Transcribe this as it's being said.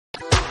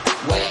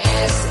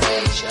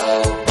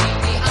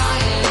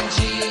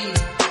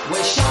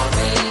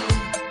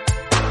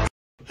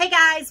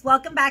guys,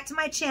 welcome back to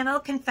my channel,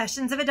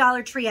 Confessions of a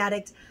Dollar Tree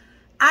Addict.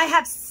 I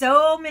have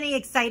so many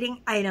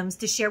exciting items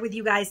to share with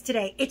you guys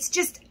today. It's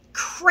just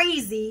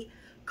crazy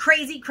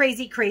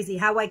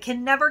how I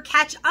can never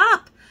catch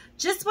up.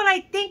 Just when I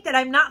think that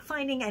I'm not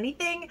finding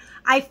anything,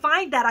 I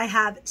find that I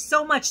have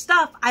so much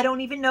stuff, I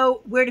don't even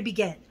know where to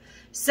begin.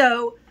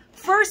 So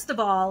first of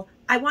all,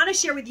 I want to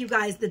share with you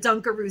guys the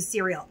Dunkaroos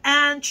cereal.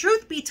 And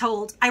truth be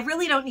told, I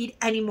really don't need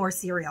any more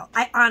cereal.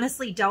 I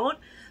honestly don't.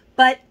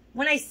 But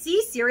when I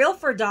see cereal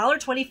for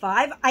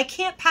 $1.25, I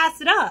can't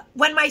pass it up.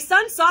 When my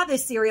son saw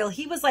this cereal,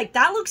 he was like,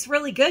 that looks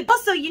really good.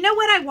 Also, you know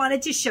what I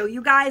wanted to show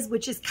you guys,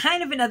 which is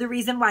kind of another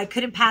reason why I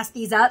couldn't pass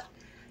these up?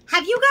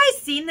 Have you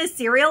guys seen this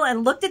cereal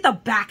and looked at the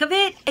back of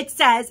it? It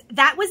says,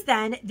 that was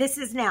then, this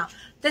is now.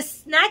 The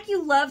snack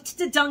you loved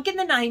to dunk in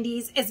the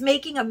 90s is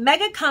making a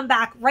mega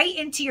comeback right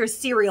into your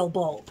cereal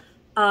bowl.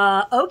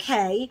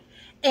 Okay.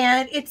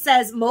 And it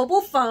says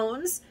mobile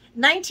phones,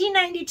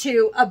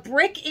 1992, a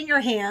brick in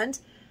your hand,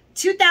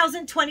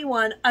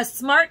 2021, a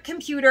smart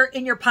computer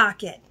in your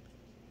pocket.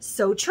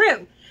 So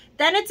true.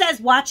 Then it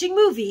says watching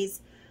movies,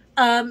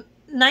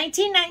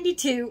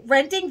 1992,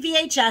 renting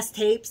VHS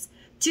tapes,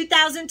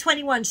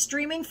 2021,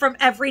 streaming from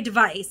every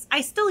device.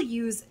 I still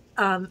use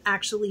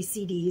actually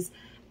CDs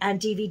and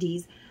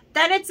DVDs.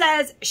 Then it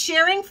says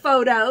sharing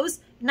photos,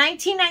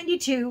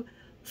 1992,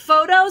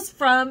 photos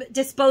from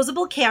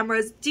disposable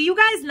cameras. Do you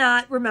guys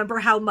not remember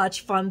how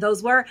much fun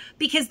those were?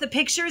 Because the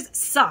pictures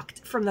sucked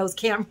from those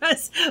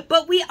cameras,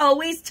 but we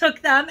always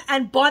took them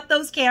and bought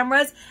those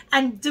cameras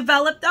and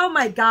developed, oh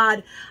my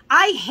God,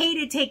 I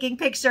hated taking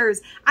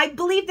pictures. I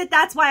believe that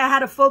that's why I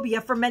had a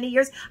phobia for many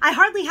years. I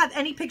hardly have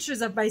any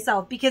pictures of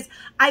myself because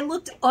I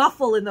looked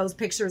awful in those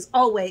pictures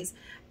always.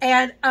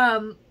 And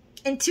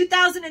in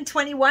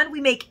 2021, we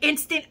make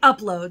instant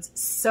uploads.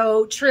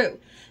 So true.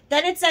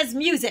 Then it says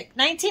music,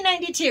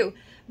 1992,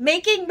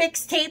 making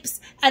mixtapes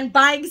and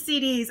buying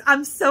CDs.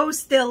 I'm so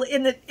still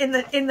in the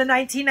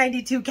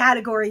 1992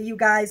 category, you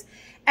guys.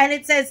 And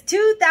it says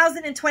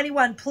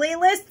 2021,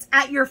 playlists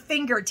at your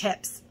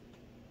fingertips.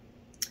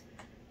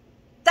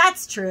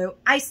 That's true.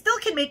 I still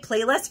can make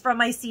playlists from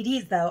my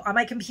CDs though on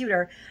my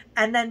computer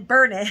and then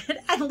burn it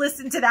and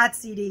listen to that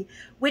CD,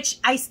 which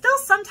I still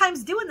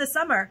sometimes do in the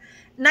summer.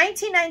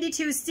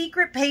 1992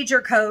 secret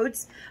pager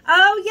codes.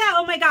 Oh yeah,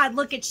 oh my God,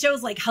 look, it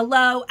shows like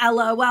hello,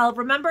 LOL.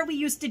 Remember we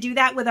used to do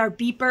that with our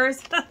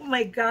beepers? Oh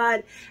my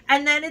God.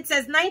 And then it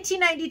says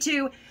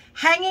 1992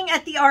 hanging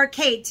at the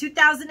arcade,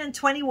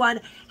 2021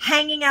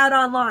 hanging out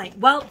online.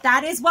 Well,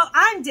 that is what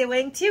I'm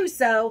doing too.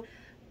 So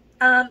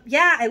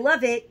yeah, I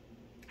love it.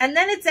 And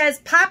then it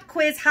says pop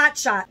quiz hot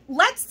shot.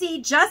 Let's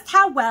see just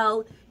how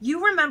well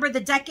you remember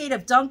the decade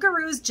of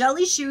Dunkaroos,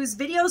 jelly shoes,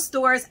 video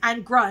stores,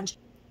 and grunge.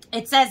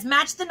 It says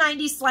match the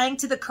 90s slang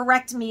to the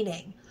correct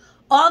meaning.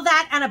 All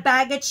that and a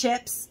bag of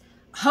chips.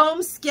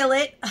 Home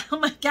skillet. Oh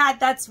my God,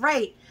 that's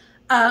right.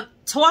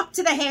 Talk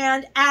to the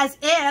hand, as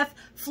if,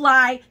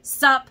 fly,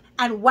 sup,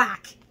 and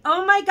whack.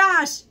 Oh my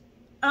gosh.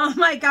 Oh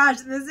my gosh,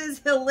 this is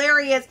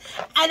hilarious.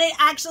 And it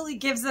actually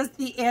gives us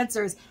the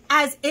answers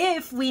as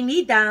if we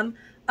need them.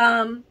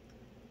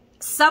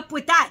 Sup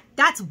with that.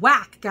 That's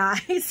whack,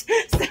 guys.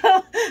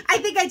 So I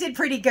think I did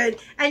pretty good.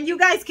 And you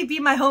guys could be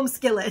my home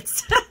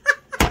skillets.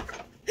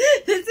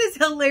 This is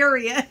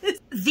hilarious.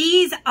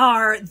 These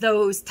are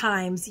those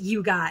times,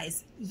 you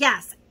guys.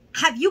 Yes.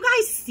 Have you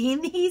guys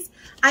seen these?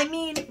 I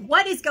mean,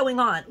 what is going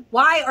on?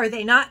 Why are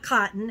they not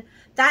cotton?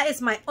 That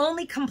is my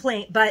only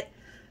complaint, but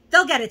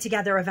they'll get it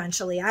together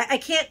eventually. I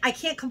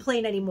can't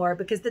complain anymore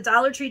because the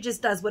Dollar Tree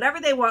just does whatever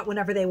they want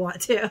whenever they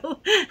want to.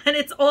 And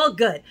it's all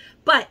good.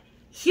 But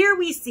here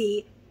we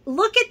see,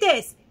 look at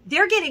this.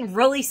 They're getting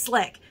really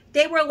slick.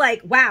 They were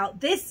like, wow,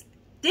 this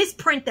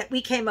print that we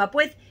came up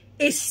with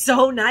is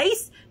so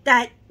nice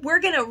that we're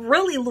going to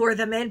really lure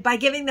them in by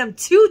giving them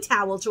 2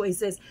 towel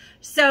choices.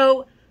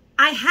 So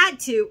I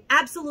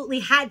absolutely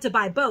had to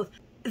buy both.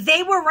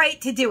 They were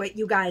right to do it,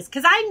 you guys,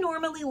 because I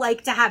normally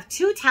like to have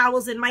 2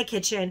 towels in my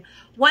kitchen,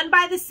 one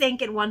by the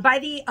sink and one by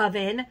the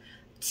oven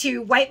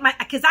to wipe my,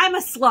 because I'm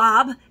a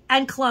slob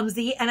and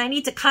clumsy and I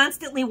need to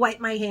constantly wipe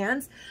my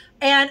hands.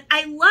 And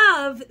I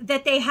love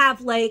that they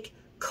have like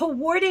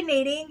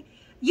coordinating.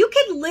 You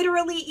could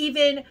literally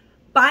even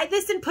buy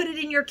this and put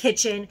it in your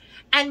kitchen.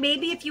 And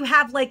maybe if you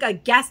have like a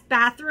guest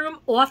bathroom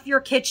off your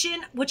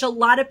kitchen, which a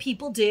lot of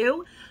people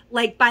do,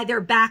 like by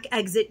their back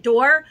exit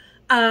door,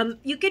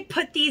 you could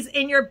put these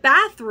in your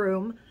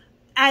bathroom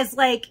as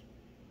like,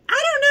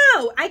 I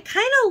don't know. I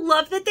kind of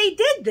love that they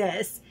did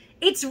this.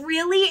 It's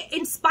really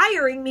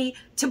inspiring me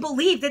to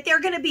believe that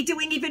they're going to be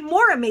doing even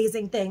more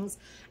amazing things.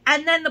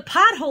 And then the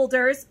pot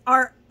holders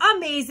are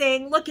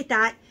amazing. Look at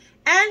that.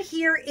 And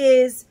here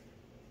is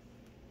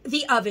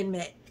the oven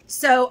mitt.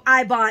 So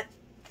I bought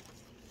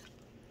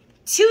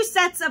 2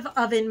 sets of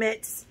oven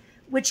mitts,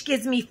 which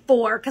gives me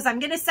 4 because I'm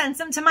going to send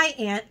some to my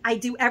aunt. I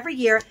do every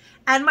year,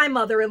 and my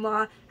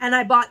mother-in-law. And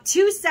I bought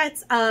 2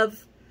 sets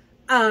of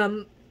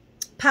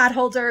pot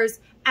holders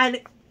and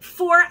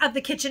 4 of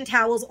the kitchen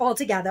towels all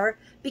together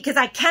because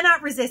I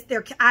cannot resist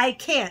their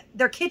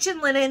kitchen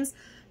linens,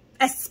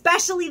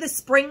 especially the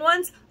spring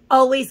ones,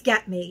 always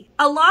get me.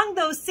 Along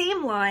those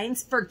same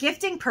lines, for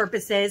gifting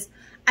purposes,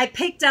 I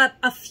picked up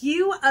a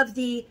few of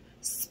the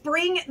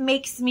Spring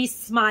Makes Me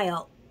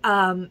Smile.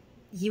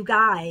 You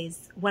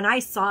guys, when I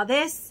saw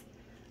this,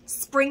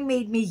 spring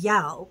made me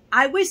yell.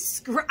 I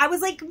was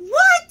like,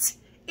 what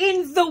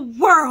in the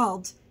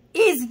world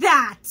is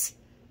that?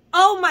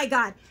 Oh my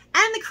God.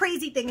 And the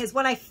crazy thing is,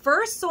 when I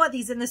first saw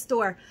these in the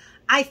store,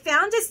 I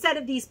found a set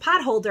of these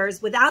pot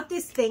holders without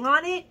this thing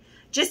on it,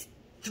 just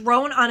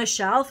thrown on a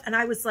shelf. And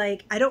I was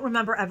like, I don't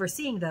remember ever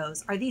seeing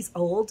those. Are these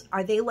old?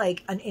 Are they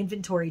like an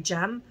inventory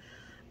gem?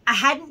 I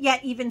hadn't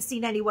yet even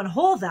seen anyone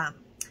haul them,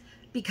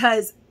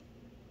 because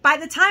by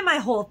the time I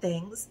haul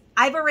things,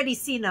 I've already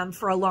seen them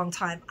for a long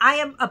time. I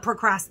am a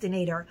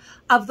procrastinator,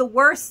 of the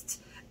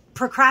worst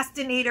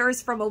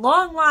procrastinators from a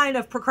long line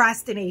of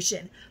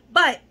procrastination.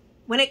 But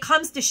when it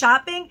comes to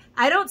shopping,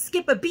 I don't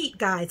skip a beat,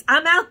 guys.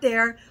 I'm out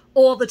there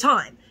all the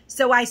time.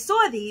 So I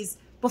saw these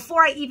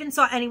before I even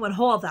saw anyone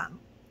haul them.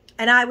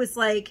 And I was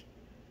like,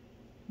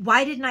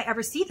 why didn't I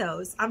ever see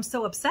those? I'm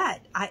so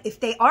upset.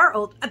 If they are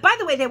old, by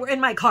the way, they were in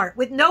my cart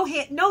with no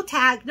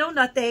tag, no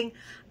nothing.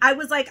 I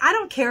was like, I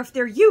don't care if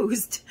they're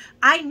used.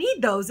 I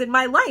need those in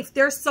my life.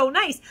 They're so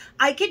nice.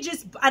 I could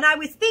just, and I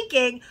was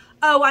thinking,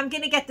 oh, I'm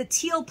going to get the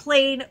teal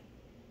plain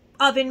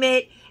oven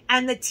mitt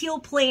and the teal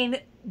plain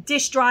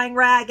dish drying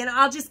rag, and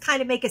I'll just kind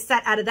of make a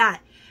set out of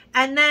that.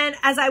 And then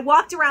as I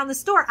walked around the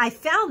store, I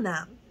found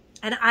them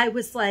and I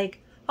was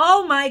like,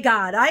 oh my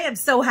God, I am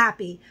so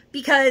happy,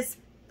 because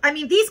I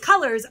mean, these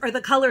colors are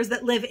the colors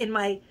that live in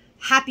my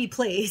happy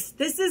place.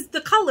 This is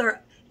the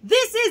color.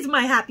 This is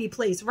my happy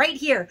place right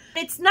here.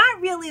 It's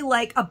not really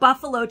like a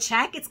buffalo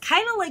check. It's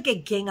kind of like a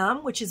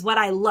gingham, which is what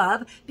I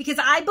love, because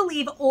I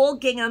believe all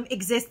gingham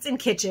exists in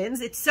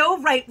kitchens. It's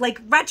so right,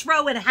 like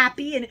retro and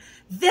happy, and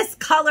this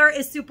color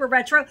is super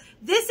retro.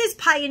 This is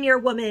Pioneer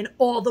Woman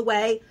all the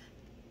way.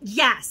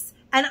 Yes.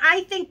 And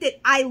I think that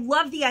I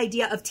love the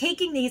idea of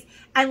taking these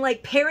and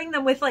like pairing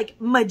them with like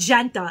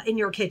magenta in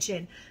your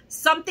kitchen.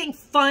 Something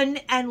fun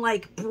and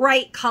like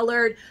bright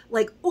colored,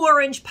 like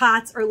orange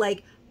pots or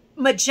like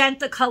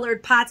magenta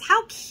colored pots.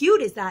 How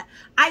cute is that?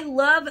 I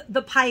love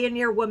the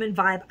Pioneer Woman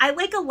vibe. I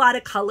like a lot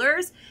of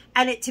colors,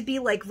 and it to be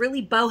like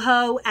really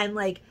boho and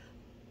like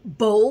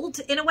bold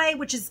in a way,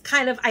 which is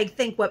kind of, I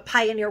think, what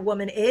Pioneer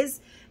Woman is,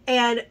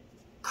 and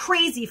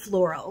crazy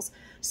florals.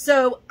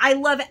 So I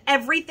love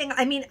everything.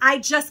 I mean, I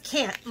just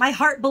can't. My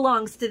heart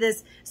belongs to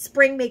this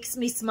Spring Makes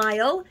Me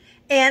Smile.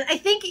 And I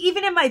think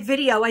even in my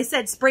video, I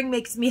said spring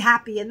makes me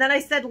happy. And then I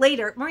said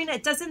later, Marina,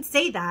 it doesn't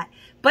say that.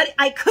 But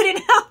I couldn't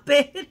help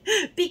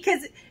it,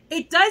 because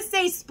it does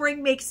say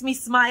spring makes me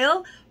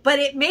smile, but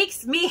it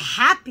makes me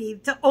happy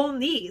to own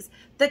these.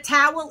 The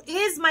towel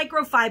is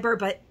microfiber,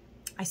 but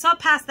I saw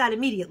past that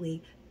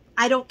immediately.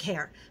 I don't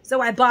care. So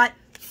I bought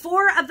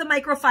 4 of the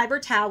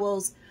microfiber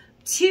towels,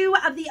 2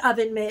 of the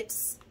oven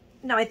mitts.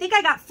 No, I think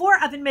I got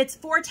 4 oven mitts,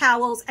 4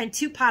 towels, and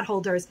 2 pot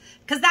holders,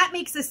 because that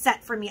makes a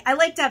set for me. I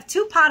like to have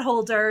 2 pot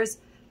holders,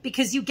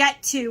 because you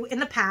get 2 in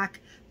the pack,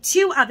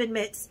 2 oven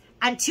mitts,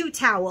 and 2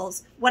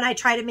 towels when I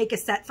try to make a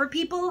set for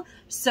people.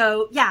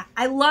 So yeah,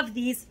 I love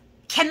these.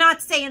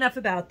 Cannot say enough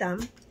about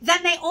them.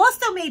 Then they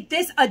also made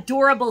this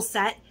adorable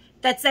set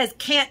that says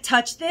can't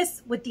touch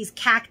this, with these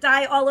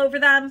cacti all over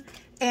them.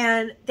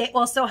 And they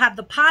also have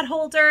the pot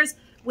holders,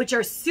 which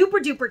are super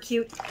duper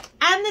cute,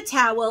 and the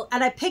towel.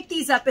 And I picked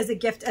these up as a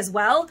gift as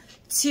well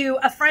to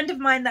a friend of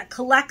mine that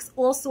collects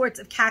all sorts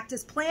of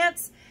cactus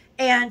plants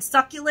and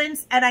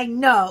succulents. And I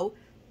know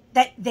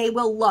that they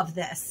will love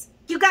this.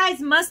 You guys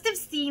must have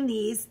seen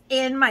these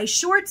in my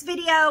shorts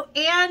video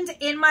and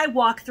in my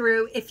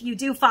walkthrough if you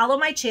do follow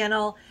my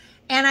channel.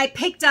 And I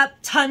picked up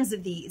tons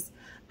of these.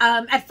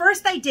 At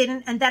first I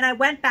didn't, and then I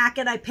went back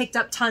and I picked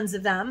up tons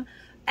of them.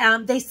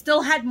 They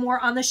still had more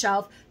on the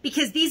shelf,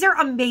 because these are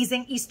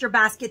amazing Easter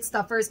basket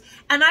stuffers.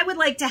 And I would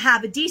like to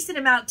have a decent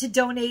amount to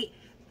donate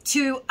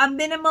to a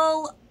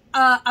minimal,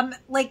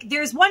 like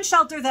there's one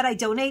shelter that I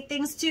donate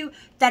things to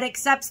that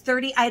accepts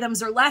 30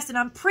 items or less. And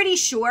I'm pretty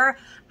sure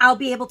I'll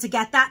be able to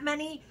get that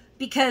many,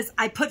 because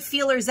I put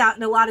feelers out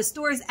in a lot of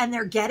stores and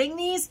they're getting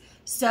these.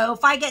 So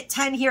if I get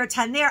 10 here,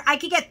 10 there, I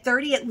could get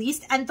 30 at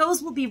least. And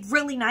those will be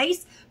really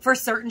nice for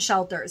certain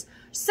shelters.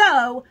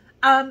 So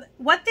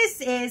what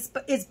this is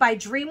by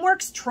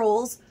DreamWorks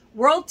Trolls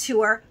World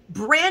Tour,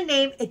 brand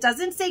name. It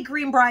doesn't say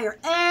Greenbrier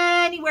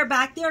anywhere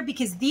back there,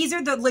 because these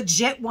are the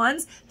legit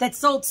ones that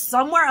sold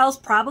somewhere else,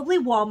 probably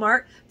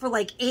Walmart, for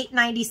like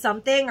 $8.90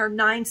 something or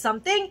 $9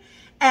 something.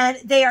 And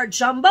they are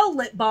jumbo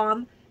lip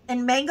balm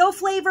in mango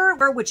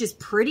flavor, which is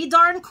pretty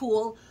darn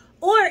cool,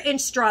 or in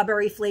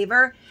strawberry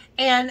flavor.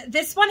 And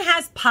this one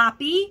has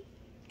Poppy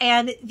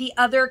and the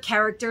other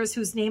characters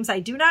whose names I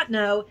do not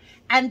know.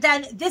 And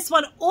then this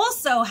one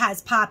also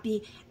has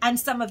Poppy and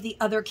some of the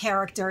other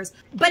characters.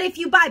 But if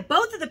you buy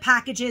both of the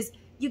packages,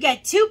 you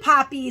get 2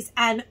 Poppies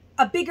and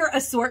a bigger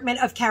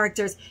assortment of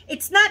characters.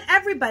 It's not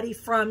everybody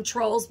from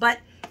Trolls, but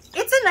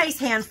it's a nice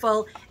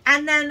handful.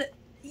 And then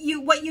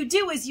what you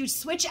do is you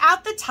switch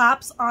out the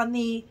tops on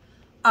the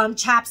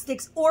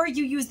chapsticks, or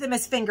you use them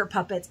as finger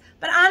puppets.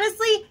 But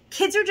honestly,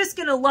 kids are just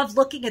gonna love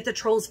looking at the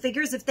Trolls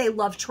figures if they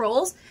love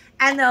Trolls,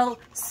 and they'll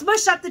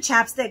smush up the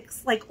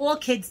chapsticks like all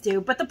kids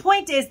do. But the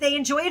point is, they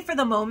enjoy it for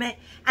the moment,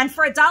 and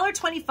for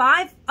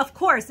 $1.25, of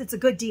course, it's a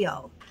good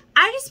deal.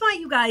 I just want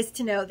you guys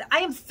to know that I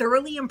am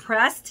thoroughly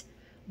impressed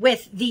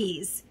with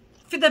these.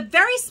 For the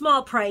very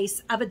small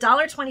price of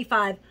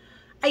 $1.25,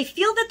 I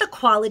feel that the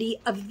quality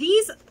of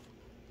these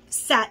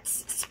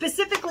sets,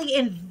 specifically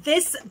in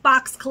this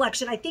box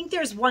collection, I think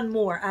there's one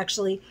more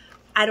actually,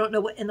 I don't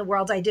know what in the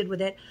world I did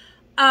with it,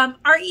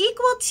 are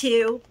equal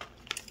to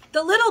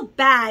the little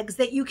bags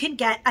that you can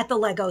get at the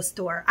Lego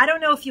store. I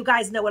don't know if you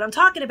guys know what I'm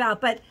talking about,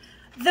 but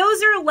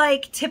those are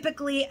like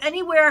typically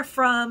anywhere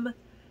from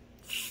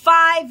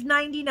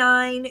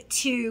 $5.99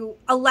 to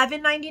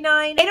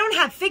 $11.99. They don't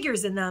have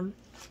figures in them,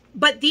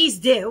 but these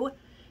do.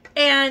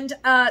 And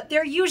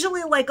they're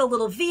usually like a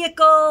little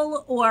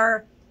vehicle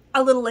or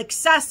a little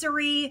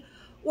accessory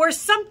or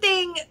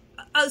something,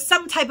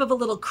 some type of a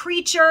little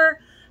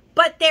creature,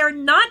 but they're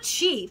not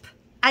cheap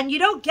and you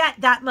don't get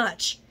that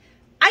much.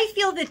 I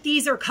feel that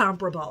these are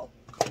comparable.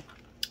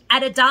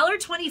 At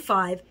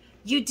 $1.25,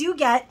 you do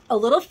get a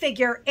little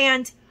figure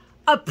and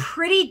a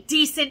pretty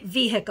decent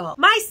vehicle.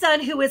 My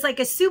son, who is like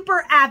a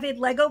super avid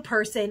Lego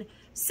person,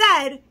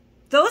 said,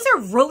 those are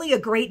really a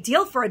great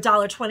deal for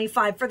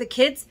 $1.25 for the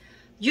kids.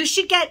 You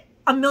should get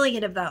 1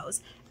 million of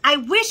those. I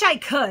wish I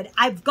could.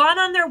 I've gone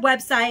on their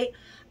website.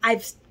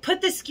 I've put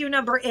the SKU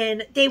number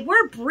in. They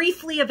were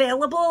briefly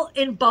available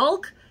in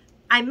bulk.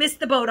 I missed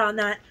the boat on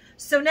that.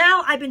 So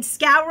now I've been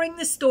scouring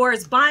the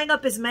stores, buying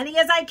up as many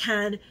as I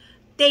can.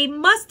 They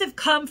must have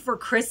come for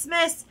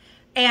Christmas,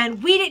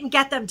 and we didn't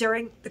get them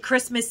during the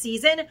Christmas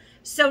season.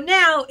 So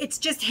now it's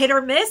just hit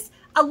or miss.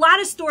 A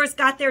lot of stores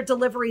got their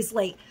deliveries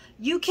late.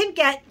 You can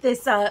get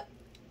this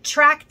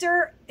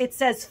tractor. It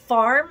says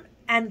farm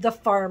and the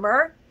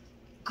farmer.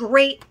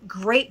 Great,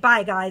 great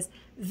buy, guys.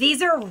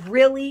 These are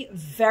really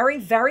very,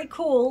 very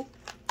cool,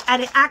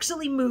 and it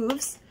actually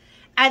moves.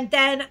 And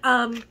then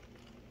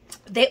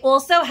they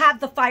also have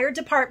the fire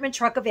department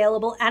truck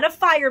available and a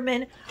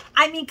fireman.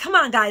 I mean, come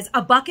on, guys,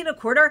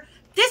 $1.25.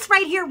 This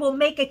right here will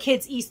make a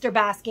kid's Easter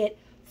basket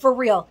for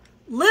real.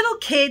 Little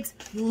kids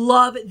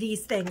love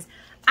these things.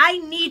 I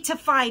need to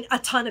find a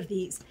ton of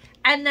these.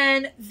 And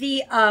then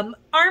the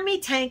army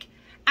tank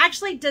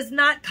actually does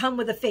not come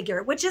with a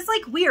figure, which is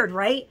like weird,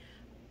 right?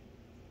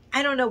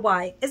 I don't know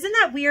why. Isn't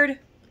that weird?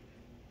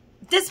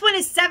 This one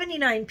is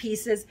 79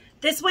 pieces.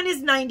 This one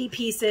is 90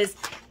 pieces.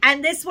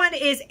 And this one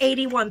is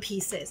 81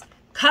 pieces.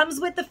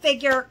 Comes with the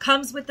figure,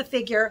 comes with the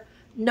figure,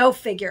 no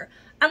figure.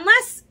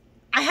 Unless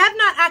I have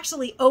not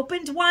actually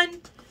opened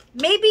one.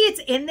 Maybe it's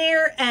in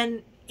there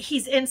and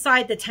he's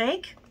inside the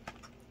tank.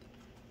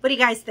 What do you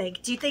guys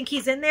think? Do you think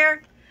he's in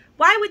there?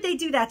 Why would they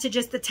do that to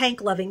just the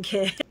tank-loving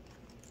kid?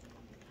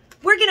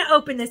 We're going to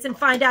open this and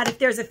find out if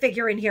there's a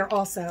figure in here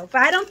also.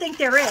 But I don't think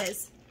there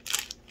is.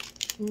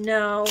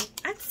 No,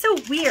 that's so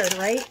weird,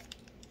 right?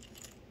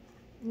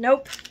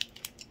 Nope.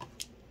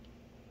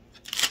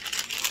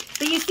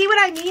 But you see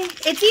what I mean?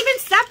 It's even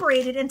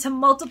separated into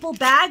multiple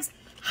bags,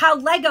 how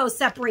Lego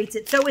separates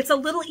it. So it's a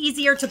little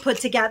easier to put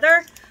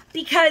together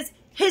because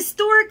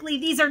historically,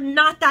 these are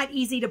not that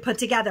easy to put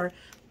together.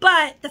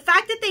 But the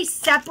fact that they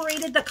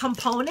separated the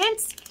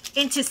components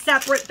into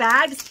separate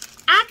bags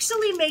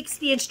actually makes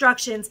the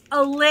instructions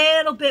a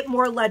little bit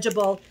more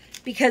legible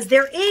because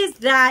there is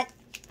that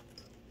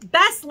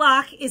Best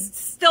Lock is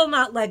still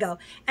not Lego.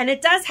 And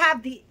it does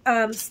have the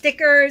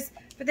stickers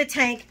for the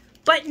tank,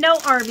 but no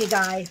army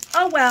guy.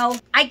 Oh, well.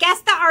 I guess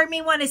the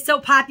army one is so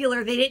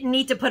popular they didn't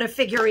need to put a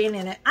figurine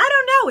in it. I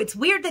don't know. It's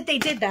weird that they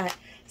did that.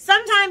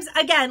 Sometimes,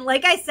 again,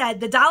 like I said,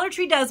 the Dollar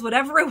Tree does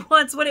whatever it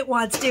wants when it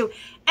wants to,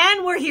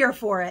 and we're here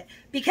for it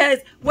because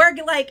we're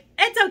like,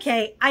 it's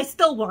okay, I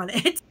still want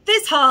it.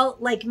 This haul,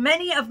 like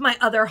many of my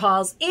other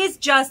hauls, is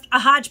just a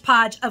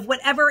hodgepodge of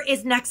whatever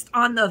is next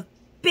on the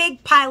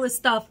big pile of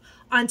stuff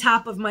on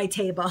top of my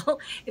table.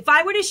 If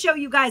I were to show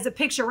you guys a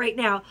picture right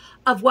now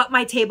of what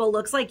my table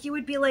looks like, you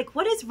would be like,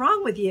 what is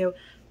wrong with you?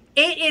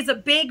 It is a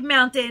big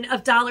mountain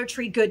of Dollar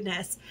Tree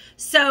goodness.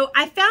 So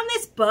I found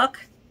this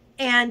book,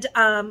 and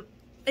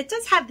it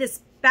does have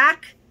this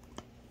back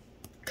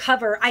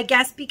cover, I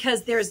guess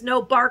because there's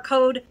no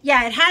barcode.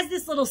 Yeah, it has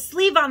this little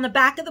sleeve on the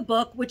back of the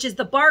book, which is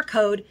the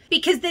barcode,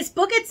 because this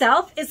book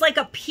itself is like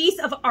a piece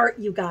of art,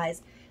 you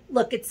guys.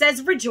 Look, it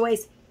says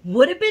Rejoice.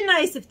 Would have been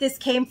nice if this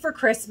came for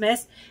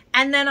Christmas.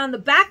 And then on the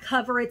back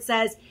cover, it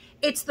says,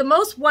 it's the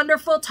most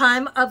wonderful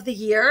time of the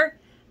year.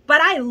 But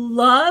I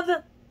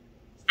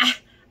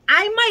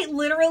might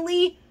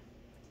literally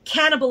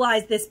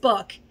cannibalize this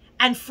book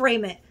and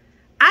frame it.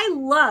 I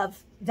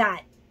love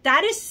that.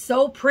 That is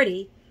so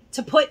pretty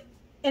to put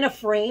in a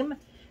frame.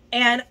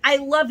 And I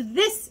love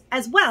this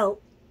as well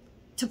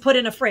to put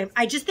in a frame.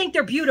 I just think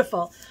they're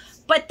beautiful.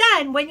 But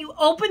then when you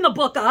open the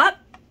book up,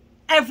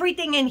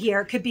 everything in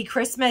here could be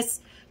Christmas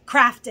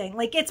crafting.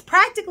 Like, it's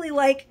practically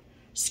like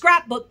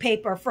scrapbook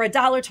paper for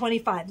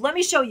 $1.25. Let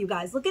me show you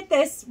guys. Look at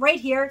this right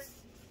here.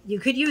 You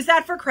could use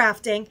that for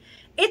crafting.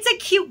 It's a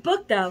cute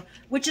book though,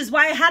 which is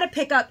why I had to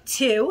pick up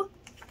 2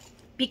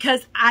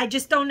 because I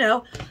just don't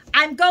know.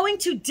 I'm going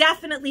to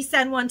definitely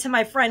send one to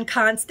my friend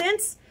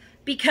Constance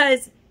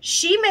because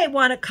she may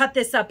want to cut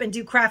this up and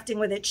do crafting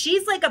with it.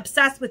 She's like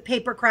obsessed with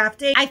paper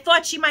crafting. I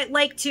thought she might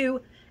like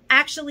to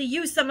actually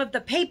use some of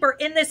the paper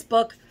in this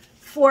book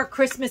for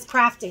Christmas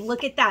crafting.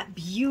 Look at that,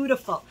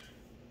 beautiful.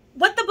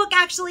 What the book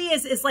actually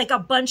is like a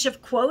bunch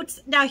of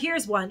quotes. Now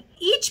here's one.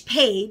 Each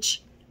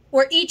page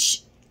or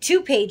each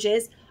 2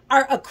 pages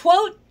are a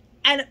quote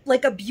and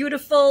like a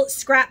beautiful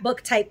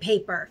scrapbook type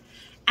paper.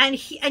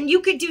 And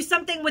you could do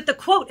something with the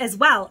quote as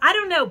well. I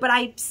don't know, but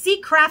I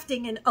see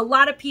crafting in a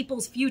lot of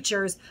people's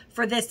futures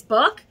for this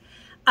book.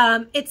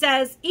 It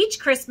says, each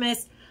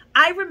Christmas,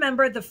 I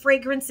remember the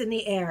fragrance in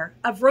the air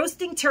of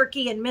roasting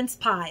turkey and mince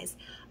pies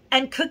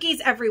and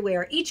cookies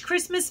everywhere. Each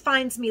Christmas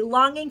finds me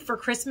longing for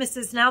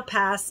Christmases now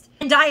past,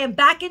 and I am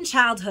back in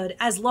childhood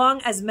as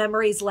long as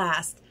memories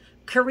last.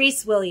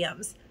 Carice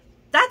Williams.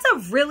 That's a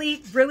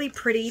really, really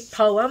pretty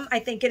poem, I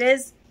think it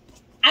is.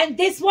 And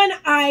this one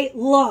I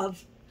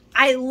love.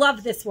 I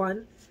love this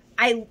one.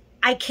 I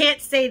can't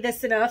say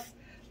this enough.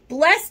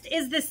 Blessed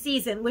is the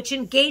season which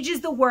engages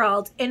the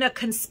world in a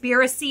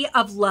conspiracy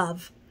of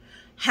love.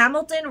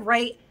 Hamilton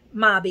Wright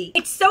Mobby.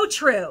 It's so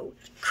true.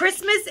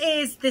 Christmas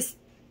is this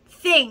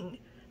thing,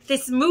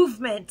 this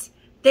movement,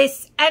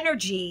 this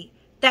energy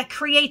that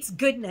creates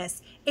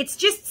goodness. It's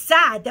just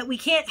sad that we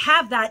can't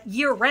have that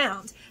year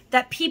round,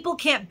 that people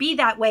can't be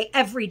that way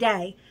every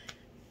day.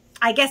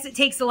 I guess it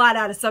takes a lot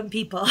out of some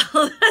people.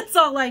 That's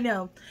all I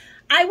know.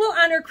 I will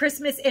honor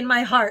Christmas in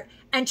my heart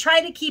and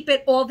try to keep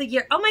it all the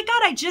year. Oh my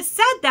God, I just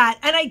said that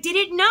and I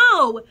didn't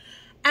know.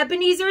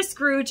 Ebenezer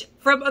Scrooge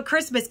from A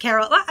Christmas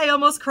Carol. I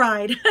almost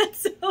cried.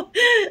 So,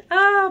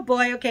 oh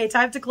boy, okay,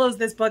 time to close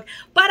this book.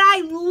 But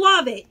I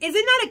love it.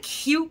 Isn't that a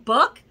cute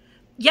book?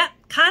 Yep,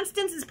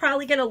 Constance is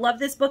probably gonna love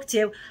this book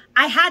too.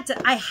 I had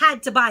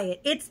to buy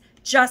it. It's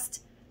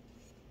just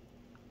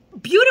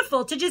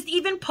beautiful to just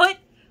even put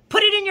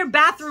it in your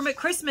bathroom at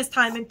Christmas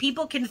time and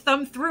people can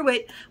thumb through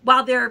it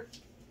while they're,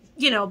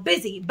 you know,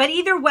 busy. But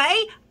either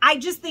way, I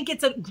just think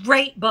it's a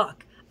great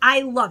book.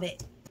 I love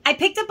it. I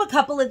picked up a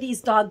couple of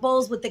these dog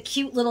bowls with the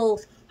cute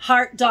little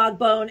heart, dog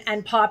bone,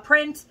 and paw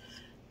print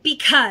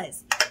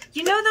because,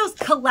 you know those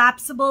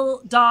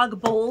collapsible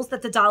dog bowls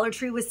that the Dollar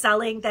Tree was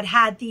selling that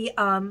had the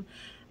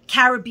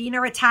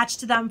carabiner attached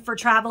to them for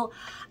travel?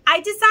 I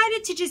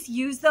decided to just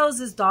use those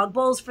as dog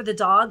bowls for the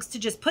dogs to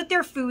just put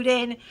their food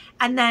in,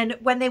 and then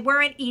when they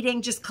weren't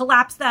eating, just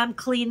collapse them,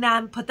 clean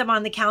them, put them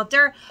on the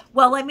counter.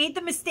 Well, I made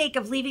the mistake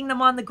of leaving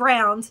them on the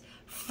ground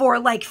for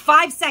like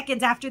 5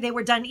 seconds after they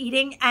were done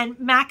eating, and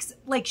Max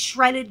like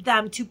shredded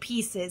them to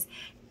pieces.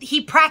 He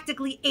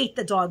practically ate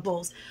the dog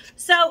bowls.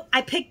 So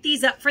I picked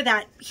these up for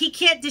that. He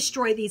can't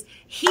destroy these.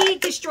 He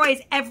destroys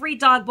every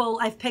dog bowl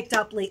I've picked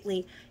up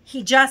lately.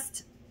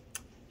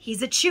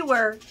 He's a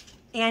chewer,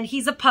 and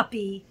he's a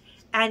puppy,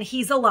 and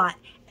he's a lot.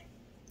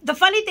 The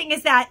funny thing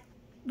is that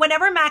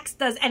whenever Max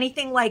does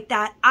anything like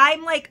that,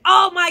 I'm like,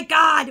 oh my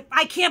God,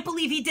 I can't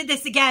believe he did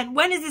this again.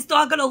 When is this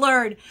dog gonna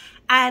learn?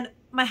 And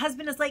my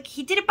husband is like,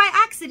 he did it by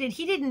accident.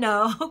 He didn't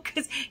know,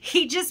 because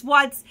he just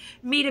wants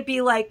me to be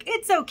like,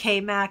 it's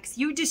okay, Max.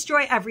 You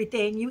destroy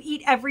everything. You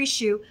eat every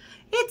shoe.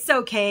 It's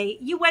okay.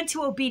 You went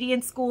to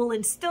obedience school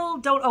and still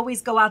don't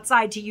always go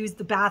outside to use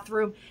the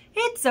bathroom.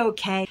 It's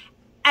okay.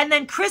 And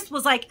then Chris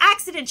was like,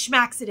 accident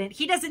schmaxident.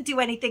 He doesn't do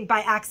anything by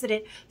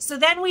accident. So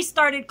then we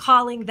started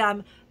calling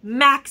them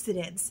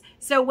Maxidents.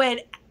 So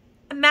when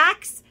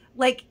Max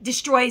like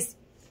destroys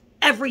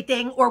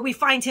everything, or we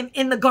find him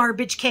in the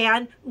garbage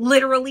can,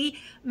 literally,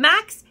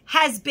 Max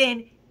has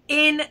been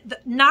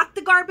knocked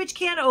the garbage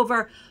can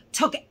over,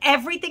 took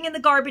everything in the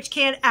garbage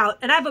can out,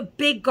 and I have a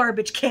big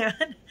garbage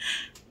can,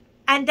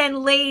 and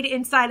then laid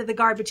inside of the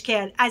garbage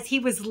can as he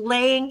was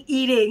laying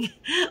eating.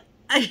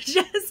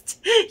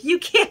 You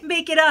can't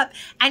make it up.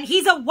 And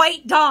he's a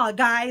white dog,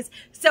 guys.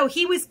 So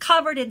he was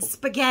covered in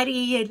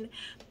spaghetti, and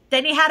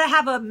then he had to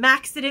have a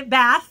Maxident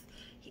bath,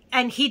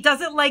 and he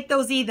doesn't like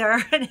those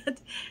either.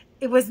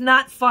 It was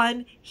not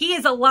fun. He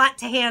is a lot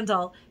to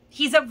handle.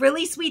 He's a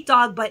really sweet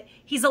dog, but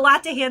he's a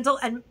lot to handle,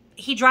 and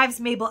he drives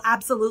Mabel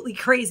absolutely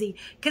crazy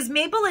because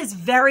Mabel is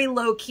very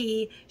low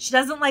key. She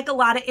doesn't like a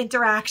lot of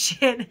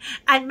interaction,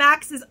 and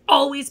Max is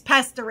always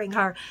pestering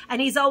her, and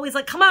he's always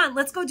like, come on,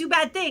 let's go do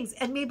bad things.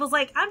 And Mabel's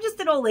like, I'm just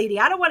an old lady.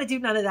 I don't want to do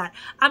none of that.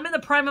 I'm in the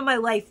prime of my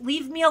life.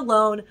 Leave me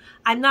alone.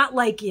 I'm not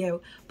like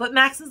you. But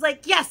Max is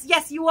like, yes,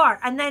 yes, you are.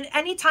 And then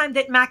anytime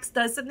that Max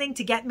does something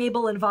to get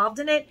Mabel involved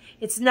in it,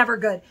 it's never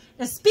good.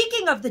 Now,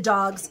 speaking of the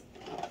dogs,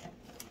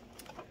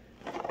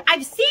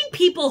 I've seen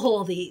people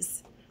haul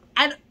these,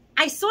 and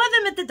I saw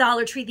them at the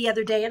Dollar Tree the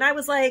other day, and I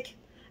was like,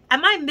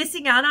 am I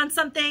missing out on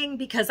something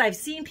because I've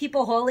seen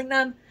people hauling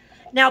them?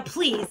 Now,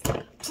 please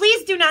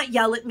do not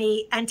yell at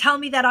me and tell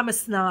me that I'm a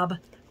snob,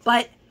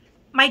 but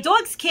my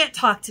dogs can't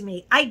talk to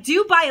me. I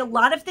do buy a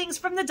lot of things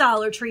from the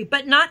Dollar Tree,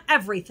 but not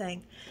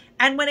everything.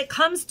 And when it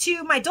comes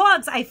to my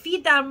dogs, I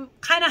feed them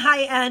kind of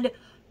high-end,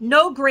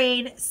 no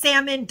grain,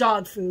 salmon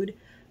dog food.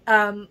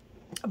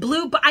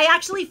 I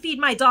actually feed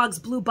my dogs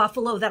Blue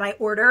Buffalo that I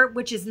order,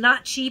 which is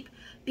not cheap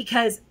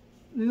because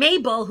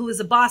Mabel, who is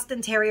a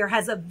Boston Terrier,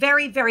 has a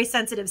very, very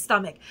sensitive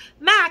stomach.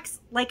 Max,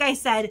 like I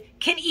said,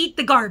 can eat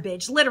the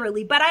garbage,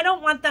 literally, but I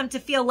don't want them to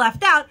feel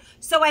left out,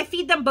 so I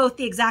feed them both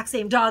the exact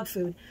same dog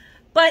food.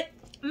 But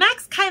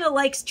Max kind of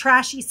likes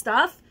trashy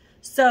stuff,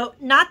 so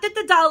not that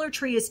the Dollar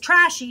Tree is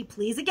trashy.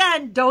 Please,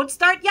 again, don't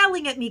start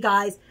yelling at me,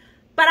 guys.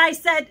 But I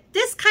said,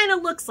 this kind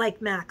of looks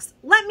like Max.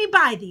 Let me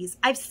buy these.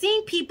 I've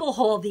seen people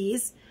haul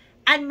these,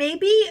 and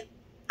maybe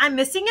I'm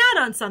missing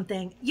out on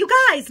something. You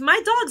guys,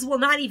 my dogs will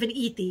not even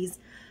eat these.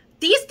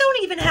 These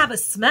don't even have a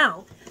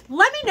smell.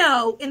 Let me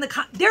know in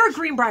the they're a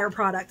Greenbrier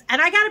product,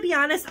 and I gotta be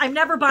honest, I'm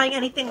never buying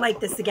anything like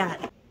this again.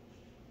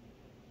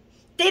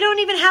 They don't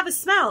even have a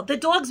smell. The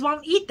dogs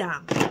won't eat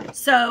them.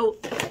 So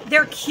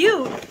they're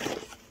cute.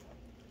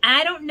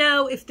 I don't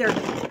know if they're,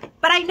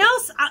 but I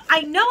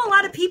know a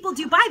lot of people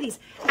do buy these,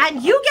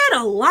 and you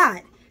get a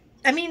lot.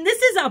 I mean,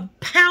 this is a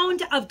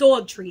pound of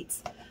dog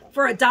treats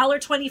for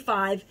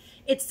 $1.25.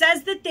 It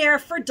says that they're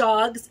for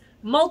dogs,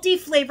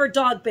 multi-flavored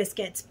dog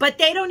biscuits, but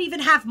they don't even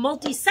have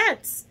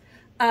multi-scents.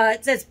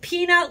 It says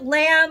peanut,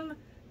 lamb,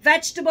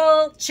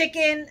 vegetable,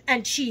 chicken,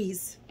 and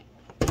cheese.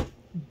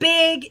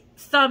 Big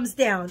thumbs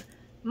down.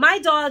 My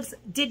dogs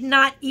did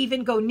not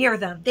even go near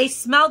them. They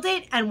smelled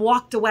it and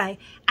walked away.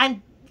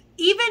 And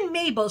even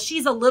Mabel,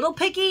 she's a little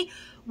picky.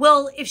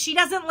 Well, if she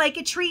doesn't like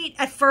a treat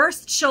at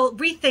first, she'll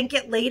rethink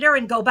it later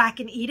and go back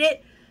and eat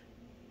it.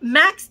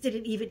 Max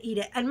didn't even eat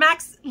it. And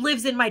Max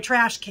lives in my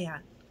trash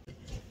can.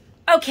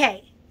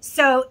 Okay,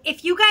 so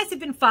if you guys have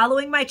been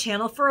following my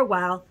channel for a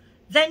while,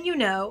 then you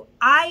know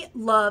I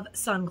love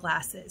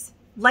sunglasses,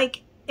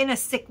 like in a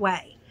sick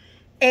way.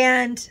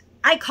 And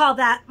I call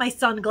that my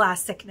sunglass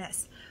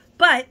sickness.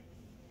 But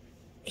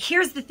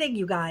here's the thing,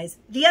 you guys.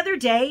 The other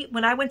day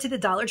when I went to the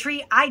Dollar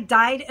Tree, I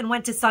died and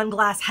went to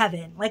sunglass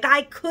heaven. Like,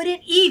 I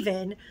couldn't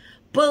even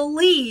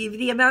believe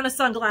the amount of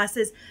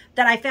sunglasses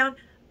that I found.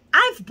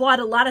 I've bought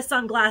a lot of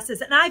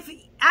sunglasses, and I've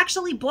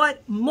actually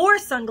bought more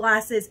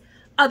sunglasses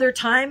other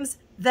times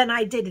than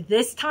I did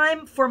this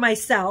time for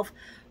myself.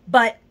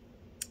 But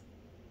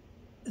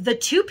the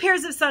 2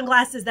 pairs of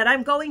sunglasses that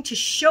I'm going to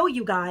show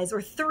you guys,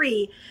 or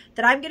 3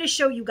 that I'm going to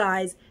show you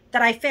guys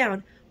that I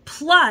found,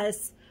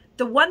 plus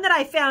the one that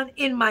I found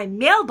in my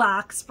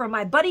mailbox from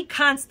my buddy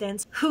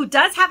Constance, who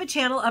does have a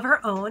channel of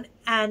her own,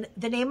 and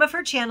the name of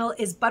her channel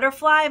is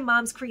Butterfly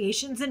Mom's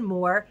Creations and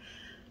More.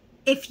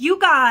 If you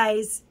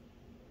guys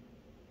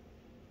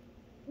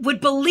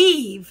would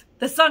believe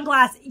the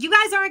sunglasses, you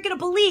guys aren't going to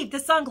believe the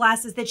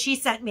sunglasses that she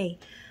sent me.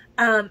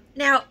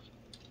 Now,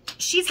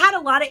 she's had a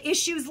lot of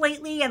issues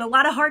lately and a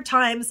lot of hard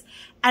times,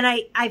 and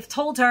I've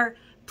told her,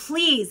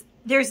 please,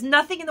 there's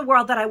nothing in the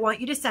world that I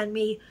want you to send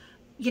me.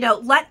 You know,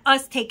 let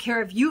us take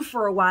care of you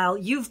for a while.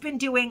 You've been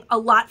doing a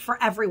lot for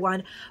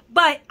everyone.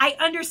 But I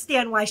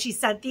understand why she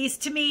sent these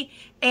to me,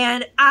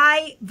 and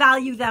I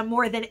value them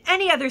more than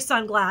any other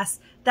sunglass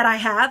that I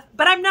have.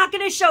 But I'm not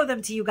going to show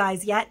them to you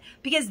guys yet,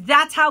 because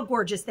that's how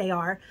gorgeous they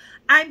are.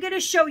 I'm going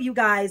to show you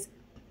guys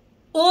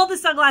all the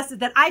sunglasses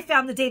that I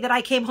found the day that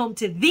I came home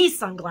to these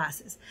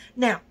sunglasses.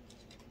 Now,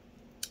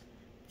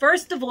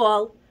 first of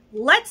all,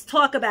 let's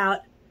talk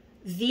about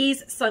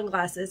these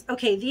sunglasses.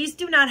 Okay, these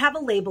do not have a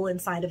label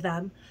inside of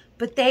them,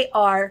 but they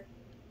are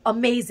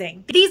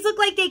amazing. These look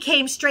like they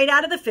came straight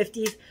out of the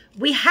 50s.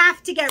 We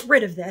have to get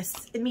rid of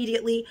this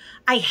immediately.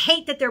 I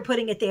hate that they're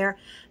putting it there.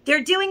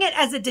 They're doing it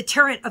as a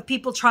deterrent of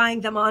people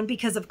trying them on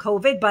because of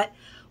COVID, but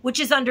which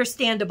is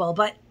understandable.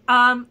 But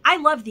I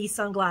love these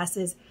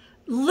sunglasses.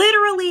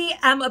 Literally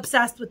am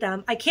obsessed with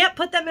them. I can't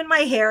put them in my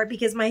hair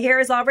because my hair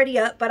is already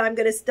up, but I'm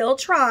going to still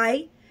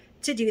try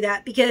to do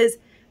that because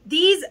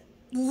these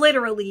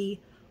literally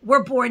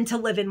were born to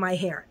live in my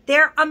hair.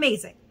 They're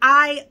amazing.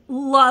 I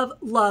love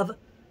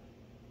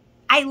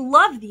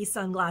these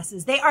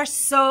sunglasses. They are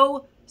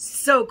so,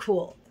 so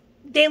cool.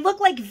 They look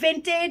like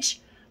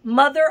vintage,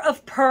 mother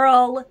of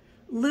pearl,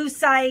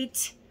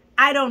 lucite,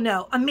 I don't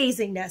know,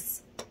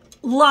 amazingness.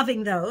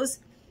 Loving those.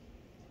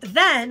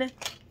 Then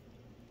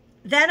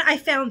I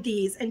found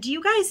these, and do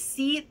you guys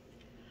see?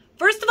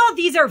 First of all,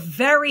 these are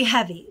very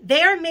heavy.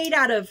 They are made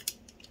out of,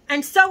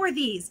 and so are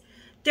these.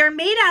 They're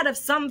made out of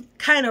some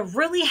kind of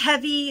really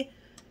heavy,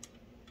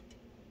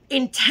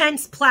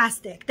 intense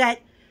plastic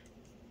that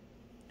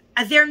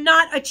they're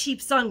not a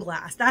cheap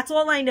sunglass. That's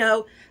all I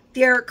know.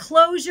 Their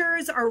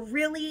closures are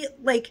really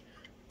like,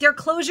 their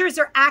closures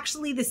are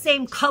actually the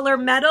same color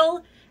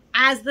metal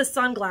as the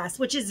sunglass,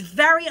 which is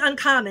very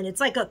uncommon.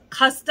 It's like a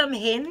custom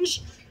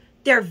hinge.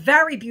 They're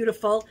very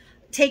beautiful.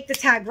 Take the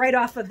tag right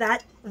off of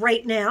that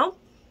right now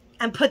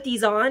and put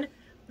these on.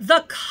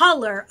 The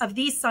color of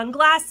these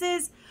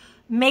sunglasses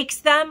makes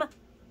them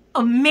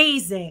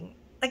amazing.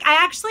 Like, I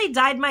actually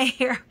dyed my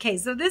hair. Okay,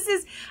 so this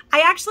is,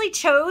 I actually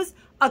chose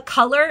a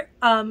color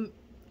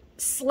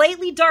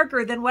slightly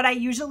darker than what I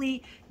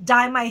usually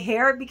dye my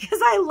hair because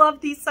I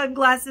love these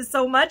sunglasses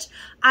so much.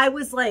 I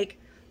was like,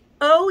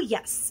 oh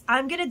yes,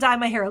 I'm gonna dye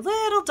my hair a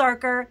little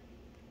darker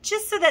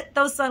just so that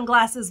those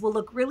sunglasses will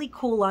look really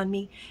cool on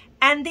me.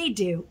 And they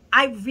do.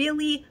 I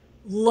really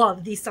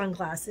love these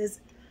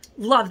sunglasses.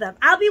 Love them.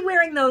 I'll be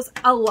wearing those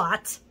a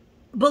lot,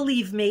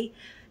 believe me.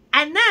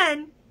 And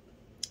then,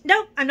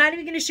 no, I'm not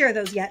even going to share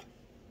those yet.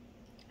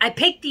 I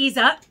picked these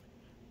up.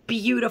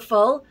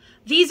 Beautiful.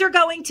 These are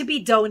going to be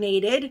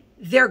donated.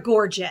 They're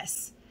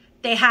gorgeous.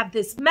 They have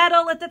this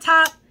metal at the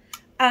top.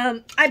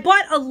 I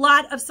bought a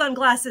lot of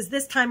sunglasses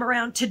this time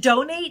around to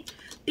donate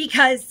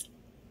because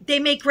they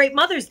make great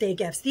Mother's Day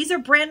gifts. These are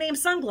brand name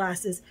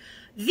sunglasses.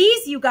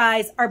 These, you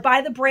guys, are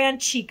by the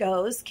brand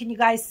Chico's. Can you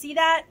guys see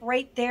that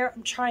right there?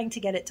 I'm trying to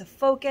get it to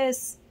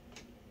focus.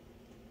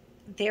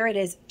 There it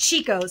is,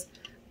 Chico's.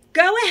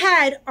 Go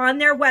ahead on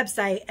their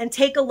website and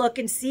take a look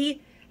and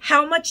see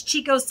how much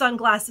Chico's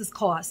sunglasses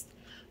cost,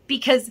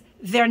 because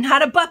they're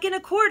not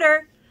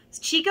 $1.25.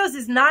 Chico's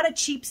is not a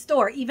cheap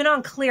store, even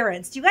on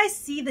clearance. Do you guys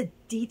see the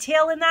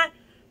detail in that?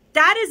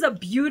 That is a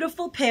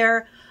beautiful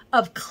pair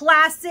of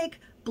classic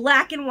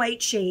black and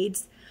white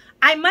shades.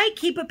 I might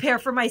keep a pair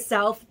for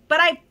myself, but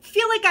I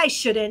feel like I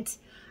shouldn't.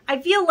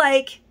 I feel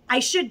like I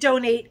should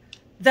donate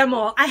them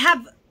all. I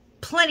have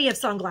plenty of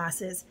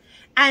sunglasses,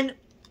 and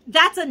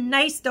that's a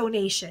nice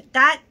donation.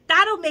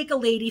 That'll make a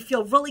lady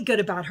feel really good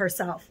about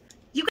herself.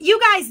 You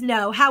guys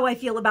know how I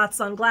feel about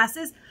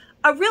sunglasses.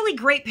 A really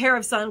great pair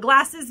of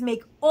sunglasses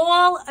make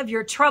all of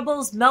your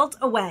troubles melt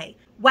away.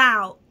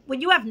 Wow,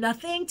 when you have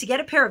nothing, to get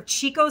a pair of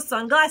Chico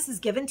sunglasses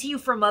given to you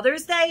for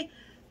Mother's Day,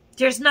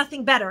 there's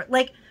nothing better.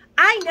 Like,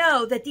 I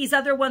know that these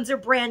other ones are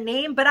brand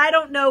name, but I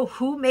don't know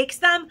who makes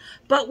them.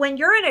 But when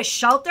you're in a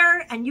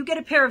shelter and you get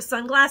a pair of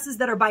sunglasses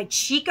that are by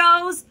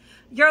Chico's,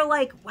 you're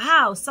like,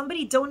 wow,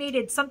 somebody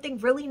donated something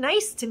really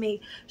nice to me.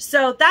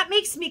 So that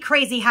makes me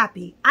crazy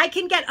happy. I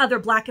can get other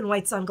black and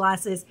white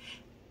sunglasses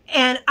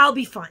and I'll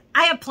be fine.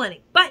 I have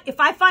plenty. But if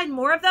I find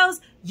more of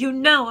those, you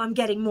know I'm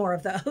getting more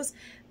of those.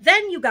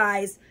 Then, you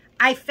guys,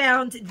 I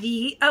found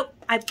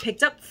I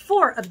picked up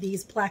 4 of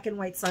these black and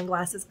white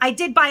sunglasses. I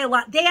did buy a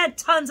lot. They had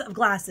tons of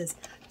glasses,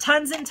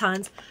 tons and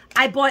tons.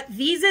 I bought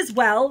these as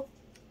well.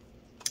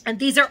 And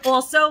these are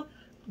also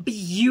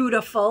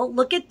beautiful.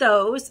 Look at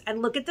those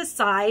and look at the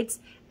sides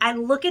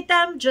and look at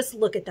them. Just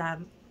look at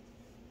them.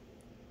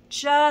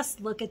 Just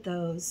look at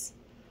those.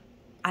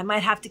 I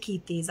might have to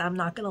keep these. I'm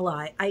not going to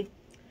lie.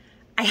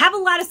 I have a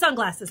lot of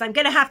sunglasses. I'm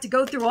going to have to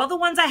go through all the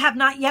ones I have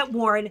not yet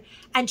worn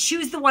and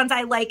choose the ones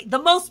I like the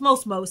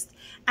most,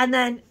 and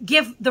then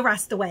give the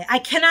rest away. I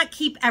cannot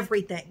keep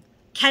everything.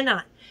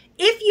 Cannot.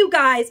 If you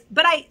guys,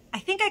 but I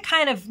think I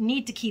kind of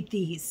need to keep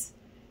these.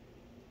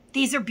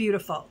 These are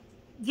beautiful.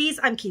 These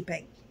I'm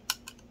keeping.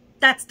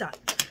 That's done.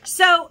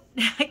 So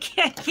I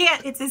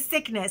can't, it's a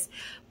sickness,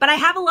 but I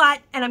have a lot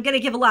and I'm going to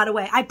give a lot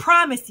away. I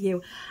promise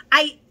you.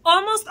 I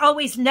almost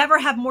always never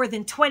have more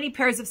than 20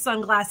 pairs of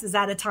sunglasses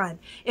at a time.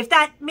 If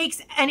that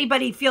makes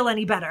anybody feel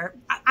any better.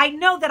 I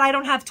know that I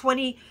don't have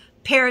 20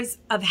 pairs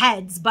of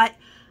heads, but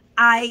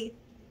I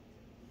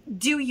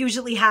do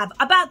usually have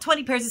about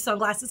 20 pairs of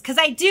sunglasses because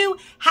I do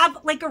have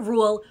like a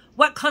rule.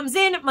 What comes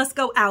in must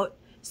go out.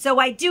 So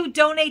I do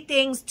donate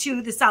things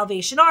to the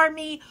Salvation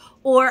Army,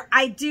 or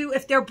I do,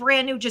 if they're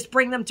brand new, just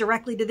bring them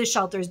directly to the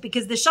shelters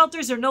because the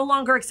shelters are no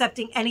longer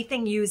accepting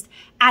anything used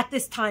at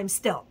this time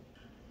still.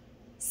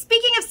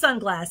 Speaking of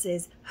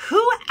sunglasses,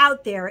 who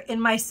out there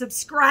in my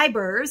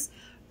subscribers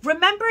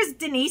remembers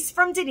Denise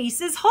from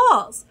Denise's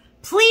Hauls?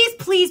 Please,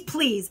 please,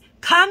 please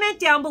comment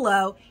down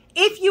below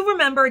if you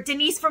remember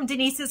Denise from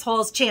Denise's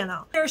Hauls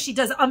channel. She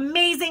does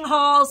amazing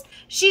hauls.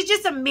 She's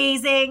just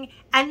amazing.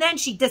 And then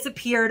she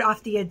disappeared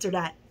off the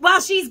internet.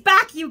 Well, she's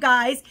back, you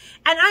guys.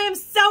 And I am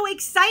so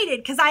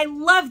excited because I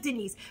love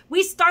Denise.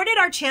 We started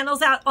our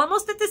channels out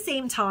almost at the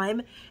same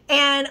time.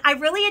 And I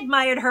really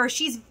admired her.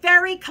 She's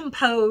very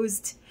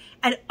composed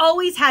and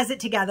always has it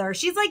together.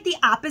 She's like the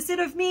opposite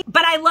of me,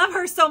 but I love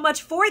her so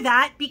much for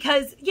that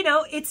because, you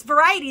know, it's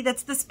variety.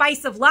 That's the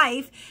spice of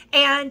life.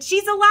 And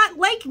she's a lot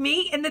like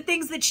me in the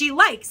things that she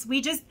likes.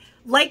 We just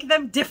like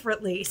them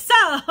differently.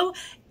 So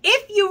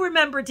if you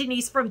remember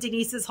Denise from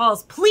Denise's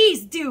Hauls,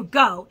 please do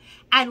go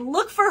and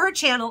look for her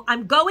channel.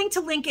 I'm going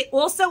to link it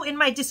also in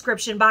my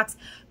description box.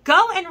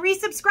 Go and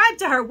resubscribe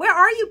to her. Where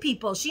are you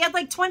people? She had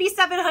like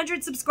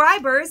 2,700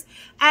 subscribers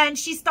and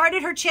she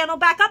started her channel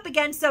back up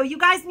again. So you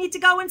guys need to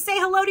go and say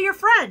hello to your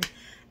friend.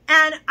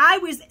 And I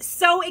was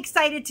so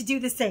excited to do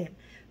the same.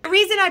 The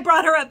reason I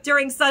brought her up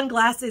during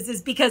sunglasses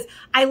is because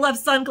I love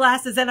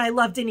sunglasses and I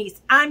love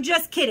Denise. I'm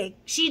just kidding.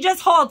 She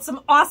just hauled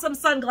some awesome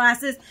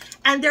sunglasses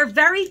and they're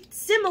very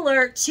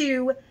similar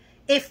to,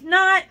 if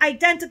not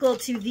identical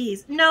to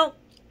these. No,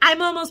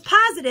 I'm almost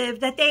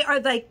positive that they are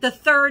like the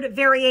 3rd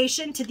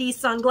variation to these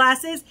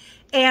sunglasses.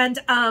 And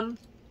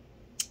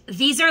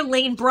these are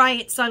Lane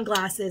Bryant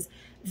sunglasses.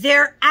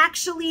 They're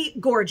actually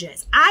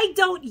gorgeous. I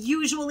don't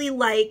usually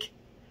like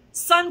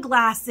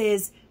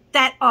sunglasses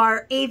that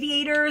are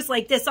aviators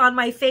like this on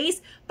my face,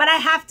 but I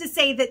have to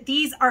say that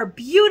these are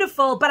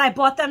beautiful, but I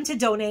bought them to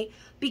donate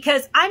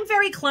because I'm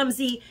very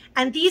clumsy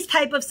and these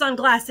type of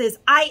sunglasses,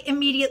 I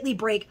immediately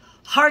break,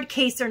 hard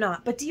case or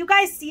not. But do you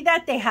guys see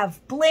that? They have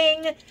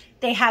bling.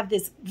 They have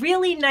this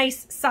really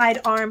nice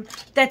side arm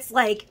that's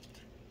like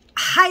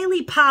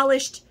highly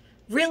polished,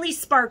 really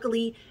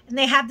sparkly, and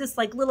they have this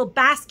like little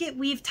basket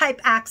weave type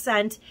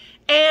accent.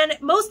 And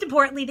most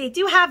importantly, they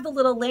do have the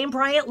little Lane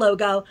Bryant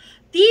logo.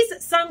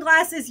 These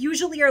sunglasses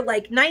usually are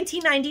like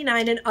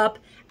 $19.99 and up,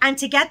 and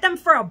to get them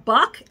for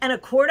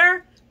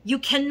 $1.25, you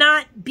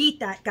cannot beat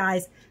that,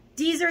 guys.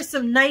 These are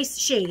some nice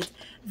shades.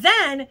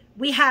 Then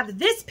we have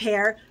this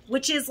pair,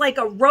 which is like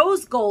a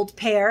rose gold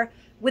pair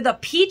with a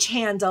peach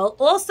handle,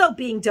 also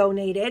being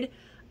donated.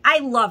 I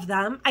love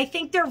them. I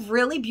think they're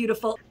really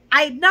beautiful.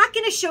 I'm not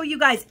going to show you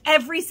guys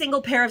every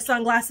single pair of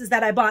sunglasses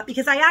that I bought,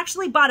 because I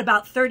actually bought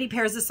about 30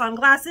 pairs of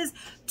sunglasses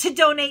to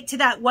donate to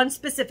that one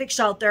specific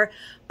shelter.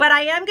 But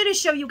I am going to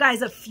show you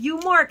guys a few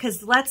more,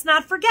 because let's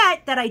not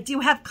forget that I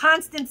do have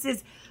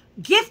Constance's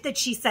gift that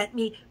she sent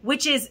me,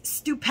 which is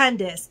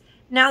stupendous.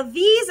 Now,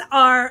 these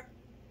are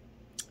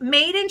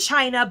made in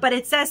China, but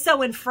it says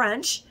so in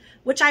French,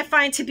 which I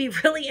find to be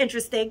really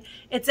interesting.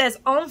 It says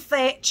en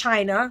fait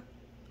China.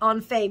 En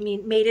fait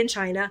mean made in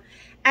China.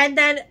 And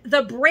then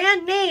the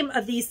brand name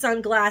of these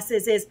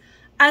sunglasses is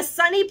A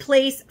Sunny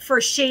Place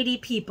for Shady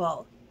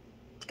People.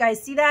 You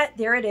guys see that?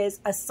 There it is.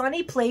 A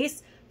Sunny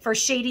Place for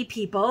Shady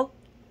People.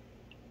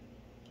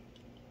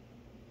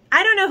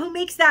 I don't know who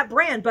makes that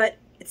brand, but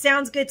it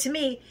sounds good to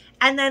me.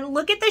 And then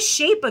look at the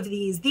shape of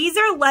these. These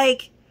are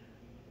like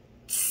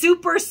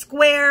super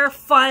square,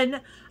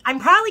 fun. I'm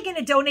probably going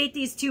to donate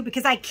these too,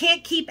 because I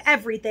can't keep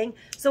everything.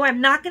 So I'm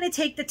not going to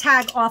take the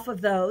tag off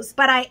of those.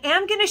 But I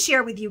am going to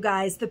share with you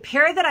guys the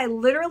pair that I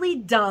literally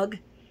dug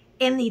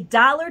in the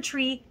Dollar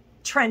Tree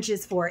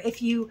trenches for.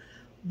 If you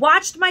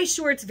watched my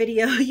shorts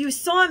video, you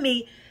saw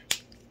me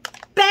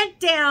bent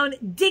down,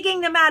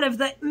 digging them out of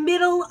the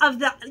middle of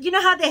the, you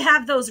know how they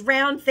have those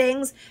round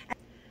things?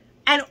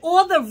 And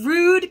all the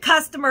rude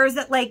customers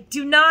that like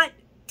do not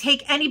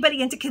take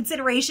anybody into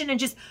consideration and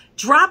just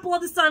drop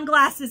all the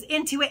sunglasses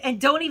into it and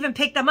don't even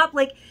pick them up.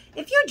 Like,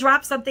 if you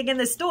drop something in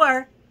the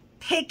store,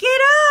 pick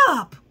it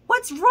up.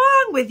 What's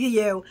wrong with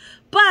you?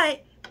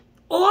 But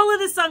all of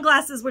the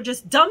sunglasses were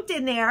just dumped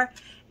in there.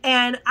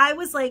 And I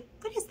was like,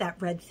 what is that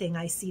red thing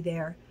I see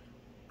there?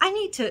 I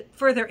need to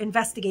further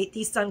investigate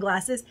these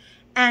sunglasses.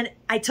 And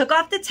I took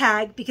off the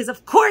tag because,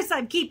 of course,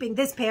 I'm keeping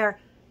this pair.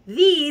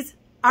 These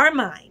are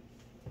mine.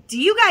 Do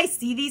you guys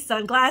see these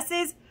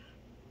sunglasses?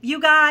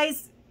 You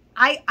guys,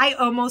 I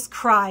almost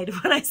cried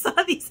when I saw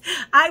these.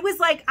 I was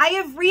like, I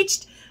have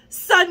reached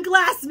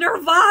sunglass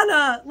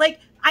nirvana. Like,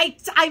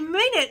 I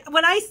mean it.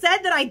 When I said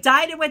that I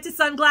died and went to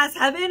sunglass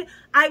heaven,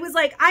 I was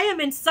like, I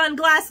am in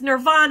sunglass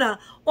nirvana.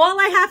 All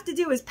I have to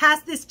do is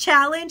pass this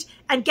challenge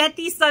and get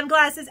these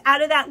sunglasses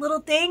out of that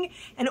little thing,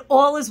 and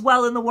all is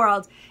well in the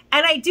world.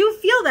 And I do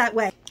feel that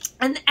way.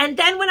 And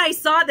then when I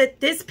saw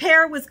that this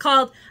pair was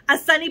called A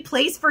Sunny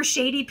Place for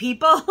Shady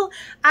People,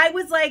 I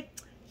was like,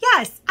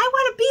 yes, I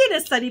want to be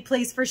in a sunny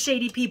place for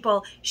shady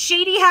people.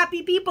 Shady,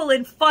 happy people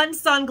in fun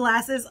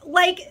sunglasses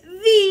like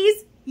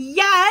these.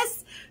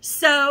 Yes.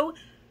 So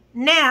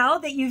now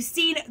that you've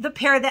seen the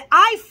pair that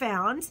I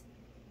found,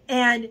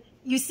 and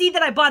you see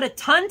that I bought a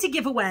ton to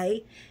give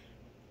away,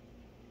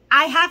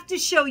 I have to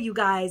show you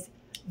guys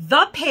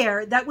the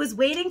pair that was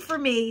waiting for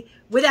me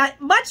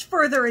without much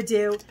further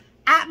ado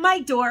at my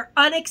door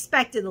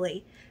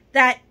unexpectedly,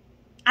 that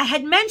I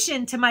had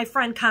mentioned to my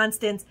friend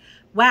Constance.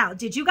 Wow,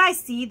 did you guys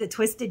see the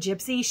Twisted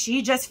Gypsy?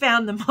 She just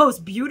found the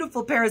most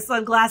beautiful pair of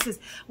sunglasses.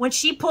 When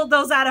she pulled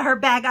those out of her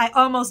bag, I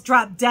almost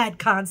dropped dead,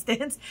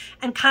 Constance.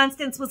 And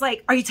Constance was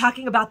like, are you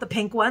talking about the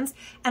pink ones?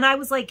 And I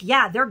was like,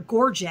 yeah, they're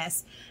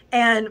gorgeous.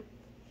 And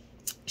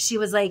she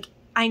was like,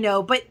 I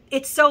know, but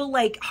it's so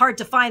like hard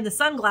to find the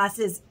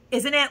sunglasses,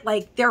 isn't it?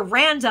 Like, they're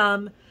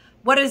random.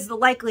 What is the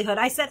likelihood?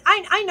 I said,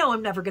 I know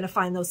I'm never going to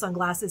find those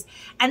sunglasses.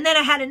 And then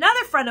I had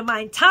another friend of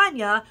mine,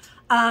 Tanya,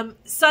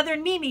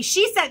 Southern Mimi,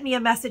 she sent me a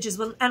message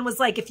and was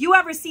like, if you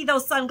ever see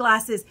those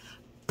sunglasses,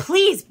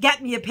 please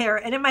get me a pair.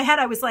 And in my head,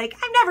 I was like,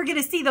 I'm never going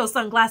to see those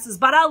sunglasses,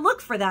 but I'll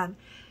look for them.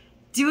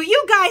 Do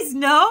you guys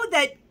know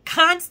that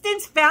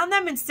Constance found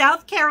them in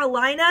South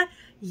Carolina?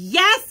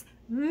 Yes,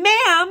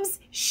 ma'ams,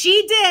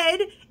 she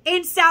did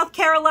in South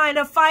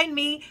Carolina find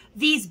me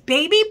these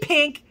baby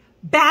pink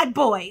bad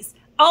boys.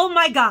 Oh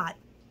my God.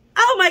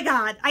 Oh my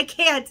God. I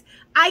can't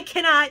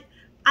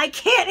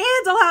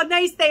handle how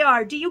nice they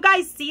are. Do you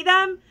guys see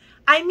them?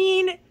 I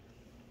mean,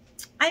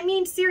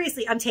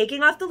 seriously, I'm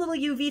taking off the little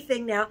UV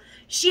thing now.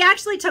 She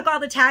actually took all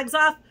the tags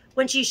off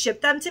when she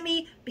shipped them to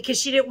me because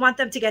she didn't want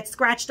them to get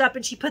scratched up,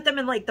 and she put them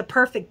in like the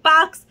perfect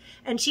box,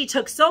 and she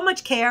took so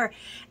much care.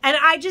 And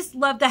I just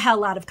love the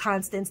hell out of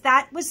Constance.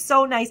 That was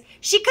so nice.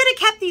 She could have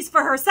kept these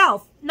for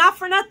herself. Not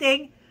for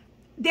nothing.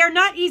 They're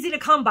not easy to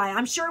come by.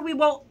 I'm sure we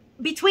won't,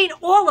 between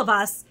all of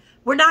us,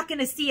 we're not going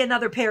to see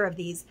another pair of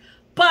these.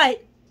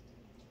 But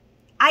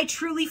I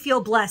truly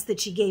feel blessed that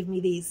she gave me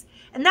these.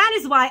 And that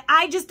is why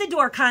I just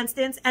adore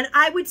Constance, and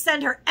I would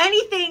send her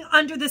anything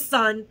under the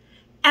sun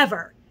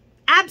ever.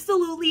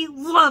 Absolutely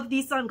love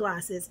these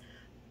sunglasses.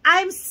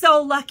 I'm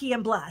so lucky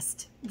and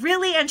blessed.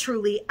 Really and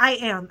truly, I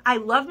am. I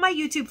love my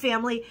YouTube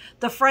family,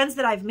 the friends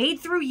that I've made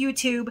through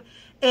YouTube,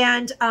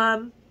 and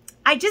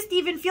I just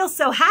even feel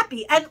so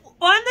happy. And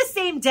on the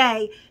same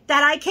day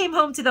that I came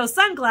home to those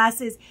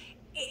sunglasses,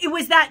 it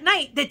was that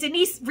night that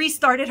Denise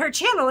restarted her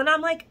channel. And I'm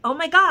like, oh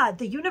my God,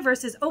 the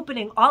universe is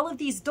opening all of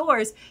these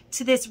doors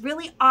to this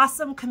really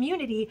awesome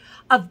community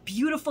of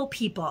beautiful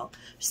people.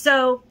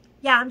 So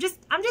yeah, I'm just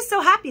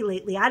so happy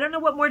lately. I don't know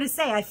what more to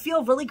say. I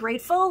feel really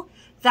grateful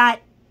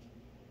that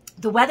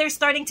the weather's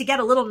starting to get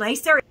a little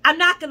nicer. I'm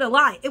not going to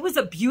lie. It was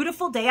a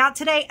beautiful day out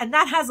today, and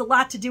that has a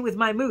lot to do with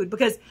my mood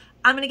because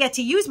I'm going to get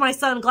to use my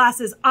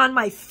sunglasses on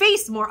my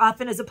face more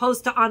often as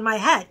opposed to on my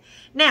head.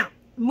 Now,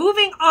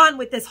 moving on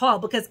with this haul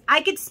because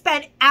I could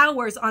spend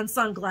hours on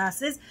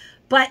sunglasses,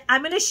 but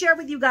I'm going to share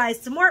with you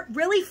guys some more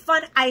really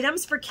fun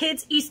items for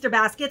kids' Easter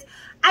baskets.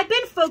 I've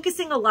been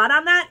focusing a lot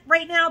on that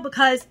right now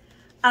because,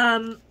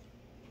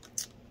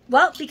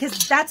 well,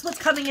 because that's what's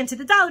coming into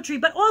the Dollar Tree,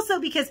 but also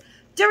because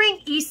during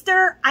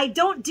Easter, I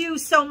don't do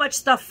so much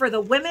stuff for the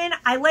women.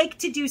 I like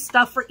to do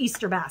stuff for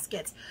Easter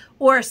baskets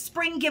or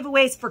spring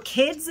giveaways for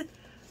kids.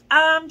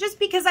 Just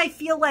because I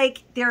feel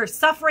like they're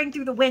suffering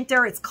through the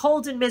winter. It's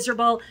cold and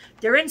miserable.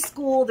 They're in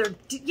school. They're,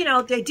 you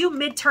know, they do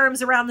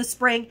midterms around the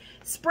spring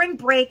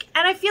break.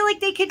 And I feel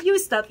like they could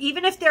use stuff,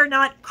 even if they're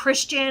not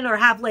Christian or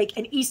have like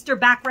an Easter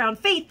background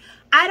faith.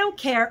 I don't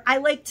care. I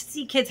like to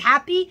see kids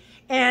happy,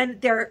 and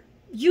they're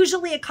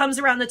usually it comes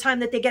around the time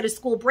that they get a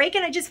school break,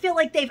 and I just feel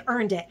like they've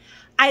earned it.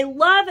 I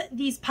love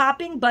these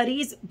Popping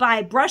Buddies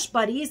by Brush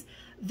Buddies.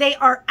 They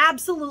are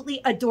absolutely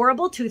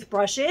adorable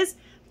toothbrushes,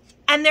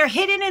 and they're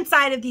hidden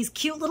inside of these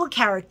cute little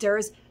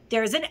characters.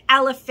 There's an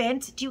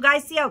elephant. Do you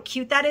guys see how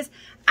cute that is?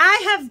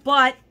 I have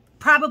bought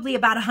probably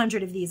about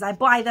 100 of these. I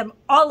buy them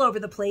all over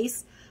the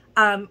place.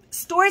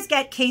 Stores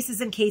get cases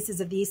and cases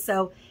of these,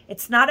 so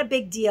it's not a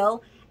big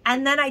deal.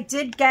 And then I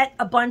did get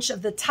a bunch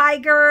of the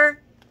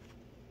tiger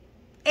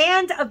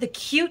and of the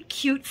cute,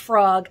 cute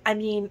frog. I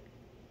mean,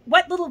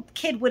 what little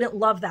kid wouldn't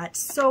love that?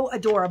 So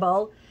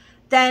adorable.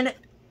 Then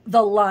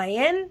the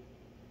lion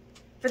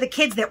for the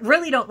kids that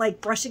really don't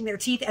like brushing their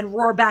teeth and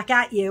roar back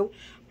at you.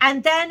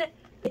 And then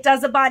it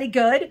does a body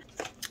good.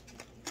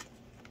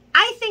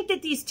 I think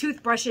that these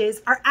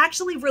toothbrushes are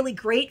actually really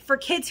great for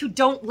kids who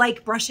don't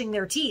like brushing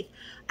their teeth.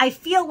 I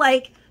feel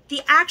like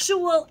the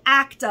actual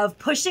act of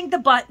pushing the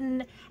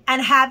button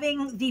and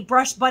having the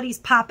Brush Buddies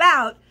pop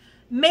out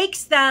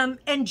makes them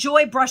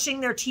enjoy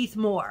brushing their teeth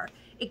more.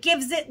 It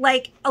gives it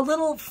like a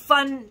little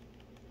fun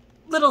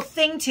little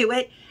thing to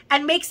it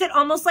and makes it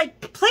almost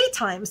like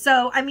playtime.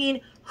 So, I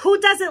mean, who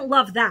doesn't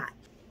love that?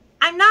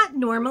 I'm not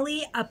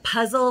normally a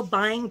puzzle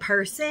buying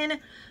person,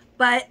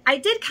 but I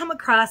did come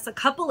across a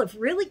couple of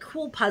really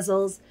cool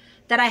puzzles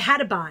that I had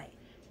to buy.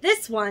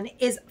 This one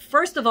is,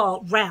 first of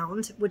all,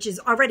 round, which is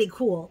already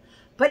cool,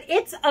 but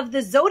it's of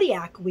the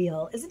Zodiac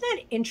wheel. Isn't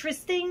that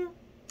interesting?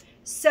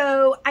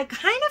 So I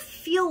kind of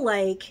feel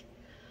like,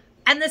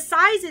 and the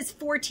size is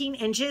 14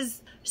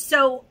 inches.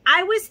 So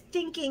I was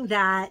thinking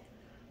that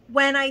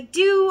when I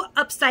do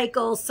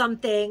upcycle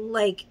something,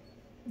 like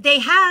they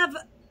have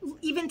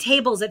even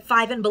tables at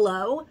 5 and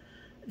below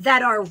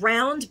that are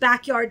round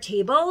backyard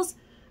tables.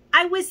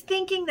 I was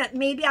thinking that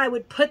maybe I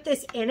would put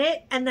this in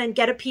it and then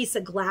get a piece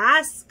of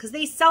glass, because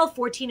they sell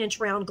 14-inch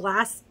round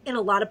glass in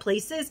a lot of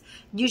places.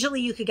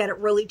 Usually you could get it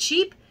really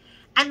cheap,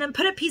 and then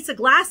put a piece of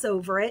glass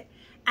over it,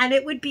 and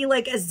it would be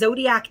like a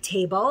Zodiac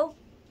table.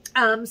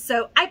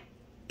 So I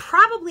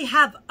probably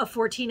have a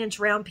 14-inch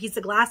round piece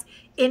of glass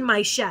in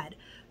my shed.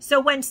 So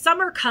when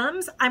summer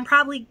comes, I'm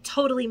probably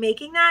totally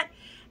making that.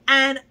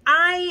 And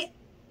I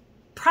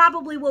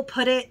probably will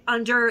put it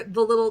under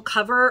the little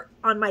cover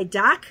on my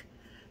deck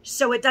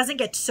so it doesn't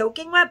get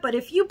soaking wet. But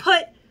if you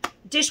put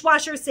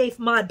dishwasher safe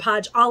Mod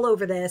Podge all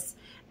over this,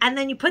 and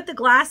then you put the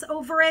glass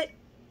over it,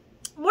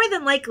 more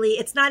than likely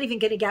it's not even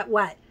going to get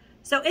wet.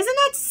 So isn't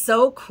that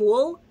so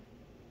cool?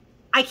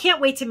 I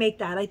can't wait to make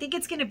that. I think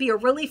it's going to be a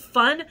really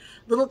fun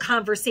little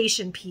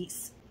conversation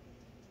piece.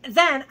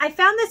 Then I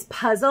found this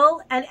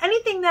puzzle, and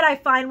anything that I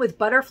find with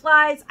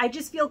butterflies, I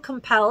just feel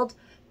compelled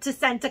to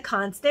send to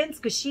Constance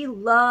because she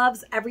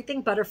loves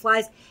everything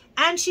butterflies,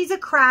 and she's a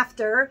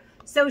crafter,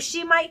 so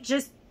she might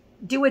just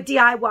do a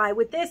DIY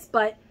with this,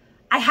 but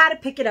I had to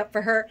pick it up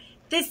for her.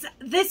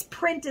 This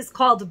print is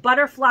called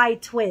Butterfly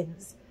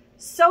Twins.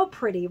 So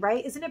pretty,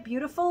 right? Isn't it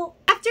beautiful?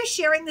 After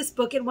sharing this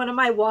book in one of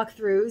my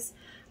walkthroughs,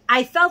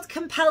 I felt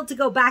compelled to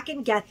go back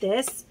and get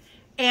this.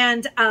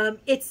 And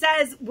it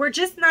says, "We're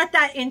just not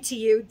that into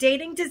you.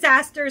 Dating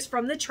disasters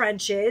from the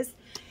trenches."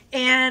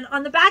 And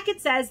on the back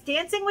it says,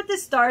 Dancing with the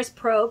Stars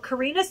pro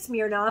Karina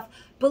Smirnoff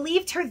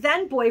believed her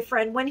then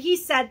boyfriend when he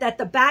said that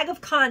the bag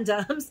of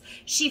condoms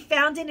she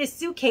found in his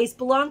suitcase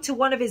belonged to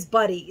one of his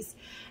buddies,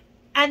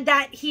 and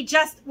that he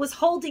just was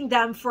holding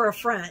them for a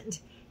friend.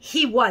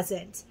 He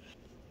wasn't.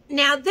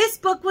 Now, this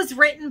book was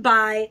written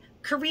by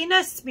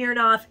Karina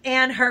Smirnoff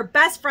and her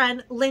best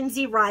friend,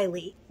 Lindsay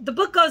Riley. The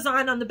book goes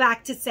on the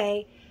back to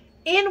say,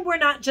 in We're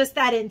Not Just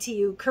That Into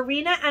You,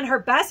 Karina and her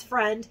best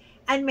friend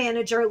and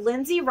manager,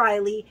 Lindsay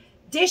Riley,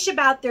 dish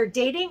about their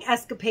dating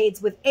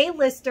escapades with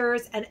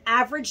A-listers and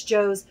average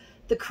Joes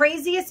the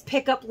craziest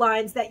pickup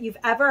lines that you've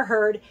ever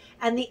heard,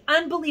 and the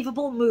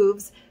unbelievable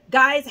moves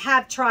guys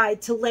have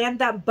tried to land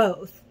them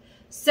both.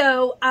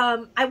 So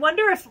I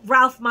wonder if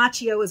Ralph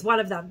Macchio is one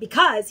of them,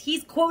 because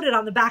he's quoted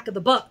on the back of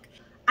the book.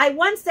 I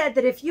once said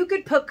that if you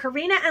could put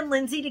Karina and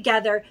Lindsay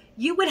together,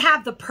 you would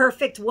have the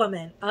perfect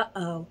woman.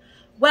 Uh-oh.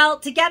 Well,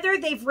 together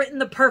they've written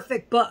the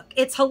perfect book.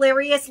 It's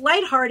hilarious,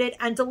 lighthearted,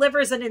 and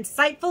delivers an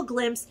insightful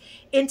glimpse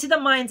into the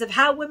minds of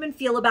how women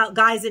feel about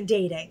guys and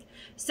dating.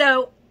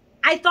 So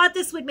I thought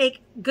this would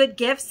make good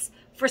gifts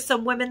for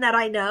some women that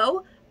I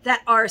know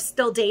that are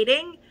still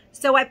dating.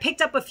 So I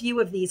picked up a few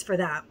of these for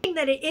them. Being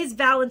that it is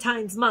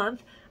Valentine's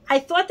month, I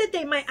thought that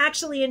they might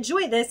actually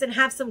enjoy this and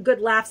have some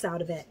good laughs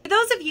out of it. For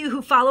those of you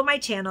who follow my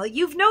channel,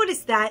 you've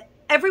noticed that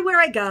everywhere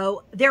I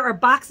go, there are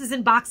boxes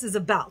and boxes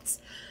of belts.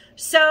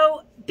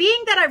 So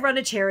being that I run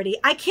a charity,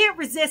 I can't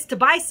resist to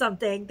buy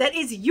something that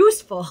is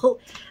useful.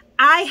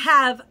 I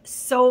have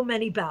so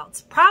many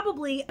belts,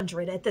 probably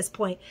 100 at this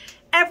point.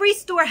 Every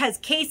store has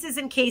cases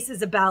and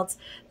cases of belts.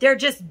 They're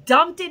just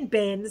dumped in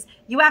bins.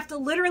 You have to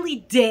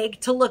literally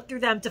dig to look through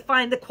them to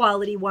find the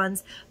quality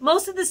ones.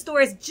 Most of the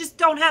stores just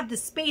don't have the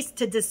space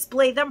to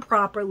display them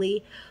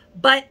properly.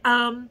 But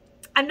I'm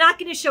not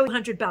going to show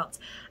 100 belts.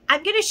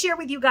 I'm going to share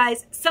with you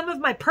guys some of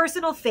my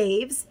personal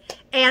faves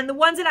and the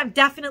ones that I'm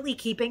definitely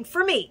keeping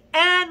for me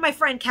and my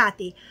friend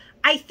Kathy.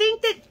 I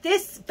think that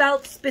this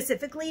belt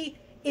specifically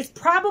is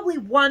probably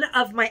one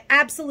of my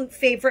absolute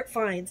favorite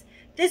finds.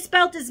 This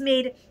belt is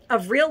made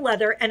of real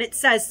leather, and it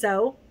says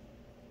so.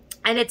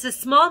 And it's a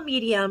small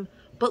medium,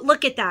 but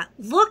look at that.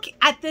 Look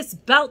at this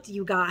belt,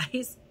 you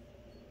guys.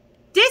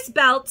 This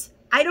belt,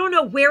 I don't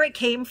know where it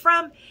came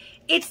from.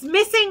 It's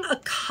missing a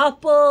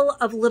couple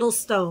of little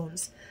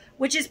stones,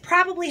 which is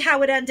probably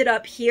how it ended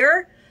up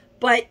here.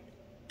 But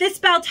this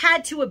belt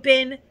had to have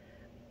been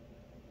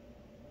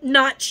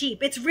not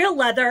cheap. It's real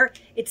leather.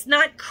 It's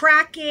not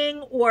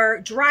cracking or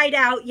dried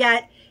out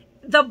yet.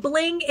 The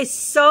bling is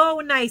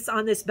so nice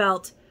on this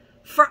belt.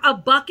 For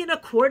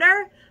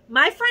 $1.25,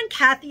 my friend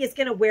Kathy is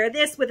going to wear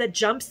this with a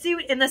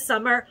jumpsuit in the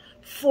summer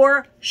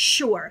for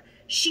sure.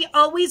 She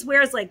always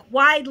wears like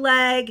wide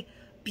leg,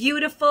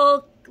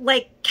 beautiful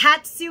like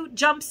catsuit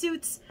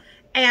jumpsuits.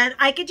 And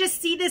I could just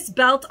see this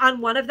belt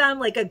on one of them,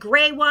 like a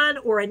gray one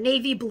or a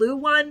navy blue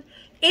one.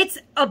 It's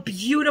a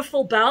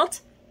beautiful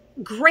belt.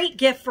 Great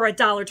gift for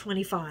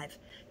 $1.25.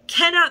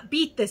 Cannot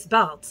beat this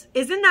belt.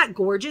 Isn't that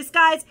gorgeous,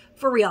 guys?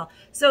 For real.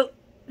 So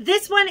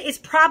this one is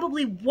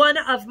probably one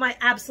of my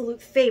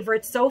absolute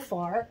favorites so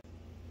far.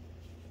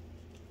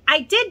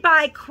 I did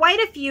buy quite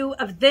a few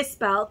of this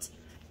belt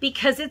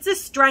because it's a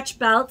stretch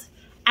belt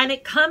and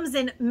it comes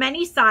in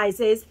many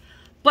sizes,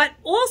 but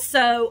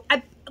also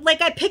I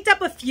picked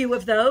up a few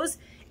of those.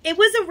 It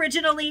was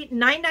originally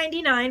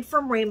 $9.99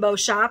 from Rainbow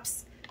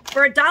Shops.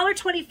 For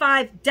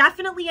 $1.25,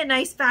 definitely a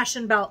nice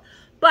fashion belt.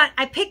 But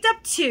I picked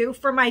up two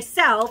for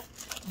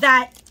myself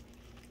that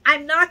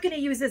I'm not going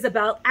to use as a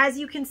belt. As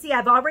you can see,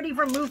 I've already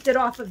removed it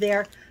off of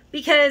there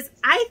because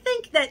I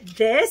think that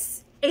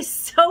this is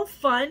so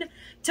fun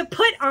to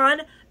put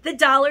on the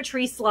Dollar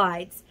Tree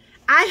slides.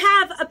 I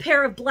have a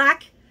pair of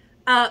black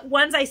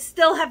ones I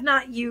still have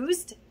not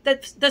used,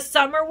 the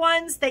summer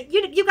ones that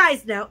you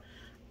guys know.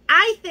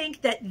 I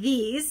think that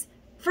these,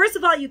 first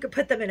of all, you could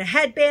put them in a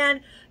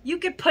headband. You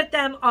could put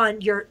them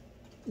on your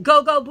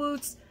go-go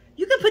boots.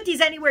 You can put these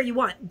anywhere you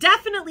want.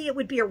 Definitely it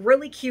would be a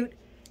really cute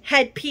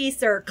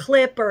headpiece or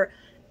clip or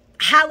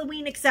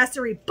Halloween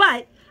accessory,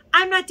 but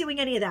I'm not doing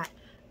any of that.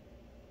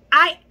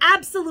 I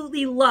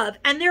absolutely love,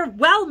 and they're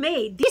well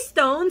made. These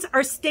stones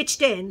are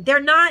stitched in.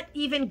 They're not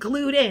even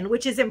glued in,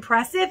 which is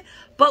impressive.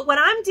 But what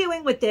I'm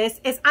doing with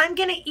this is I'm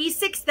going to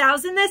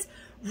E6000 this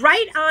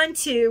right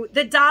onto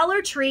the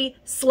Dollar Tree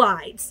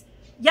slides.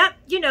 Yep,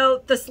 you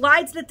know, the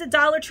slides that the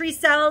Dollar Tree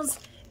sells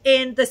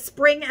in the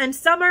spring and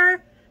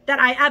summer that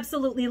I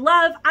absolutely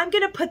love. I'm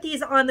going to put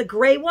these on the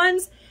gray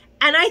ones,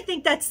 and I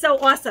think that's so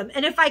awesome.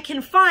 And if I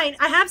can find,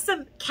 I have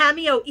some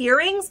cameo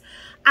earrings.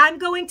 I'm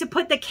going to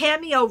put the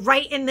cameo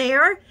right in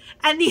there,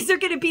 and these are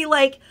going to be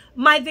like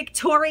my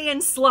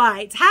Victorian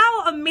slides.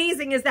 How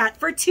amazing is that?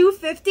 For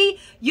 $2.50,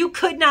 you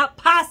could not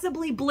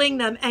possibly bling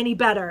them any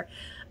better.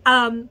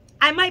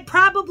 I might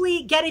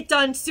probably get it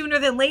done sooner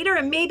than later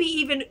and maybe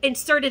even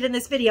insert it in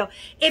this video.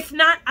 If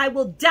not, I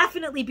will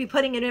definitely be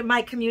putting it in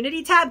my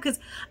community tab because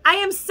I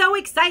am so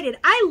excited.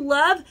 I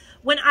love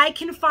when I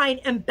can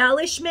find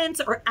embellishments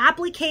or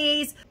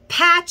appliques,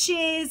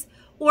 patches,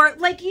 or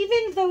like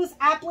even those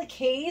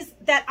appliques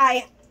that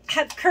I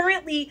have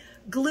currently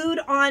glued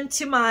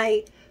onto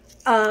my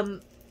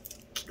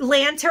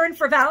lantern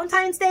for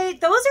Valentine's Day.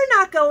 Those are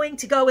not going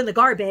to go in the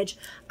garbage.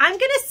 I'm going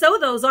to sew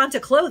those onto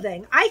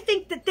clothing. I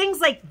think that things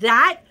like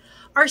that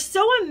are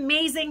so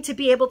amazing to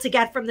be able to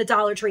get from the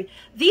Dollar Tree.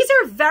 These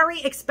are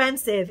very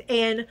expensive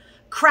in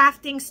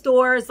crafting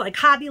stores like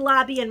Hobby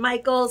Lobby and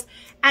Michael's.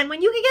 And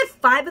when you can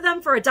get 5 of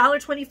them for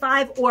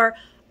 $1.25 or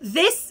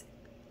this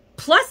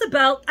plus a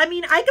belt, I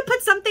mean, I could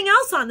put something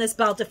else on this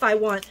belt if I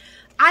want.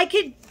 I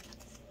could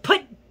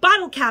put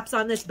bottle caps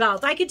on this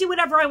belt. I could do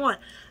whatever I want.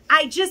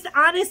 I just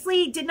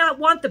honestly did not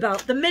want the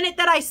belt. The minute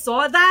that I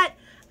saw that,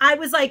 I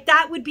was like,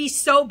 that would be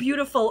so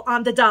beautiful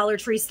on the Dollar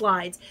Tree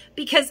slides,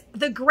 because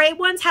the gray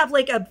ones have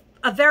like a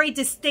very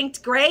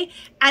distinct gray,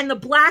 and the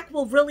black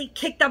will really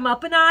kick them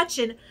up a notch.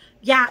 And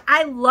yeah,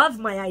 I love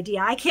my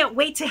idea. I can't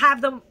wait to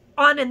have them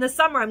on in the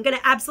summer. I'm going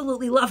to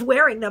absolutely love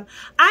wearing them.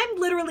 I'm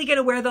literally going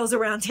to wear those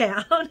around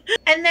town.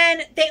 And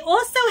then they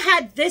also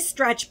had this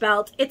stretch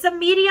belt. It's a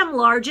medium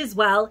large as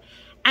well.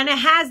 And it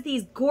has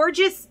these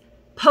gorgeous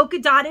polka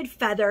dotted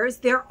feathers.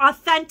 They're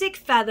authentic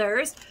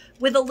feathers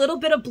with a little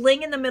bit of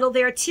bling in the middle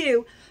there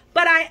too.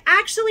 But I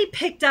actually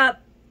picked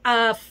up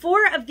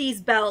 4 of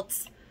these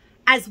belts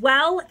as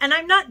well, and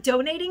I'm not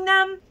donating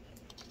them.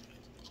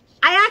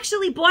 I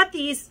actually bought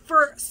these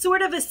for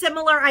sort of a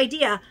similar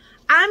idea.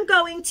 I'm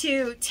going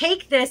to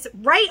take this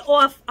right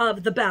off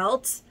of the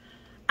belt.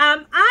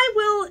 I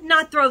will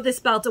not throw this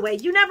belt away.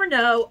 You never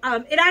know.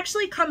 It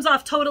actually comes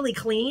off totally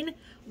clean,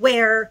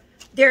 where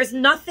there's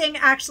nothing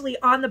actually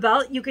on the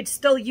belt. You could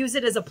still use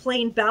it as a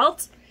plain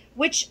belt,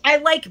 which I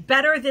like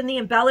better than the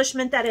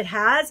embellishment that it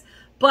has.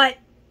 But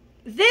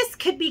this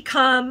could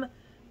become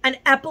an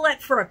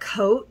epaulette for a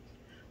coat,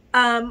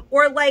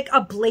 or like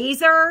a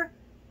blazer.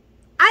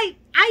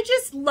 I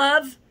just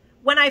love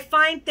when I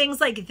find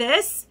things like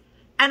this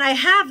and I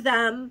have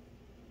them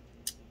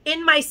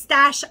in my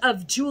stash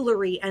of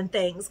jewelry and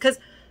things, because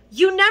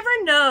you never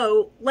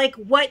know like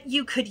what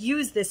you could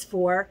use this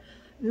for.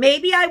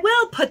 Maybe I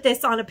will put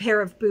this on a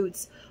pair of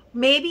boots.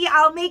 Maybe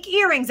I'll make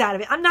earrings out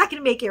of it. I'm not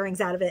going to make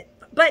earrings out of it,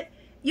 but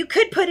you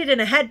could put it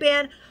in a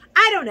headband.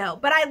 I don't know,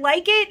 but I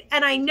like it,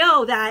 and I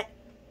know that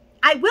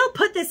I will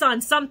put this on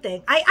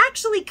something. I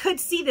actually could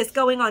see this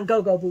going on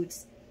go-go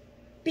boots,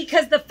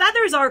 because the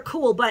feathers are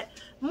cool, but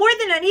more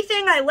than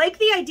anything, I like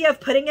the idea of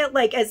putting it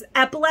like as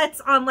epaulettes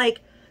on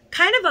like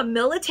kind of a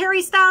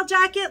military style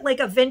jacket,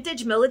 like a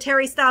vintage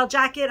military style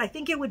jacket. I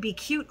think it would be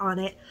cute on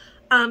it.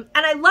 And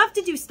I love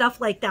to do stuff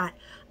like that.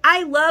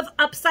 I love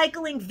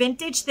upcycling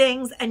vintage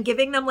things and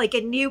giving them like a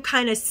new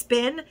kind of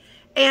spin.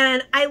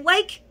 And I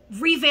like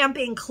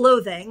revamping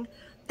clothing.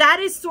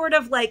 That is sort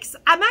of like,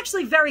 I'm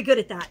actually very good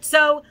at that.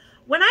 So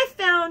when I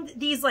found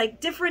these like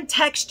different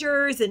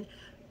textures, and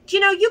you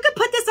know, you could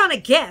put this on a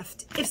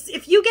gift.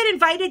 If you get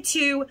invited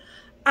to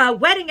a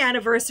wedding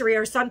anniversary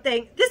or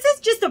something, this is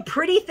just a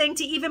pretty thing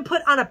to even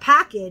put on a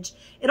package.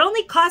 It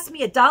only cost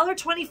me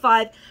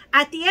 $1.25.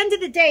 At the end of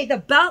the day, the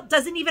belt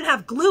doesn't even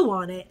have glue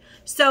on it.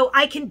 So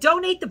I can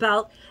donate the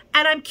belt,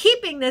 and I'm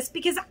keeping this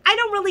because I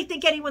don't really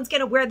think anyone's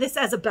going to wear this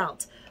as a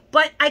belt.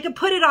 But I could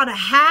put it on a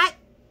hat.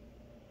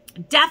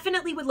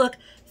 Definitely would look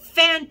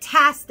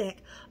fantastic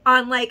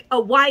on like a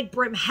wide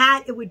brim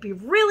hat. It would be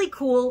really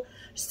cool.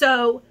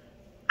 So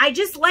I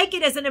just like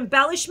it as an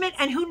embellishment,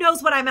 and who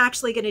knows what I'm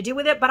actually going to do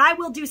with it, but I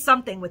will do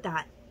something with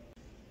that.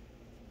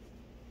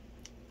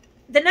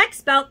 The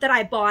next belt that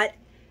I bought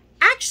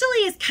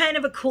actually is kind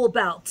of a cool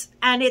belt,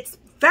 and it's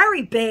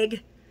very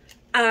big.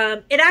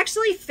 It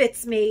actually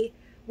fits me,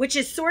 which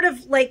is sort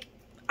of like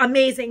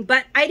amazing,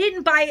 but I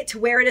didn't buy it to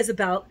wear it as a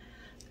belt.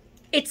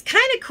 It's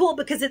kind of cool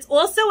because it's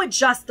also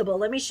adjustable.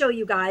 Let me show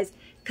you guys,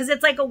 because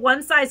it's like a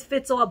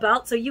one-size-fits-all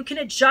belt, so you can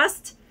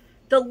adjust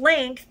the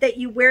length that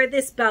you wear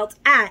this belt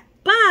at.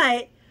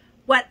 But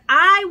what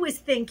I was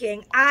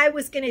thinking I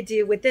was going to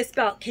do with this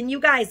belt, can you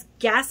guys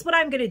guess what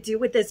I'm going to do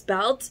with this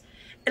belt?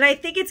 And I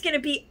think it's going to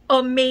be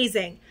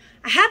amazing.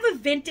 I have a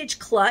vintage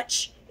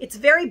clutch. It's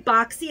very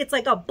boxy. It's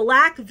like a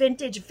black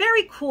vintage,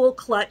 very cool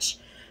clutch.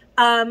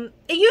 It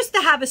used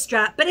to have a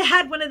strap, but it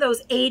had one of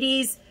those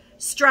 80s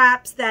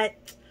straps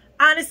that,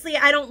 honestly,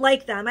 I don't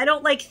like them. I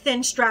don't like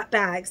thin strap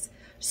bags.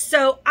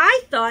 So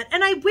I thought,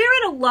 and I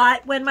wear it a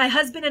lot when my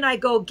husband and I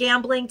go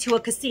gambling to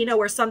a casino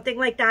or something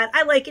like that.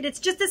 I like it.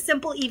 It's just a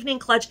simple evening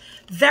clutch.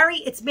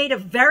 It's made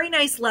of very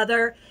nice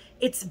leather.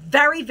 It's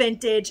very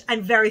vintage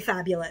and very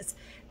fabulous.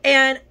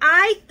 And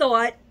I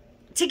thought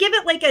to give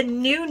it like a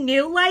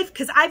new life,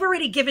 because I've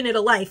already given it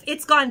a life.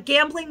 It's gone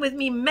gambling with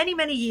me many,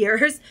 many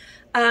years.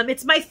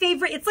 It's my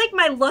favorite. It's like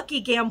my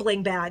lucky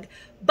gambling bag.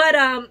 But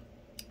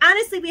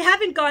honestly, we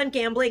haven't gone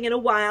gambling in a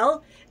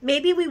while.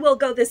 Maybe we will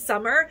go this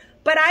summer.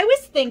 But I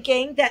was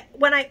thinking that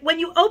when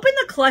you open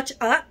the clutch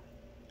up,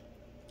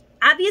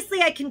 obviously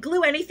I can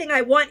glue anything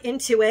I want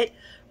into it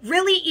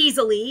really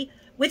easily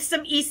with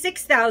some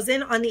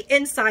E6000 on the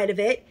inside of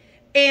it,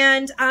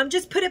 and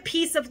just put a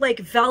piece of like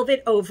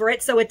velvet over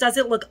it so it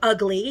doesn't look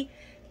ugly.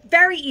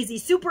 Very easy,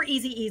 super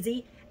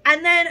easy.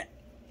 And then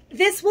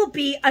this will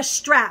be a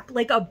strap,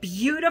 like a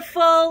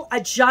beautiful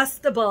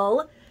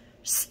adjustable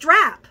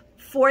strap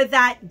for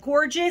that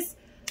gorgeous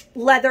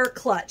leather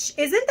clutch.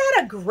 Isn't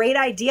that a great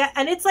idea?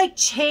 And it's like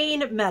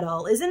chain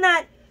metal. Isn't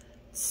that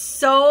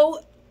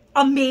so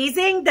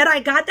amazing that I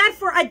got that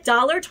for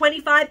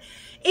 $1.25?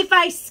 If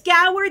I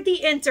scoured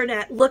the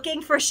internet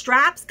looking for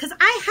straps, because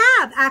I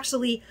have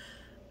actually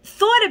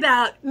thought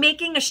about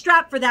making a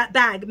strap for that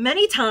bag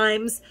many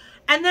times,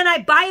 and then I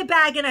buy a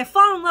bag and I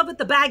fall in love with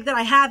the bag that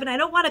I have, and I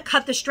don't want to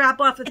cut the strap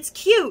off. It's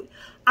cute.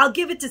 I'll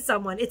give it to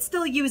someone. It's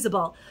still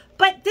usable.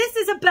 But this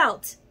is a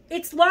belt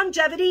its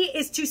longevity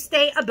is to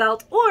stay a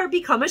belt or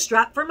become a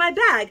strap for my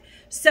bag.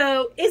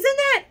 So isn't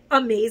that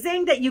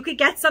amazing that you could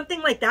get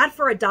something like that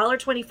for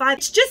 $1.25?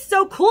 It's just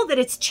so cool that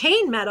it's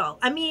chain metal.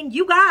 I mean,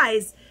 you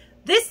guys,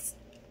 this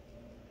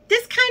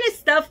kind of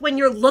stuff, when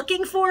you're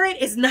looking for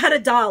it, is not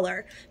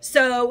 $1.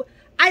 So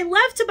I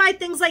love to buy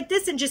things like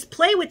this and just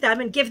play with them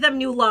and give them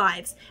new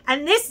lives.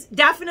 And this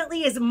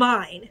definitely is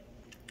mine.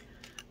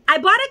 I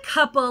bought a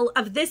couple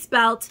of this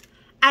belt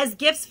as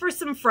gifts for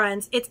some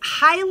friends. It's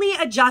highly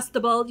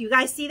adjustable. You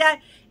guys see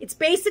that? It's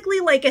basically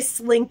like a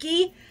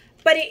slinky,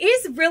 but it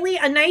is really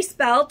a nice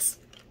belt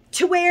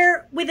to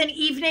wear with an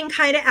evening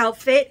kind of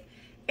outfit.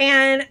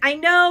 And I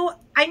know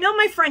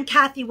my friend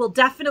Kathy will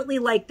definitely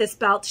like this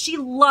belt. She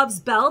loves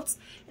belts,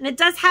 and it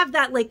does have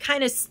that like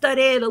kind of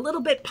studded, a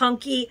little bit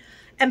punky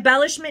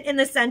embellishment in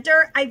the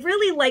center. I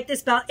really like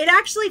this belt. It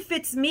actually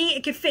fits me.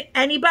 It could fit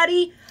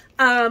anybody.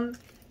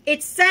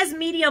 It says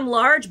medium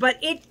large, but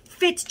it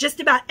fits just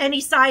about any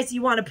size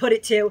you want to put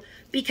it to,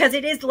 because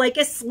it is like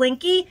a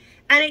slinky,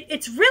 and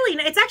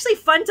it's actually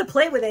fun to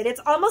play with it.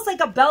 It's almost like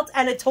a belt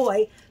and a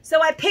toy.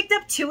 So I picked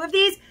up 2 of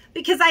these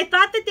because I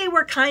thought that they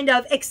were kind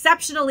of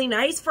exceptionally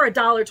nice for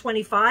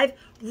 $1.25.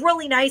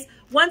 Really nice.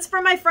 One's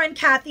for my friend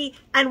Kathy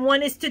and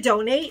one is to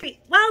donate.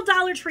 Well,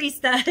 Dollar Tree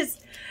does.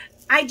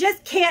 I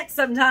just can't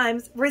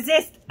sometimes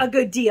resist a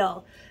good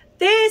deal.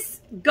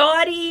 This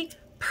gaudy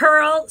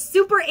pearl,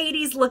 super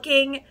 80s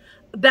looking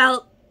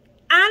belt,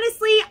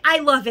 honestly, I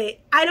love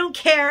it. I don't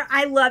care.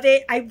 I love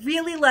it. I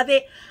really love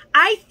it.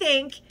 I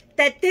think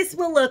that this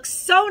will look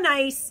so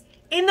nice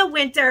in the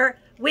winter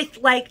with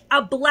like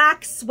a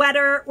black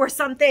sweater or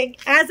something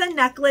as a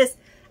necklace.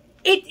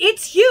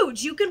 It's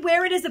huge. You could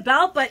wear it as a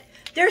belt, but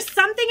there's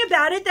something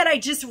about it that I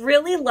just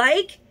really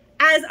like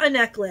as a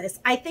necklace.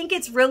 I think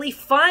it's really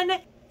fun.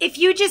 If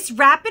you just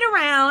wrap it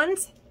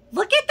around,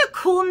 look at the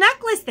cool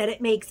necklace that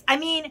it makes. I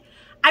mean,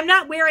 I'm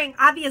not wearing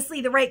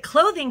obviously the right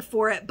clothing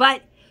for it,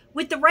 but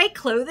with the right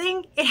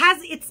clothing,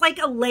 it's like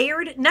a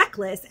layered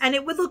necklace, and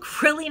it would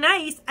look really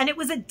nice, and it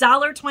was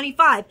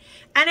 $1.25.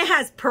 And it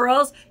has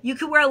pearls. You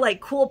could wear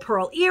like cool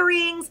pearl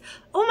earrings.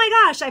 Oh my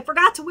gosh, I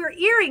forgot to wear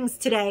earrings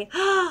today.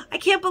 I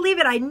can't believe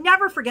it. I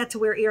never forget to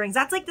wear earrings.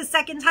 That's like the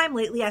second time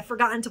lately I've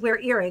forgotten to wear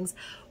earrings.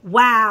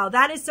 Wow,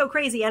 that is so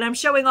crazy. And I'm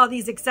showing all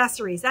these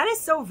accessories. That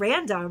is so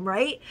random,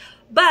 right?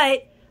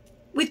 But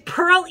with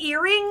pearl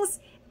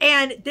earrings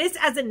and this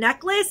as a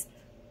necklace,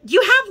 you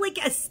have like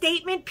a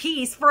statement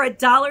piece for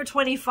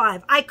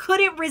 $1.25. I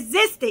couldn't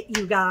resist it,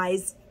 you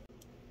guys.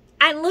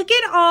 And look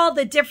at all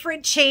the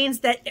different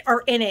chains that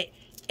are in it.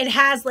 It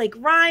has like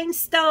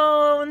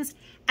rhinestones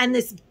and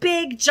this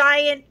big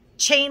giant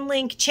chain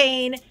link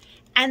chain,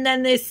 and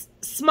then this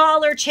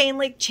smaller chain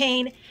link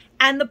chain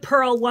and the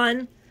pearl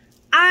one.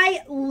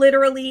 I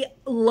literally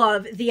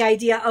love the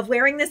idea of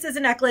wearing this as a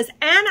necklace,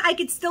 and I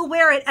could still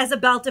wear it as a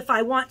belt if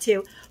I want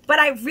to, but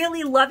I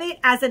really love it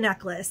as a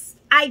necklace.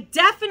 I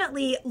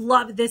definitely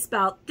love this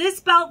belt. This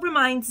belt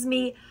reminds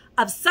me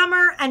of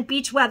summer and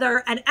beach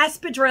weather and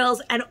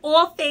espadrilles and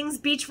all things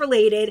beach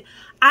related.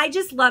 I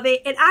just love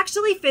it. It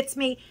actually fits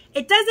me.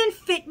 It doesn't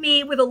fit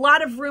me with a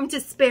lot of room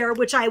to spare,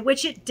 which I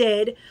wish it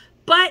did,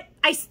 but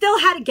I still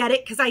had to get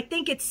it because I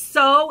think it's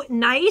so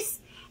nice,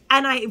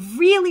 and I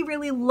really,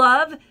 really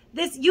love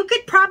this. You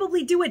could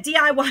probably do a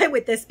DIY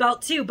with this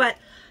belt too, but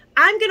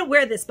I'm going to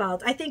wear this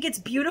belt. I think it's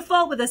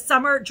beautiful with a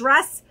summer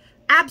dress.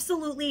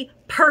 Absolutely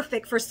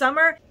perfect for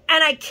summer.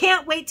 And I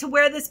can't wait to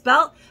wear this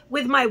belt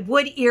with my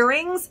wood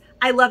earrings.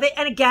 I love it.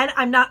 And again,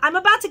 I'm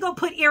about to go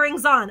put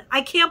earrings on.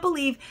 I can't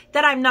believe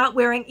that I'm not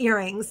wearing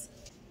earrings.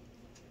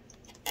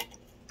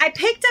 I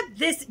picked up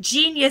this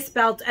Genius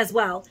belt as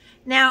well.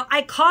 Now,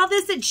 I call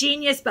this a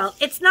Genius belt.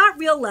 It's not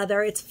real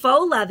leather. It's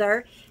faux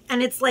leather,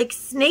 and it's like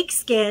snake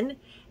skin.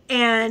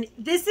 And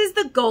this is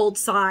the gold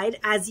side,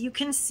 as you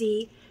can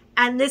see,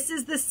 and this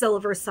is the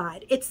silver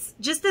side. It's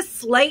just a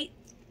slight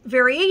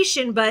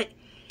variation, but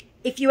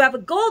if you have a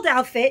gold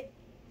outfit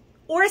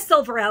or a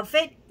silver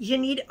outfit, you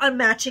need a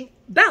matching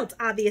belt,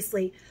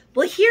 obviously.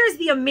 Well, here's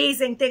the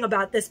amazing thing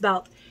about this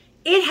belt.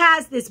 It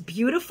has this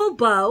beautiful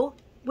bow,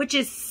 which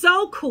is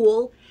so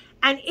cool,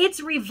 and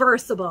it's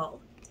reversible.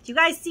 Do you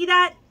guys see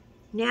that?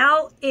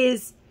 Now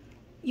is,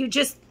 you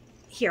just,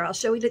 here, I'll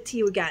show it to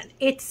you again.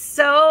 It's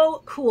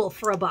so cool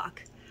for $1.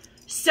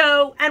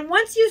 So, and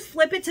once you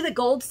flip it to the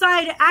gold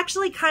side, it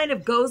actually kind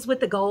of goes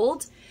with the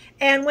gold.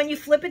 And when you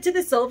flip it to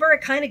the silver,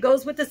 it kind of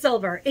goes with the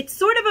silver. It's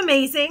sort of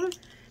amazing.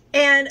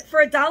 And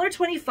for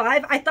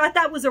 $1.25, I thought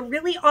that was a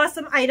really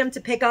awesome item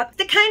to pick up.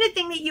 The kind of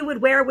thing that you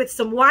would wear with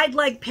some wide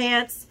leg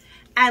pants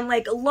and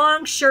like a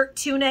long shirt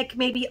tunic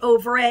maybe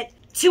over it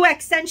to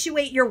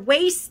accentuate your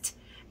waist.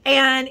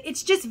 And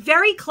it's just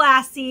very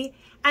classy.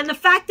 And the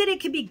fact that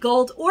it could be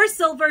gold or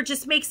silver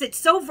just makes it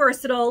so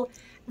versatile.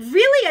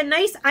 Really a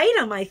nice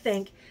item, I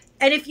think.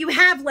 And if you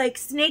have like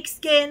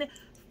snakeskin,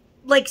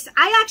 like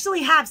I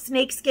actually have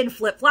snakeskin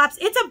flip-flops.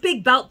 It's a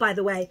big belt, by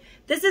the way.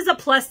 This is a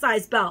plus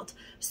size belt.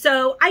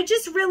 So I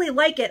just really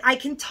like it. I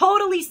can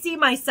totally see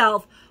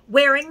myself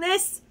wearing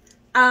this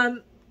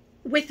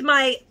with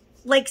my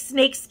like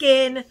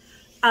snakeskin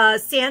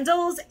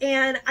sandals,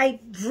 and I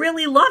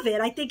really love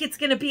it. I think it's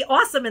going to be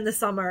awesome in the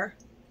summer.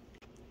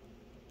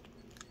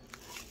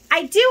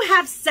 I do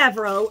have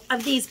several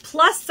of these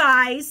plus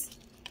size,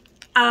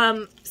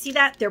 see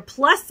that? They're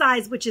plus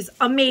size, which is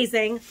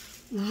amazing.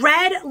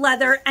 Red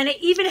leather, and it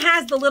even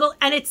has the little,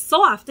 and it's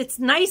soft. It's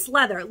nice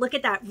leather. Look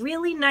at that.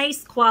 Really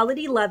nice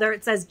quality leather.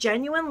 It says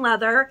genuine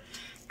leather,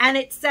 and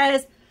it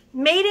says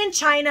made in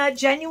China,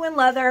 genuine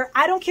leather.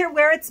 I don't care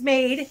where it's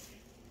made.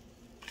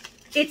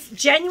 It's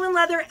genuine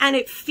leather, and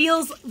it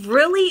feels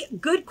really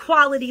good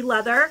quality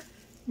leather.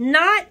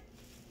 Not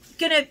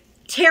gonna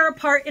tear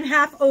apart in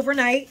half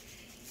overnight.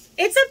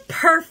 It's a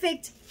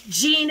perfect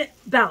jean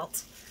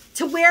belt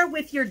to wear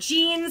with your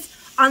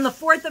jeans on the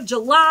 4th of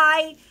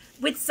July,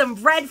 with some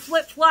red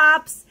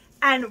flip-flops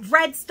and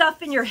red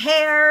stuff in your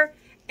hair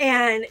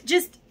and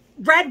just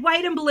red,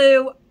 white, and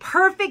blue.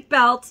 Perfect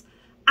belt.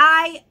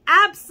 I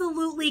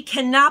absolutely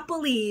cannot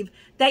believe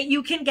that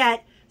you can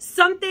get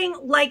something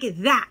like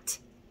that.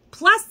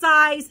 Plus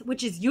size,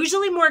 which is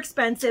usually more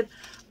expensive,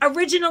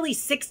 originally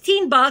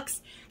 16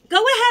 bucks.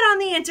 Go ahead on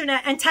the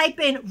internet and type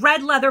in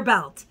red leather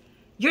belt.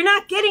 You're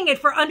not getting it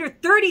for under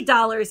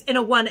 $30 in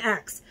a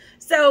 1X.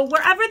 So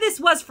wherever this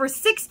was for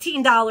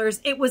 $16,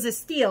 it was a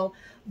steal.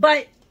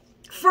 But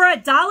for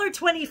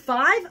 $1.25,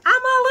 I'm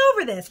all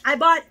over this. I've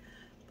bought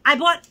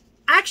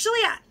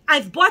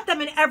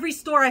them in every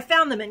store I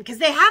found them in, because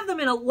they have them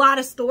in a lot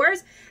of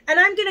stores, and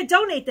I'm going to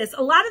donate this.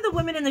 A lot of the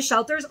women in the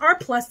shelters are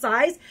plus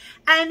size,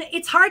 and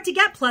it's hard to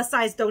get plus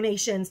size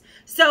donations.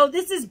 So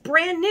this is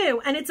brand new,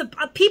 and it's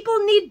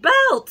people need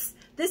belts.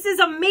 This is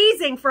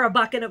amazing for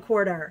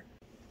 $1.25.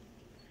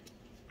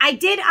 I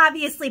did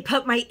obviously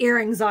put my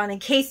earrings on in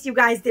case you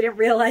guys didn't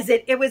realize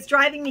it. It was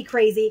driving me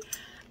crazy.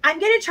 I'm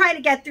going to try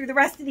to get through the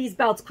rest of these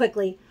belts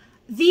quickly.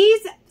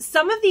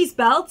 Some of these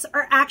belts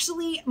are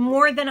actually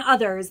more than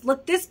others.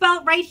 Look, this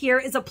belt right here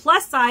is a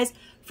plus size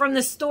from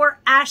the store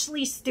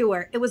Ashley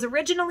Stewart. It was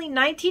originally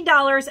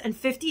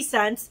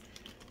 $19.50,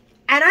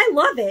 and I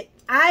love it.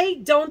 I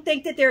don't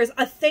think that there's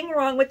a thing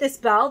wrong with this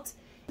belt.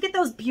 Look at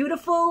those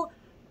beautiful,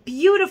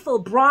 beautiful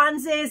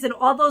bronzes and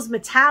all those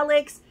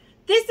metallics.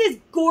 This is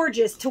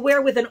gorgeous to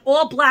wear with an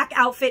all black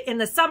outfit in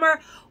the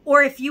summer,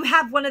 or if you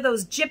have one of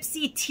those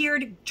gypsy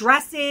tiered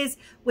dresses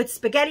with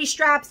spaghetti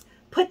straps,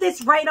 put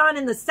this right on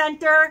in the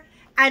center.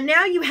 And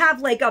now you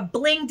have like a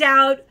blinged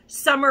out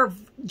summer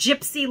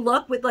gypsy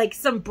look with like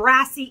some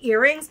brassy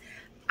earrings.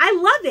 I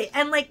love it.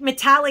 And like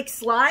metallic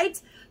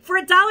slides. For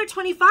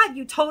 $1.25,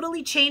 you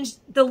totally changed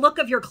the look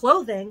of your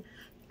clothing.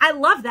 I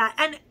love that.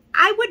 And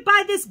I would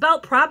buy this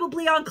belt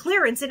probably on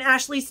clearance in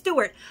Ashley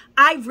Stewart.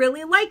 I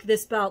really like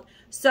this belt.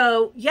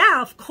 So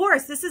yeah, of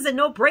course, this is a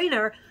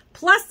no-brainer.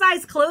 Plus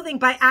size clothing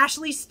by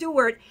Ashley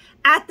Stewart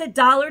at the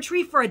Dollar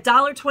Tree for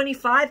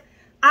 $1.25.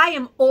 I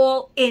am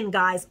all in,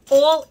 guys,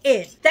 all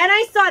in. Then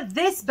I saw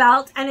this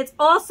belt, and it's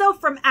also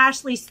from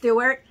Ashley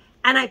Stewart,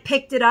 and I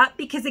picked it up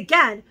because,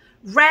 again,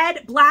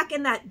 red, black,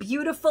 and that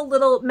beautiful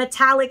little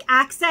metallic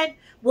accent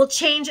will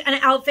change an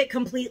outfit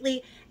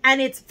completely,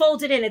 and it's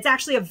folded in. It's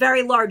actually a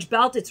very large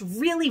belt. It's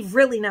really,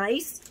 really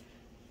nice.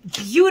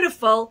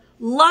 Beautiful.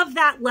 Love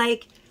that,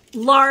 like,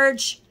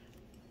 large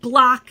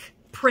block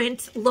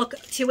print look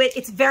to it.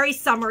 It's very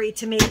summery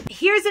to me.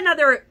 Here's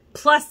another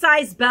plus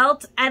size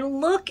belt,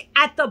 and look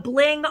at the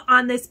bling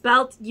on this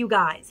belt, you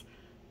guys.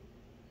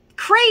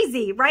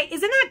 Crazy, right?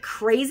 Isn't that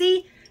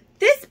crazy?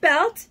 This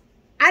belt,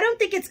 I don't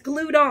think it's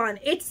glued on.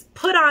 It's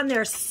put on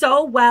there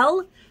so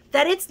well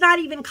that it's not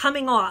even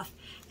coming off.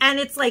 And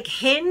it's like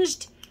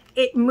hinged.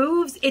 It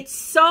moves. It's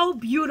so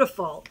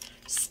beautiful.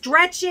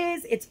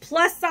 Stretches. It's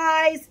plus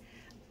size.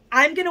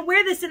 I'm going to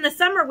wear this in the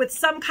summer with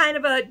some kind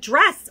of a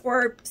dress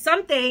or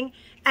something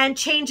and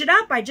change it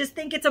up. I just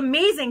think it's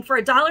amazing for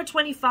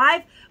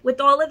 $1.25 with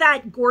all of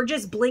that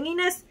gorgeous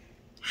blinginess.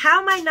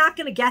 How am I not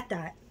going to get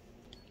that?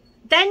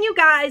 Then, you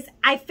guys,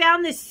 I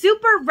found this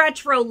super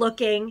retro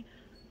looking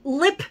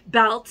lip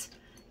belt,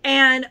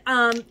 and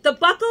the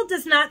buckle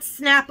does not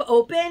snap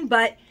open,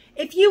 but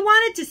if you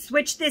wanted to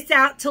switch this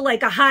out to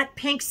like a hot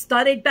pink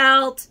studded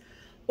belt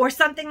or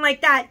something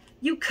like that,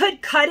 you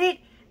could cut it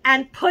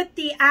and put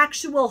the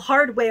actual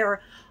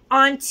hardware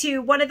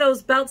onto one of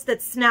those belts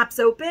that snaps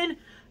open,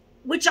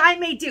 which I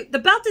may do. The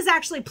belt is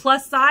actually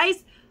plus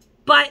size,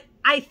 but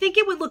I think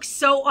it would look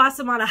so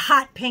awesome on a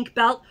hot pink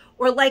belt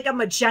or like a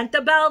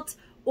magenta belt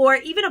or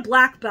even a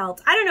black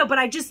belt. I don't know, but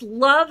I just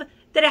love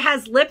that it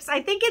has lips.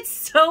 I think it's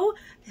so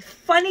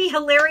funny,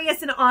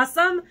 hilarious, and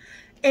awesome.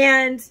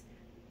 And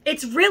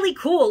it's really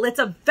cool. It's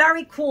a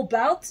very cool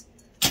belt.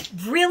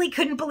 Really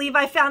couldn't believe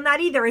I found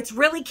that either. It's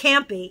really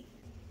campy.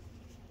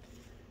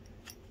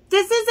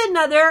 This is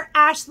another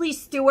Ashley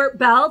Stewart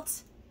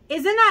belt.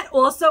 Isn't that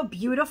also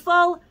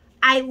beautiful?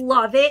 I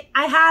love it.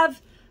 I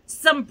have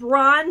some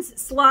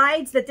bronze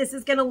slides that this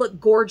is going to look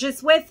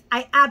gorgeous with.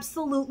 I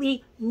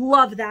absolutely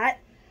love that.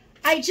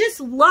 I just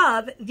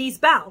love these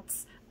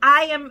belts.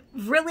 I am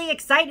really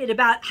excited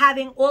about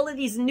having all of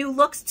these new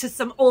looks to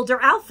some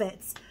older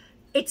outfits.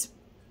 It's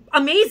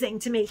amazing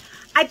to me.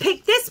 I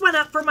picked this one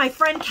up for my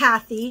friend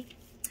Kathy.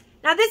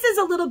 Now, this is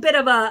a little bit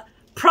of a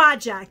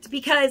project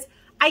because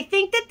I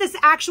think that this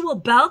actual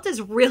belt is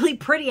really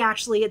pretty,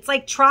 actually. It's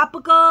like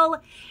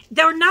tropical.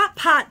 They're not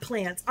pot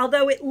plants,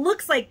 although it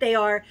looks like they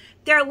are.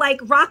 They're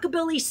like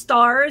rockabilly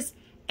stars.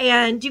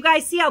 And you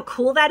guys see how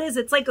cool that is?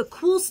 It's like a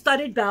cool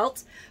studded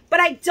belt. But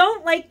I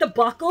don't like the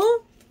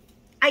buckle.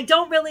 I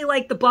don't really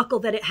like the buckle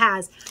that it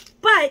has.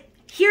 But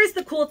here's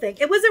the cool thing.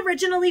 It was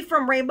originally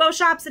from Rainbow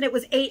Shops and it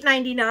was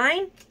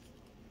 $8.99.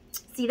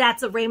 See,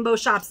 that's a Rainbow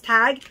Shops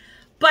tag.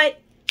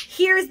 But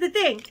here's the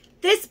thing.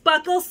 This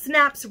buckle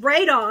snaps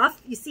right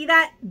off. You see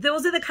that?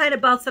 Those are the kind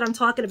of belts that I'm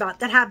talking about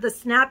that have the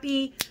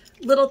snappy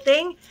little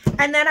thing.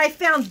 And then I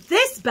found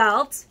this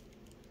belt,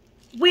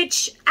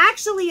 which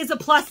actually is a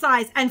plus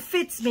size and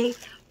fits me.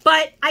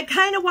 But I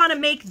kind of want to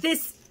make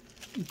this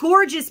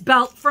gorgeous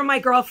belt for my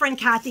girlfriend,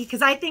 Kathy,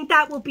 because I think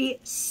that will be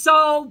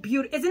so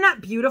beautiful. Isn't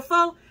that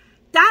beautiful?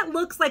 That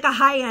looks like a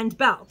high-end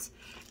belt.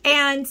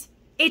 And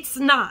it's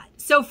not.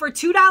 So for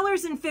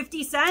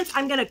 $2.50,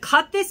 I'm going to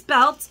cut this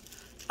belt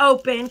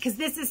open because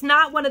this is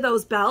not one of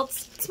those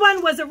belts. This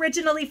one was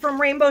originally from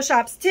Rainbow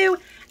Shops too,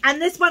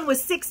 and this one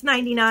was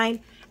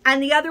 $6.99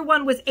 and the other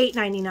one was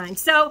 $8.99.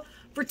 So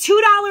for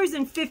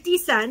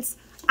 $2.50,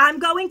 I'm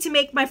going to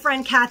make my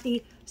friend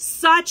Kathy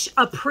such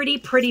a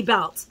pretty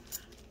belt.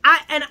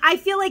 And I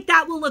feel like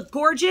that will look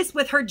gorgeous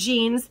with her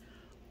jeans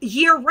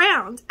year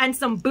round and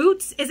some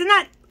boots. Isn't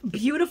that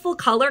beautiful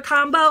color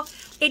combo?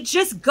 It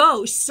just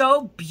goes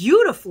so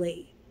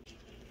beautifully.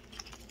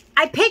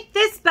 I picked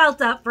this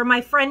belt up for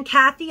my friend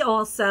Kathy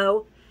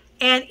also,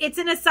 and it's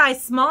in a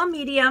size small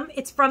medium.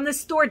 It's from the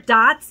store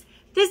Dots.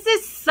 This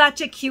is such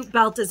a cute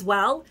belt as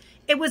well.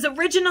 It was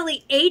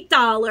originally $8,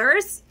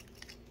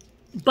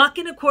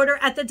 $1.25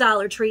 at the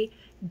Dollar Tree.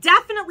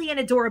 Definitely an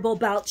adorable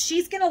belt.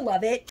 She's gonna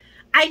love it.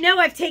 I know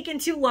I've taken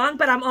too long,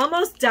 but I'm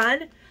almost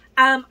done.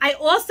 I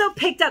also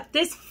picked up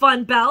this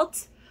fun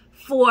belt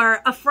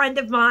for a friend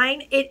of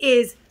mine. It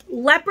is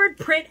leopard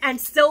print and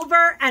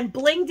silver and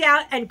blinged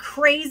out and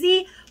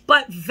crazy,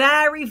 but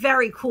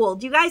very cool.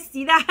 Do you guys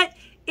see that?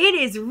 It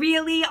is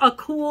really a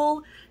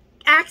cool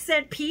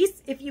accent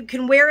piece. If you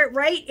can wear it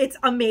right, it's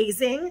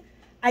amazing.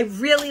 I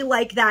really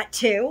like that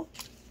too.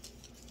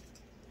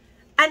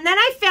 And then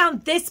I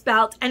found this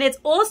belt, and it's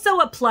also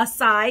a plus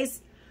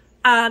size.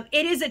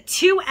 It is a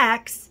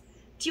 2X.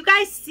 Do you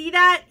guys see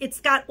that? It's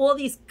got all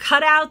these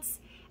cutouts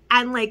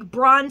and like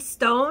bronze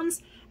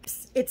stones.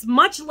 It's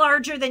much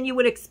larger than you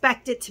would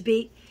expect it to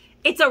be.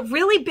 It's a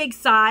really big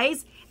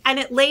size, and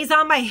it lays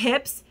on my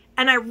hips,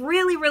 and I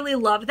really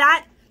love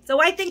that.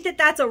 So I think that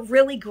that's a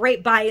really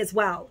great buy as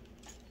well.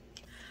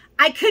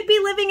 I could be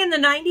living in the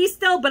 90s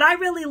still, but I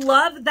really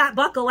love that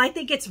buckle. I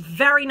think it's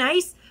very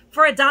nice.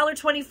 For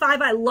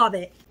 $1.25, I love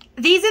it.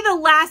 These are the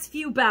last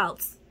few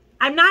belts.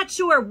 I'm not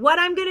sure what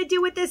I'm going to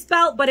do with this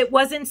belt, but it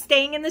wasn't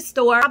staying in the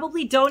store.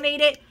 Probably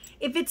donate it.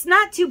 If it's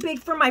not too big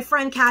for my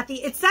friend Kathy,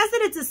 it says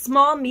that it's a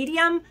small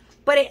medium,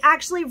 but it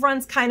actually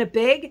runs kind of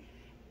big.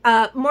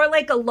 More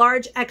like a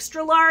large,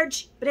 extra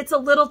large, but it's a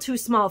little too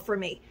small for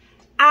me.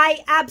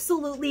 I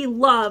absolutely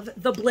love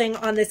the bling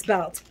on this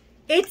belt.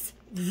 It's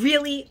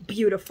really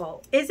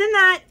beautiful. Isn't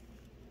that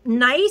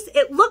nice?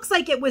 It looks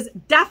like it was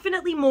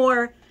definitely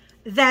more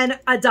than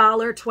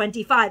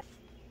 $1.25.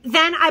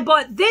 Then I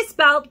bought this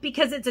belt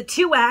because it's a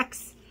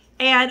 2X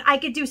and I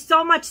could do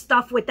so much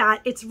stuff with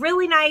that. It's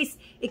really nice.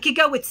 It could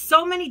go with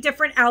so many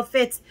different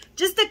outfits.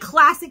 Just a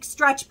classic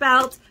stretch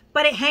belt,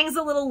 but it hangs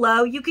a little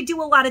low. You could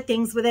do a lot of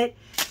things with it.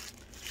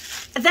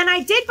 Then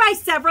I did buy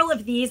several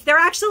of these. They're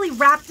actually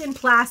wrapped in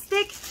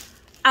plastic.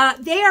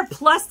 They are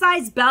plus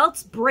size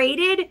belts,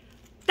 braided.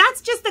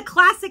 That's just a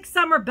classic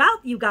summer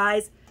belt, you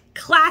guys.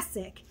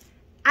 Classic.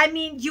 I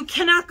mean, you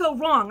cannot go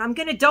wrong. I'm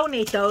going to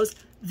donate those.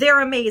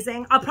 They're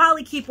amazing. I'll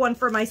probably keep one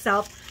for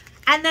myself.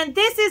 And then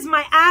this is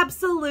my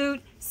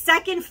absolute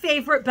second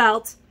favorite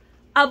belt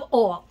of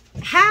all.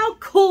 How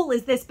cool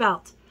is this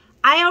belt?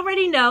 I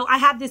already know I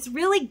have this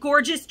really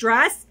gorgeous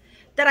dress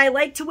that I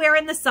like to wear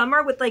in the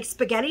summer with like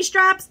spaghetti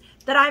straps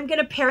that I'm going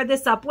to pair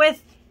this up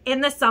with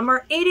in the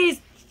summer. It is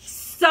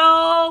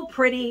so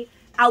pretty.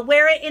 I'll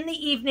wear it in the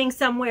evening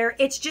somewhere.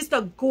 It's just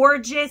a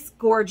gorgeous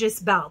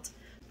belt.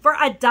 For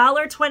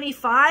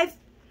 $1.25,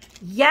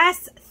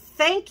 yes,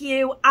 thank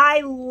you.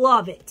 I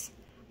love it.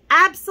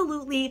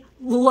 Absolutely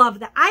love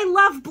that. I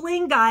love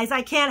bling, guys.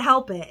 I can't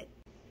help it.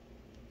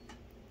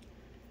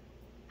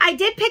 I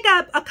did pick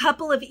up a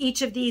couple of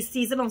each of these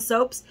seasonal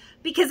soaps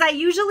because I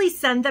usually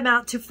send them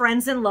out to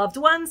friends and loved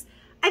ones.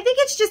 I think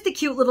it's just a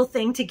cute little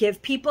thing to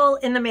give people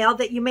in the mail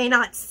that you may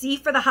not see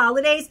for the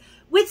holidays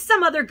with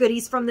some other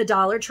goodies from the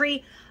Dollar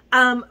Tree.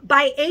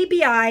 By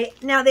ABI,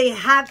 now they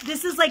have,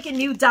 this is like a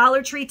new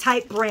Dollar Tree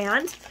type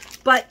brand,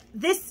 but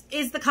this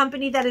is the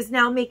company that is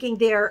now making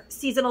their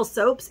seasonal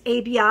soaps,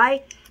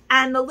 ABI,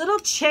 and the little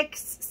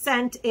chick's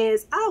scent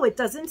is, oh, it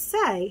doesn't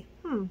say.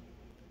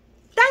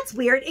 That's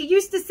weird. It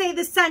used to say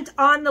the scent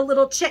on the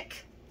little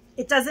chick.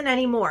 It doesn't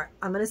anymore.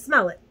 I'm going to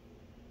smell it.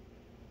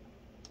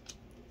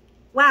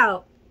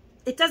 Wow.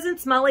 It doesn't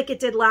smell like it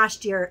did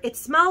last year. It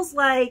smells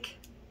like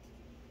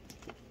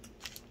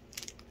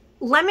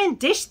lemon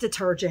dish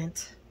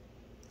detergent.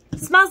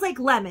 Smells like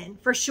lemon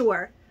for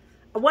sure.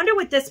 I wonder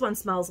what this one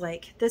smells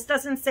like. This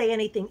doesn't say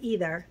anything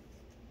either.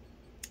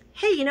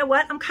 Hey, you know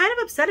what? I'm kind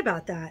of upset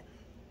about that.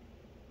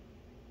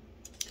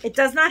 It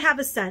does not have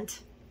a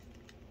scent.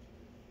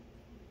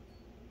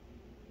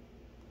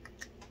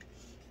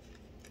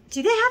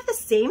 Do they have the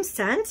same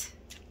scent?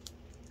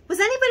 Was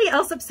anybody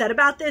else upset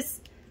about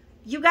this?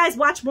 You guys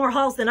watch more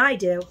hauls than I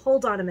do.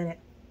 Hold on a minute.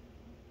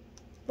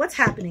 What's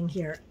happening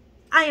here?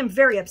 I am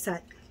very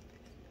upset.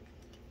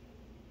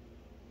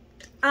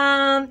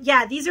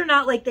 Yeah, these are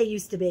not like they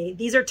used to be.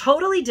 These are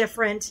totally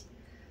different.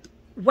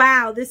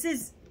 Wow,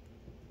 it's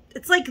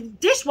like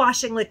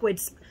dishwashing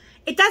liquids.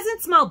 It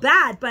doesn't smell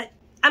bad, but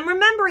I'm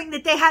remembering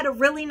that they had a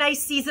really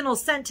nice seasonal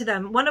scent to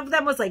them. One of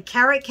them was like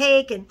carrot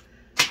cake, and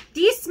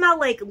these smell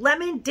like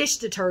lemon dish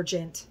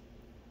detergent.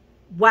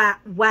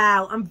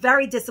 Wow, I'm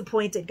very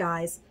disappointed,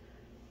 guys.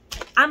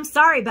 I'm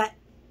sorry, but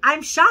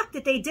I'm shocked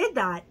that they did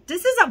that.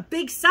 This is a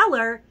big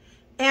seller,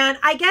 and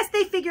I guess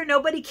they figure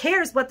nobody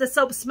cares what the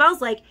soap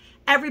smells like.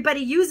 Everybody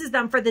uses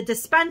them for the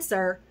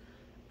dispenser.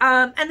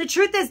 And the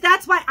truth is,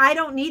 that's why I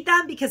don't need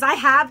them, because I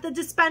have the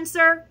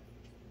dispenser,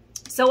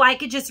 so I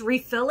could just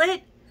refill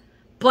it.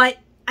 But,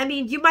 I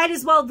mean, you might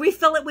as well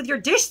refill it with your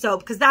dish soap,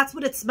 because that's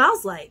what it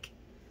smells like.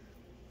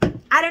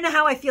 I don't know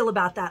how I feel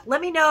about that. Let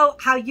me know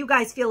how you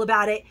guys feel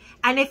about it.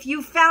 And if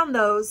you found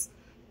those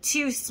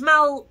to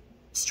smell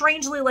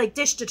strangely like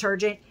dish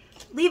detergent,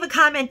 leave a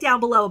comment down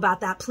below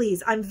about that,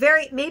 please.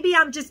 Maybe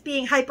I'm just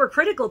being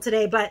hypercritical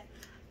today, but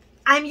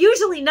I'm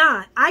usually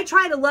not. I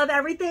try to love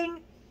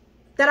everything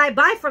that I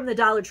buy from the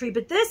Dollar Tree,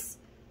 but this,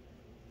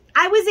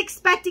 I was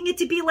expecting it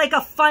to be like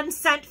a fun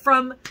scent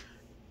from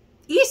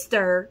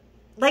Easter,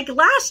 like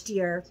last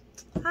year.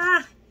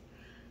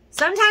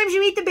 Sometimes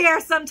you eat the bear,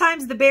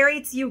 sometimes the bear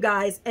eats you,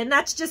 guys, and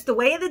that's just the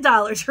way of the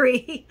Dollar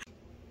Tree.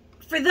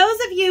 For those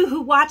of you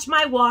who watch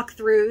my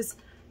walkthroughs,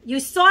 you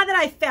saw that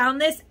I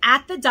found this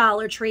at the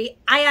Dollar Tree.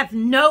 I have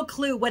no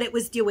clue what it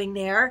was doing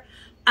there.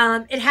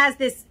 It has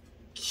this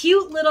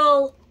cute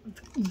little,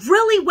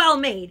 really well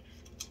made.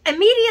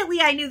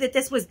 Immediately, I knew that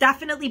this was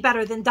definitely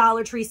better than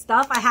Dollar Tree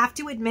stuff. I have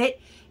to admit,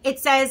 it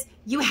says,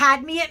 "You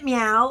had me at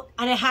meow,"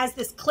 and it has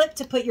this clip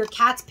to put your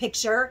cat's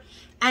picture,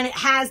 and it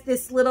has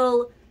this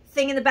little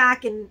thing in the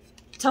back and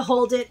to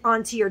hold it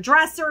onto your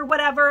dresser or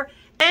whatever,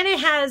 and it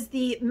has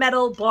the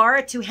metal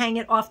bar to hang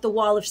it off the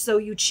wall if so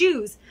you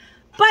choose.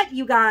 But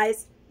you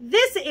guys,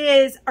 this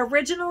is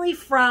originally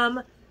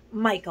from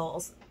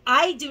Michael's.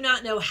 I do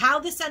not know how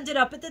this ended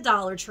up at the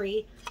Dollar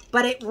Tree,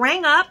 but it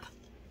rang up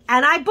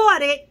and I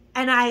bought it,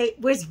 and I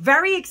was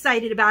very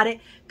excited about it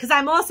because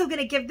I'm also going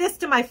to give this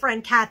to my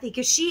friend Kathy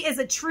because she is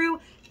a true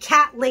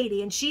cat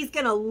lady and she's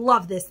going to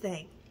love this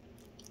thing.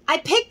 I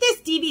picked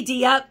this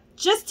DVD up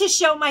just to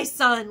show my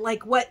son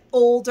like what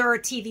older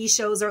TV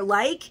shows are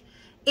like.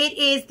 It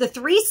is The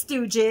Three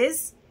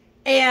Stooges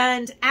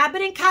and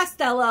Abbott and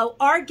Costello,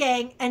 Our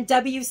Gang, and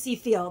W.C.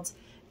 Fields.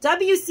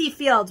 W.C.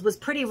 Fields was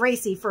pretty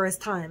racy for his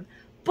time.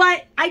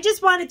 But I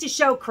just wanted to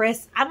show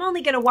Chris. I'm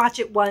only going to watch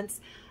it once.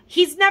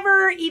 He's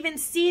never even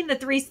seen The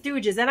Three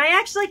Stooges. And I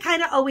actually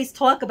kind of always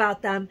talk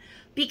about them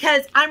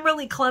because I'm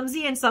really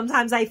clumsy and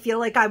sometimes I feel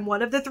like I'm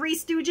one of the Three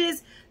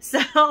Stooges.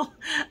 So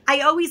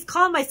I always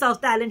call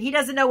myself that and he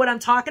doesn't know what I'm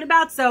talking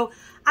about. So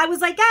I was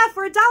like,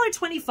 for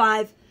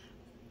 $1.25,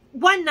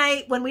 one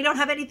night when we don't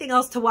have anything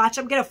else to watch,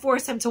 I'm going to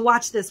force him to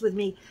watch this with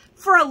me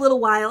for a little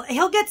while.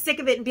 He'll get sick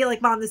of it and be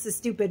like, Mom, this is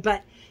stupid,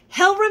 but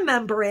he'll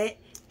remember it.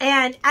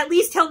 And at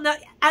least he'll know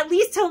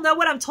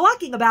what I'm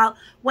talking about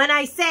when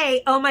I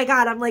say, oh my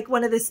God, I'm like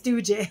one of the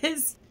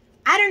Stooges.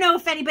 I don't know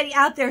if anybody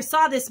out there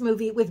saw this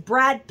movie with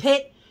Brad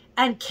Pitt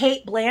and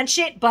Kate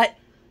Blanchett, but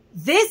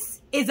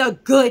this is a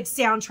good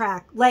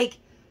soundtrack. Like,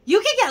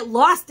 you can get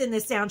lost in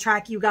this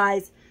soundtrack, you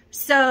guys.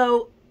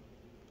 So,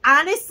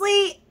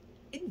 honestly,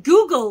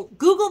 Google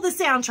the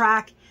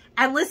soundtrack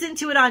and listen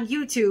to it on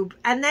YouTube,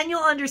 and then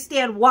you'll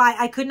understand why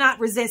I could not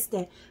resist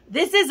it.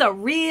 This is a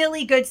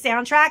really good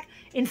soundtrack.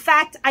 In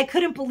fact, I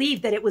couldn't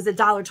believe that it was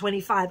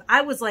 $1.25.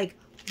 I was like,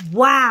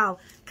 wow.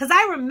 Because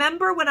I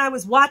remember when I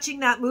was watching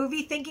that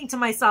movie thinking to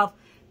myself,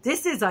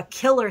 this is a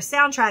killer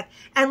soundtrack.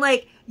 And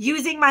like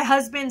using my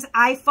husband's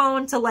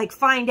iPhone to like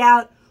find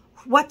out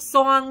what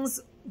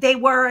songs they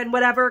were and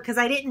whatever, because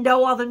I didn't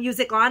know all the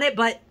music on it.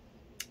 But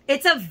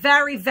it's a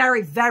very,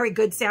 very, very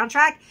good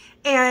soundtrack.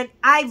 And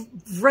I'm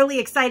really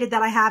excited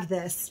that I have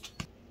this.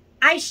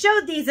 I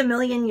showed these a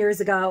million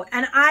years ago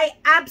and I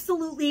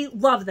absolutely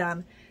love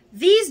them.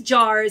 These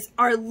jars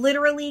are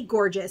literally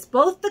gorgeous.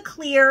 Both the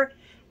clear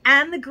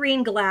and the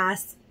green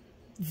glass.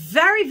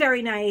 Very,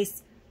 very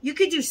nice. You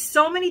could do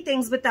so many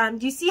things with them.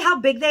 Do you see how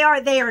big they are?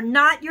 They are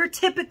not your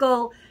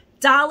typical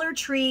Dollar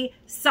Tree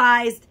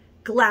sized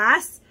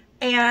glass.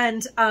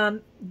 And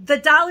the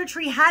Dollar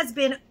Tree has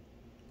been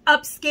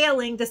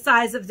upscaling the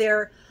size of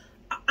their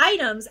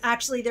items.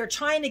 Actually, they're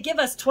trying to give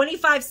us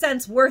 25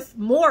 cents worth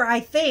more,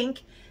 I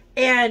think.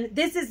 And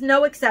this is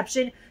no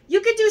exception.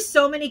 You could do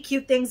so many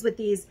cute things with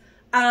these.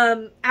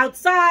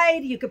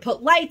 Outside, you could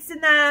put lights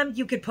in them.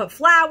 You could put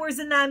flowers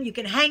in them. You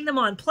can hang them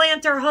on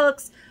planter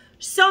hooks.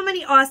 So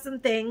many awesome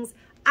things.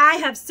 I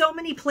have so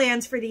many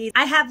plans for these.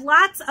 I have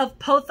lots of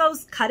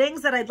pothos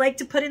cuttings that I'd like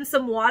to put in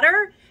some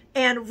water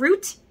and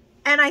root,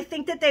 and I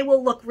think that they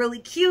will look really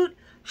cute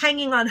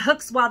hanging on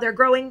hooks while they're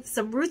growing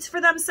some roots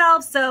for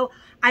themselves. So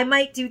I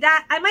might do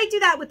that. I might do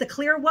that with the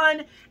clear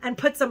one and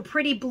put some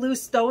pretty blue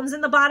stones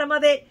in the bottom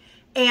of it.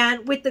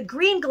 And with the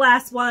green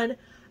glass one,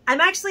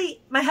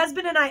 my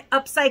husband and I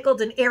upcycled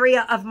an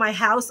area of my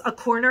house, a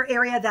corner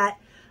area that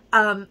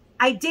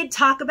I did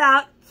talk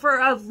about for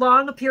a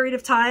long period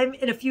of time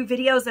in a few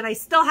videos, and I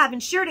still haven't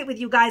shared it with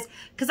you guys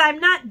because I'm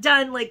not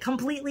done like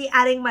completely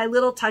adding my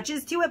little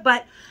touches to it.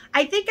 But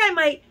I think I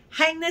might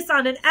hang this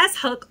on an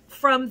S-hook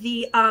from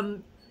the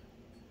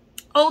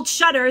old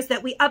shutters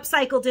that we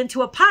upcycled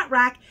into a pot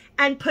rack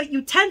and put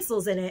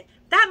utensils in it.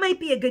 That might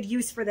be a good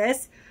use for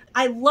this.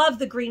 I love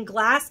the green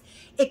glass.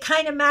 It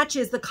kind of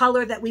matches the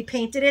color that we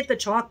painted it, the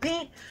chalk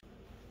paint.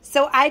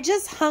 So I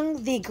just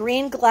hung the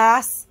green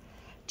glass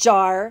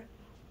jar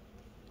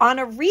on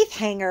a wreath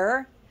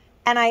hanger,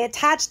 and I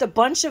attached a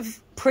bunch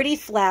of pretty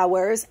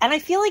flowers, and I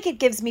feel like it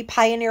gives me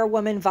Pioneer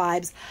Woman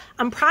vibes.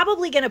 I'm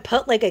probably going to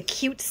put like a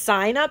cute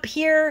sign up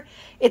here.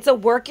 It's a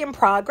work in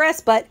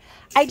progress, but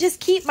I just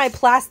keep my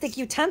plastic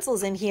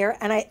utensils in here,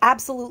 and I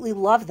absolutely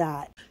love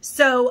that.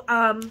 So,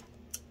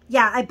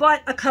 yeah, I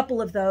bought a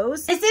couple of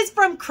those. This is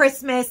from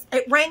Christmas.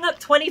 It rang up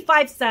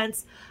 25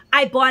 cents.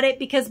 I bought it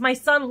because my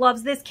son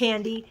loves this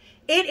candy.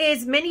 It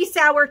is mini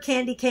sour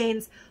candy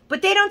canes,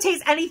 but they don't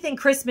taste anything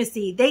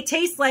Christmassy. They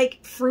taste like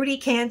fruity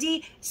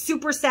candy,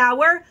 super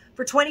sour.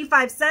 For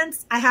 25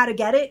 cents, I had to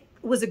get it.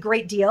 It was a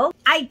great deal.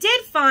 I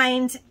did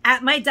find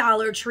at my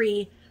Dollar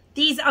Tree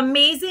these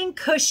amazing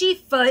cushy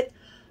foot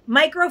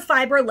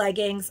microfiber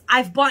leggings.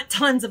 I've bought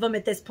tons of them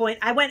at this point.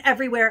 I went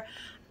everywhere.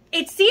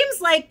 It seems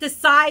like the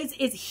size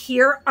is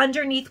here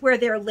underneath where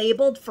they're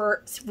labeled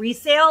for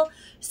resale.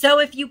 So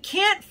if you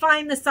can't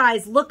find the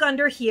size, look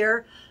under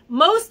here.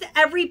 Most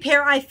every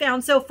pair I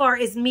found so far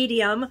is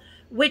medium,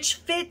 which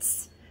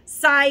fits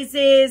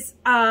sizes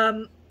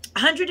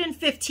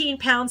 115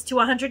 pounds to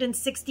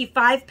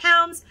 165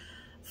 pounds,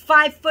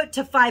 5 foot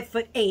to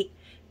 5'8".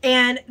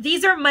 And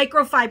these are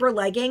microfiber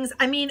leggings.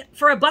 I mean,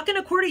 for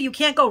 $1.25, you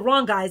can't go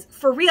wrong, guys.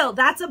 For real,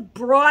 that's a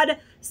broad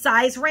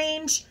size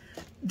range.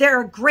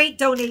 They're a great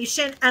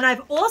donation. And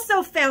I've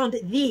also found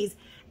these.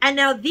 And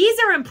now these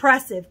are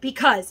impressive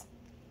because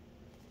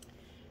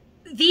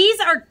these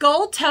are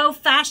gold toe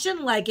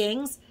fashion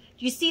leggings.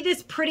 You see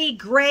this pretty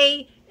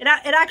gray, it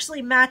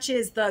actually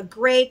matches the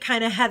gray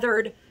kind of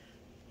heathered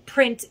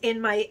print in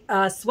my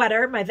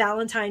sweater, my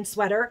Valentine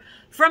sweater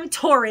from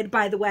Torrid,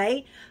 by the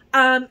way.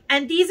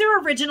 And these are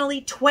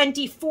originally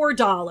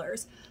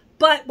 $24.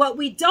 But what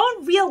we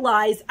don't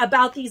realize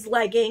about these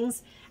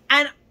leggings,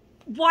 and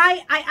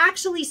why I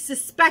actually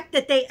suspect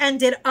that they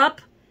ended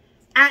up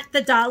at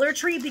the Dollar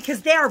Tree,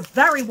 because they are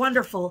very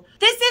wonderful.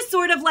 This is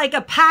sort of like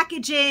a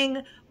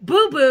packaging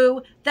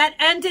boo-boo that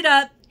ended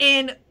up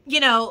in,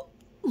 you know,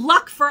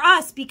 luck for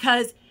us,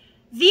 because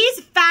these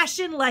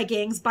fashion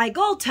leggings by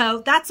Gold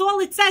Toe, that's all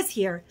it says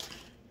here.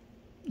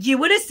 You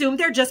would assume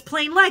they're just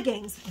plain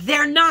leggings.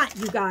 They're not,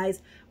 you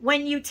guys.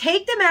 When you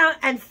take them out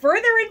and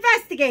further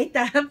investigate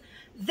them,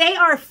 they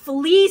are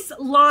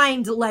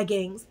fleece-lined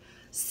leggings.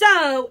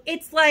 So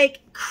it's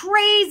like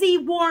crazy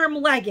warm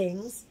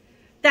leggings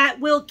that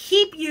will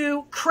keep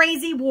you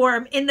crazy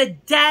warm in the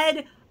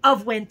dead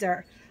of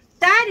winter.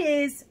 That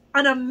is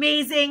an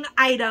amazing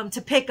item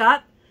to pick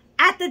up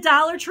at the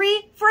Dollar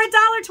Tree for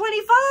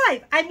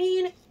 $1.25. I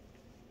mean,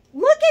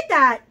 look at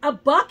that.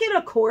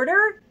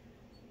 $1.25.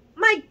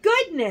 My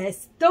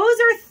goodness. Those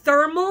are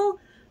thermal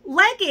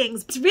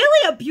leggings. It's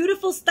really a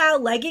beautiful style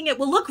legging. It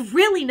will look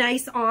really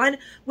nice on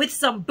with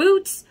some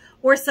boots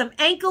or some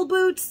ankle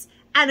boots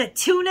and a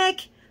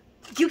tunic.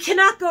 You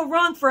cannot go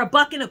wrong for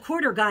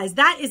 $1.25, guys.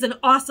 That is an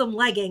awesome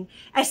legging,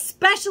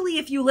 especially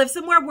if you live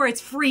somewhere where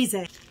it's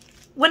freezing.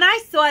 When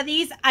I saw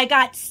these, I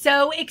got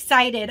so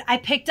excited. I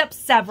picked up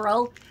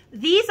several.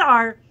 These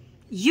are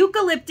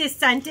eucalyptus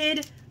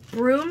scented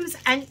brooms,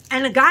 and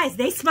guys,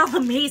 they smell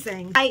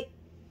amazing.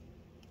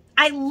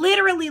 I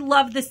literally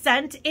love the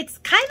scent. It's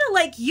kind of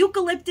like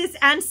eucalyptus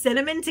and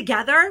cinnamon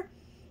together.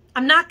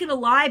 I'm not gonna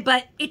lie,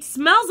 but it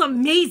smells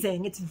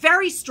amazing. It's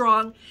very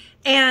strong,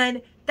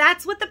 and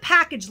that's what the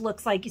package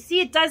looks like. You see,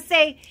 it does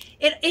say,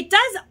 it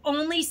does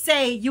only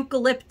say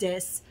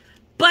eucalyptus,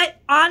 but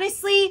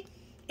honestly,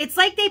 it's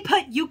like they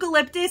put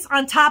eucalyptus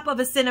on top of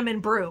a cinnamon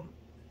broom.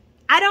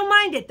 I don't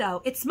mind it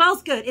though. It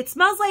smells good. It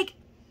smells like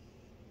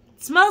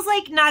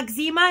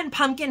Noxzema and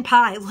pumpkin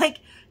pie. Like,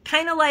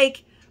 kind of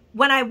like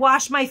when I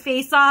wash my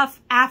face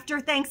off after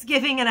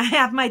Thanksgiving and I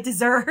have my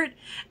dessert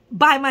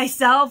by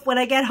myself when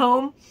I get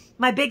home,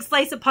 my big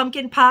slice of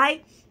pumpkin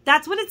pie.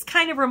 That's what it's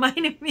kind of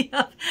reminding me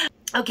of.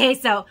 Okay,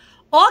 so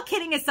all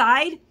kidding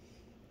aside,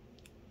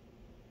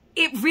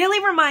 it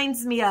really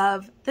reminds me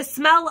of the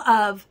smell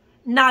of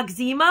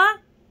Noxzema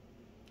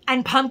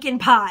and pumpkin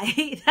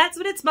pie. That's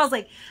what it smells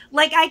like.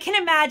 Like, I can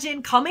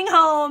imagine coming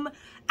home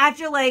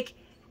after like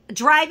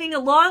driving a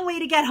long way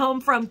to get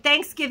home from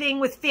Thanksgiving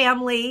with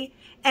family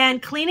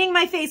and cleaning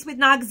my face with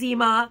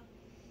Noxzema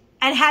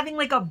and having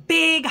like a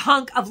big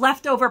hunk of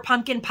leftover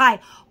pumpkin pie,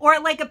 or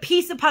like a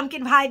piece of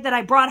pumpkin pie that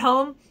I brought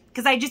home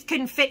because I just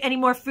couldn't fit any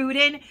more food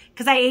in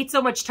because I ate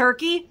so much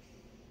turkey.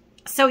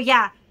 So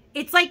yeah,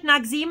 it's like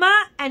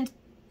Noxzema and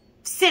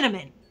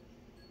cinnamon.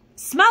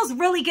 Smells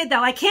really good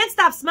though. I can't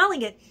stop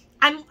smelling it.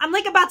 I'm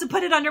like about to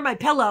put it under my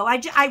pillow.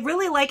 I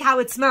really like how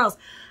it smells.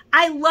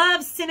 I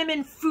love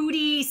cinnamon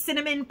foodie,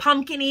 cinnamon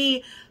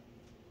pumpkin-y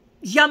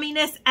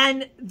yumminess,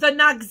 and the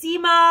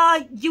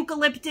Noxzema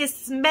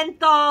eucalyptus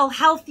menthol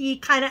healthy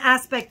kind of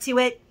aspect to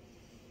it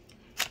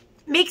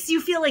makes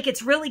you feel like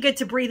it's really good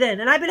to breathe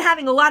in. And I've been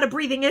having a lot of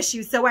breathing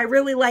issues, so I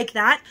really like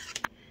that.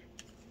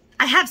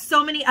 I have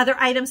so many other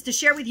items to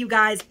share with you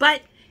guys,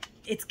 but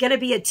it's going to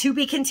be a to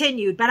be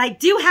continued. But I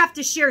do have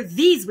to share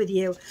these with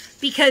you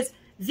because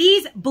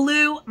these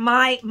blew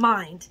my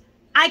mind.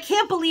 I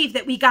can't believe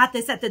that we got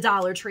this at the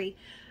Dollar Tree.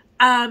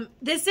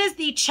 This is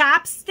the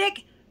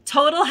Chapstick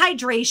Total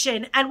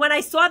Hydration. And when I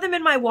saw them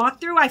in my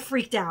walkthrough, I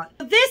freaked out.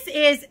 This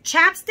is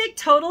Chapstick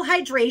Total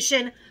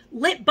Hydration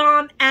Lip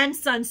Balm and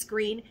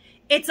Sunscreen.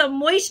 It's a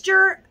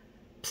moisture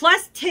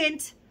plus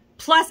tint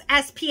plus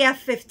SPF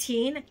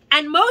 15.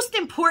 And most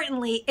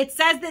importantly, it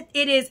says that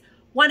it is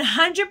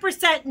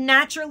 100%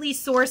 naturally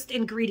sourced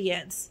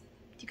ingredients.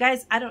 You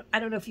guys, I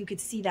don't know if you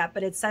could see that,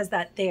 but it says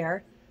that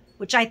there,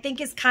 which I think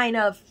is kind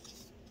of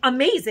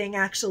amazing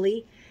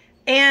actually.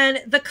 And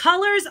the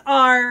colors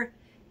are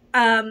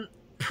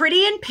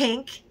Pretty in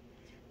Pink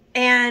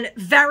and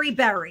Very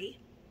Berry,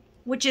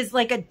 which is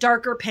like a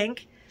darker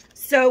pink.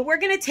 So we're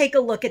going to take a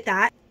look at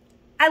that.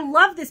 I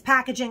love this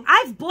packaging.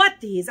 I've bought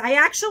these. I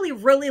actually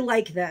really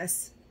like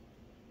this.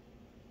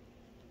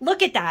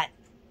 Look at that.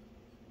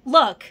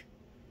 Look.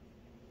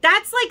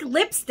 That's like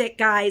lipstick,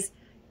 guys.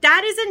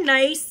 That is a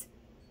nice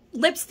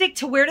lipstick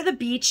to wear to the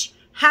beach.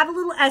 Have a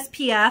little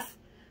SPF.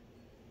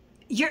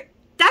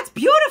 That's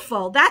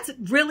beautiful. That's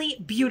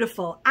really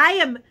beautiful. I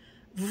am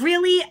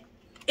really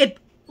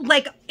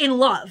like in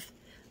love,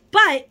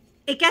 but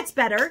it gets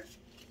better.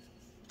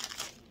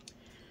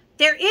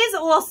 There is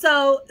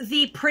also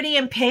the Pretty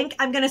in Pink.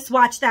 I'm going to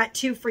swatch that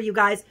too for you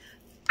guys.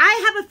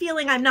 I have a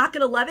feeling I'm not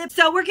going to love it.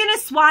 So we're going to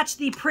swatch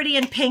the Pretty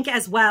in Pink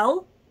as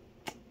well.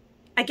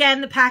 Again,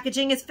 the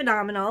packaging is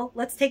phenomenal.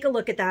 Let's take a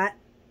look at that.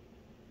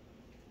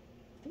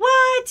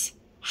 What?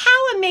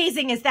 How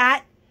amazing is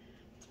that?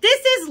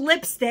 This is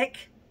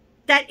lipstick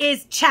that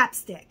is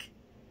chapstick.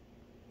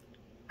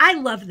 I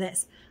love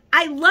this.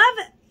 I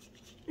love,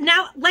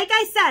 now, like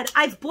I said,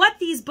 I've bought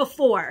these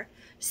before.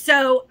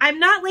 So I'm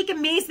not like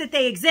amazed that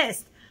they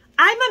exist.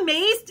 I'm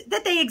amazed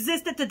that they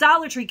exist at the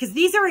Dollar Tree because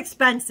these are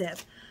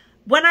expensive.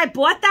 When I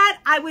bought that,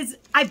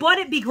 I bought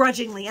it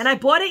begrudgingly, and I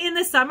bought it in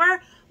the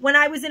summer when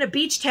I was in a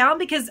beach town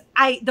because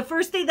the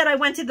first day that I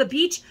went to the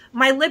beach,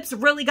 my lips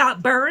really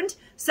got burned.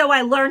 So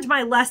I learned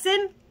my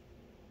lesson.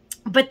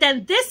 But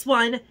then this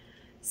one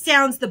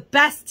sounds the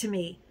best to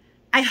me.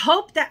 I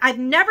hope that I've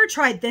never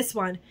tried this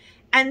one.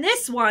 And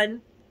this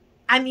one,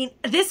 I mean,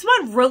 this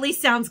one really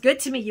sounds good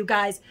to me, you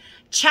guys.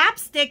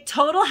 Chapstick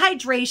Total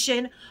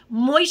Hydration,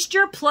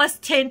 Moisture Plus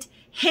Tint,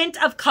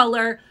 Hint of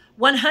Color,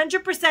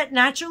 100%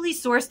 naturally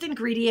sourced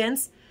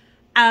ingredients.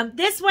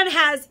 This one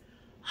has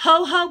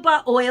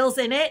jojoba oils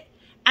in it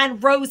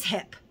and rose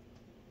hip.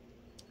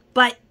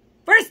 But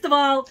first of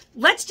all,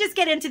 let's just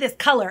get into this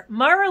color.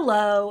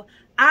 Merlot.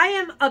 I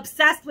am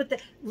obsessed with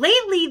it.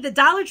 Lately, the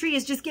Dollar Tree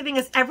is just giving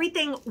us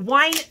everything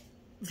wine.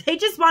 They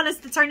just want us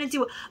to turn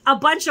into a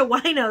bunch of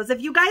winos.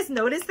 Have you guys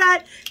noticed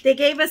that? They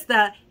gave us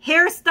the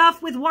hair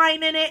stuff with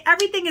wine in it.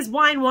 Everything is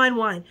wine, wine,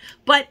 wine.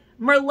 But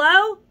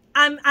Merlot,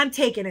 I'm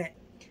taking it.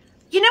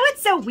 You know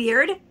what's so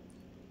weird?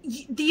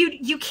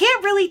 You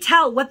can't really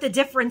tell what the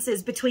difference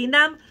is between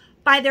them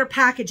by their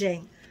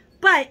packaging.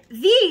 But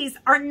these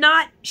are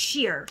not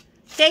sheer.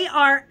 They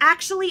are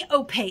actually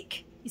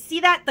opaque. You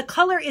see that? The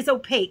color is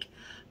opaque.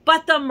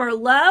 But the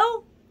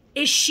Merlot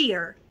is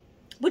sheer,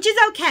 which is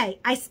okay.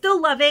 I still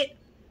love it.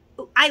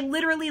 I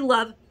literally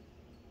love.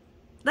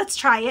 Let's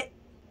try it.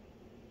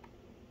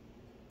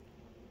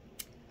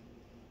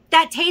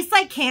 That tastes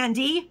like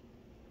candy.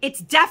 It's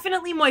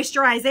definitely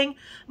moisturizing.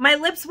 My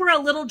lips were a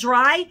little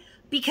dry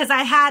because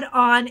I had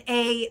on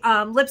a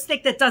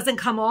lipstick that doesn't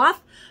come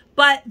off.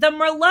 But the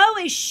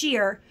Merlot is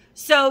sheer,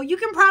 so you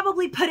can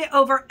probably put it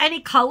over any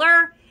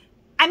color.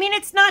 I mean,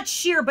 it's not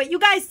sheer, but you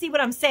guys see what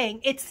I'm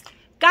saying. It's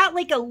got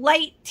like a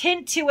light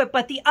tint to it,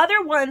 but the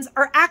other ones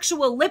are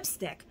actual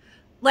lipstick.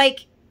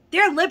 Like,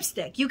 they're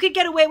lipstick. You could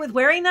get away with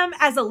wearing them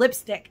as a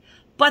lipstick.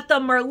 But the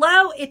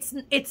Merlot,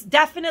 it's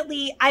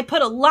definitely, I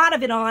put a lot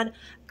of it on.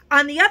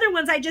 On the other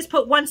ones, I just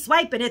put one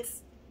swipe and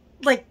it's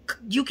like,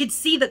 you could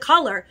see the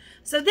color.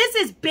 So this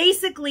is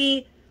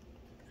basically,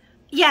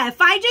 yeah,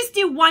 if I just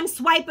do one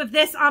swipe of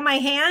this on my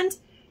hand,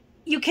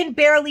 you can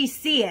barely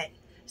see it.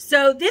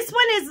 So this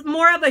one is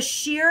more of a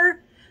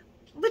sheer,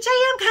 which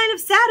I am kind of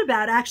sad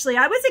about, actually.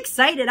 I was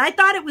excited. I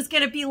thought it was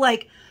going to be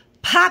like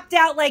popped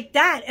out like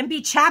that and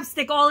be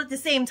chapstick all at the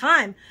same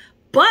time.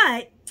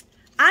 But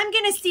I'm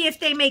going to see if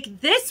they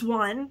make this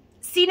one.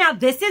 See, now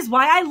this is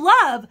why I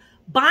love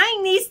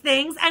buying these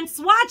things and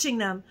swatching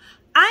them.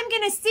 I'm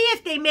going to see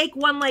if they make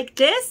one like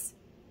this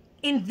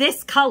in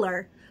this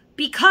color,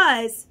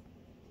 because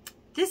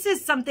this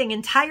is something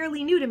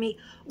entirely new to me.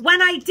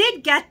 When I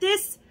did get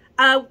this,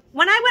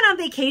 when I went on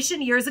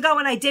vacation years ago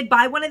and I did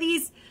buy one of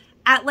these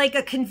at like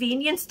a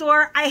convenience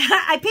store,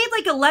 I paid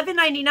like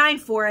 $11.99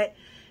 for it.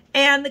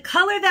 And the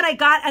color that I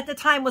got at the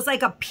time was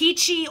like a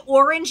peachy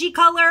orangey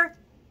color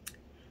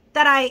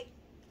that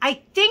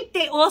I think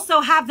they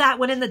also have that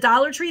one in the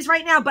Dollar Trees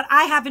right now, but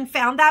I haven't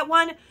found that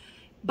one.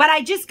 But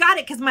I just got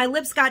it because my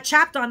lips got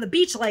chapped on the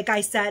beach, like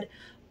I said.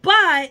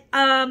 But,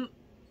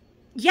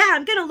 yeah,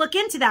 I'm going to look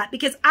into that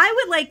because I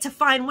would like to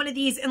find one of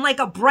these in like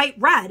a bright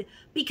red,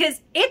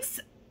 because it's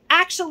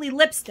actually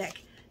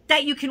lipstick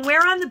that you can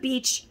wear on the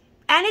beach,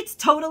 and it's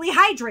totally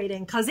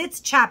hydrating because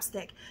it's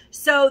chapstick.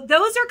 So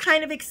those are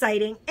kind of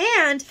exciting.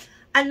 And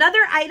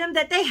another item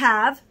that they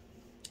have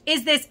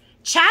is this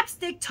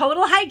Chapstick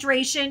Total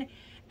Hydration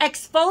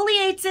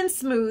Exfoliates and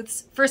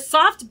Smooths for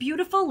soft,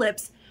 beautiful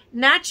lips.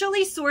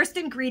 Naturally sourced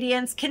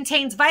ingredients,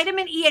 contains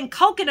vitamin E and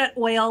coconut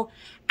oil,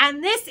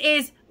 and this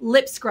is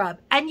lip scrub.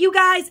 And you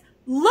guys,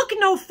 look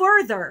no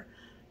further.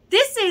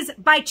 This is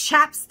by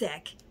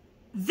Chapstick.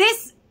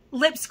 This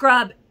lip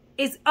scrub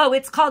is, oh,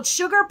 it's called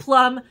Sugar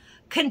Plum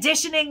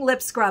Conditioning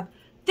Lip Scrub.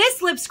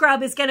 This lip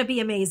scrub is going to be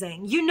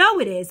amazing. You know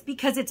it is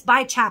because it's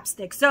by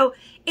Chapstick. So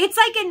it's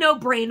like a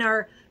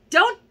no-brainer.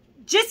 Don't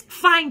just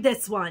find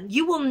this one.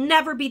 You will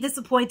never be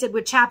disappointed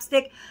with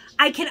Chapstick.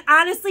 I can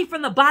honestly,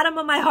 from the bottom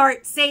of my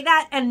heart, say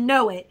that and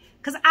know it.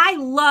 Because I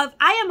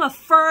am a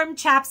firm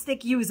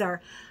Chapstick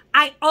user.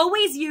 I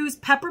always use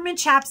peppermint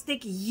chapstick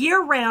year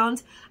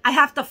round. I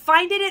have to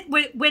find it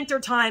at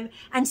winter time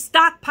and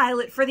stockpile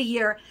it for the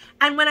year.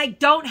 And when I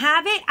don't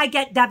have it, I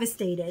get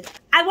devastated.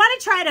 I want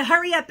to try to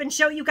hurry up and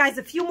show you guys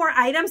a few more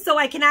items so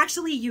I can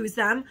actually use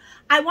them.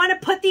 I want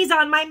to put these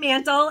on my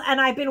mantle, and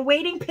I've been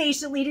waiting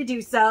patiently to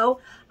do so.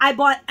 I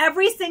bought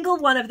every single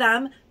one of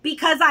them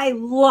because I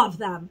love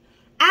them.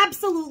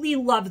 Absolutely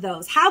love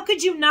those. How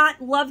could you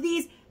not love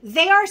these?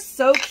 They are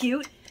so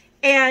cute.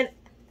 And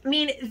I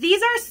mean,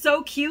 these are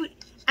so cute,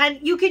 and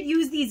you could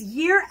use these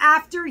year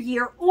after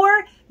year,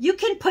 or you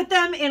can put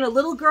them in a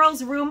little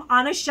girl's room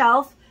on a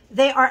shelf.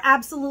 They are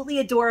absolutely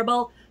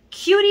adorable.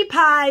 Cutie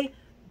Pie,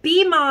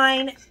 Be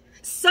Mine,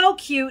 so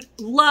cute,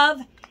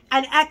 love,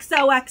 and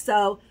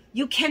XOXO.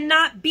 You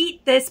cannot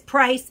beat this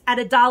price at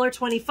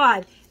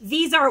 $1.25.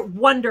 These are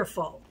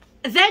wonderful.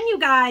 Then, you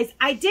guys,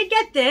 I did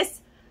get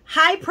this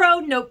High Pro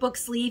notebook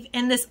sleeve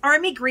in this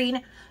army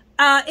green.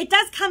 It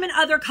does come in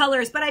other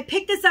colors, but I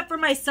picked this up for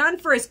my son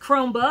for his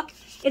Chromebook.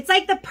 It's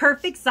like the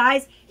perfect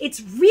size.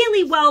 It's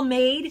really well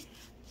made.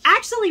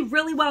 Actually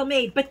really well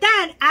made. But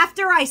then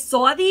after I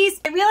saw these,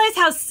 I realized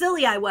how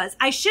silly I was.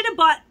 I should have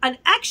bought an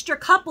extra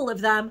couple of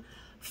them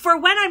for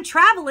when I'm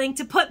traveling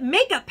to put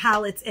makeup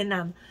palettes in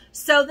them.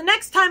 So the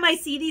next time I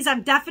see these,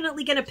 I'm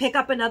definitely going to pick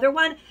up another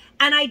one.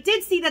 And I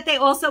did see that they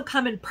also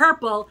come in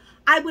purple.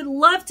 I would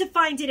love to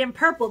find it in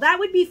purple. That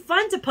would be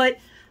fun to put,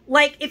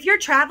 like if you're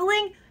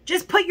traveling,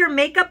 just put your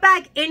makeup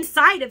bag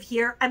inside of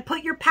here and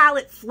put your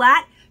palette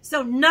flat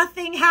so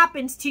nothing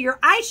happens to your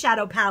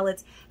eyeshadow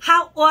palettes.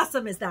 How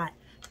awesome is that?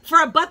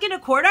 For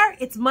 $1.25,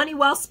 it's money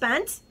well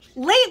spent.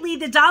 Lately,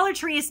 the Dollar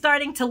Tree is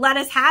starting to let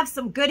us have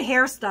some good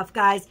hair stuff,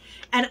 guys.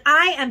 And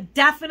I am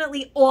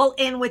definitely all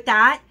in with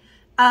that.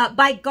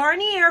 By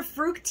Garnier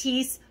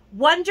Fructis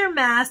Wonder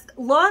Mask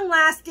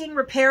Long-Lasting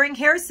Repairing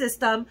Hair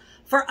System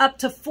for up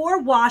to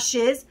 4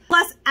 washes,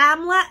 plus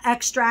amla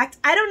extract.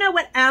 I don't know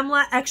what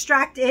amla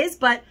extract is,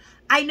 but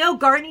I know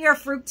Garnier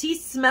Fructis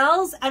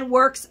smells and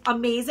works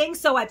amazing,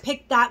 so I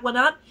picked that one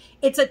up.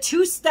 It's a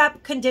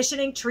 2-step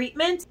conditioning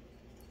treatment.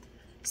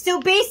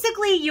 So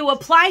basically, you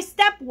apply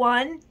step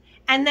 1,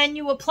 and then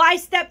you apply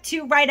step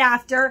 2 right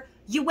after.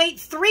 You wait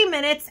 3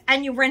 minutes,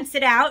 and you rinse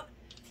it out.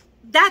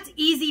 That's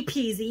easy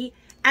peasy.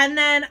 And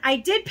then I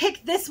did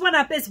pick this one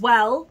up as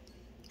well,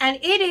 and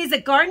it is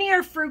a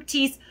Garnier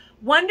Fructis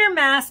Wonder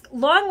Mask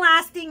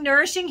Long-Lasting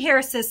Nourishing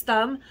Hair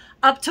System,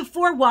 up to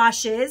 4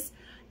 washes,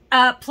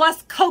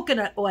 plus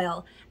coconut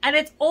oil. And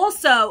it's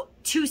also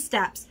 2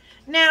 steps.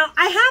 Now,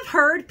 I have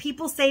heard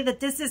people say that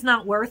this is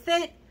not worth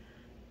it.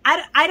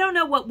 I don't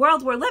know what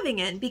world we're living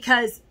in,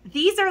 because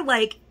these are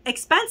like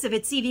expensive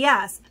at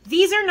CVS.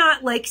 These are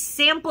not like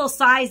sample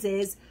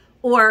sizes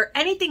or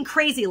anything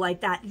crazy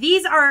like that.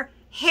 These are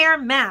hair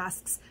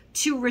masks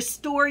to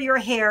restore your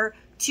hair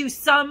to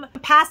some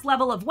past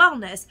level of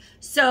wellness.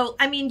 So,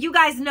 I mean, you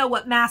guys know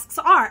what masks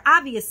are,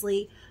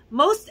 obviously.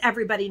 Most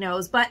everybody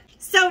knows. But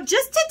so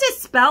just to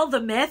dispel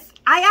the myth,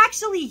 I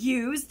actually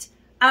used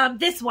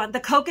this one, the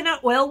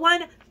coconut oil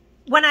one,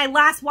 when I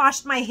last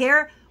washed my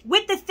hair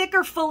with the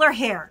thicker, fuller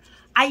hair.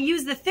 I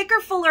used the thicker,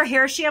 fuller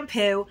hair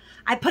shampoo.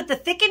 I put the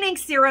thickening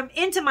serum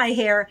into my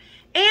hair,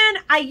 and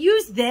I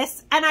used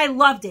this, and I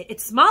loved it.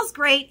 It smells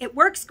great. It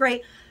works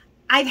great.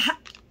 I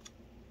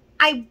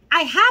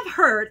have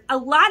heard a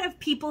lot of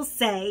people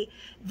say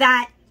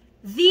that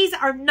these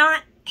are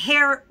not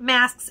hair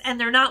masks and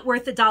they're not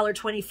worth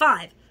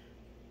 $1.25.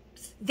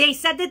 They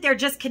said that they're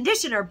just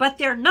conditioner, but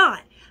they're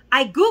not.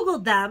 I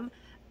Googled them.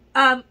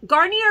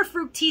 Garnier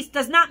Fructis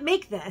does not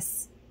make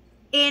this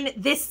in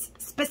this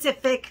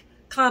specific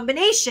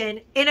combination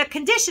in a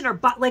conditioner,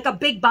 but like a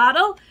big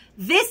bottle.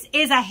 This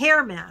is a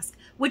hair mask,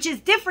 which is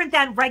different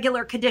than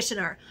regular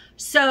conditioner.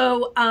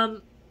 So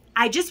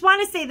I just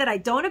want to say that I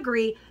don't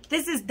agree.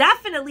 This is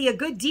definitely a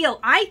good deal,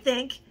 I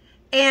think.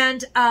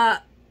 And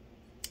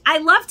I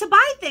love to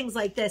buy things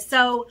like this.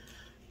 So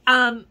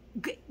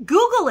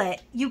Google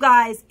it, you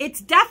guys.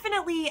 It's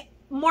definitely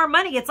more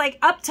money. It's like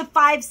up to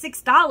 $5,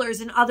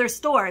 $6 in other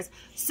stores.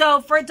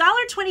 So for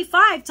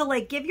 $1.25 to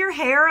like give your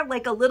hair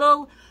like a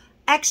little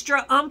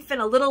extra oomph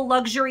and a little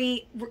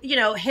luxury, you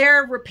know,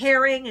 hair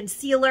repairing and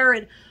sealer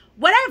and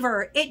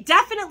whatever, it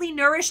definitely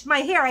nourished my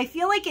hair. I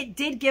feel like it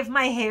did give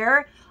my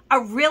hair a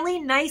really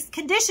nice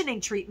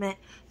conditioning treatment.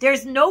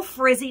 There's no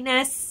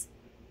frizziness.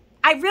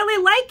 I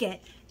really like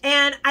it.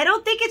 And I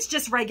don't think it's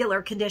just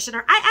regular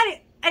conditioner.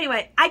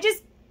 Anyway, I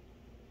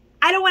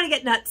don't want to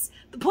get nuts.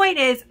 The point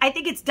is, I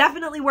think it's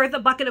definitely worth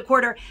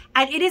 $1.25,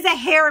 and it is a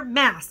hair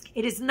mask.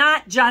 It is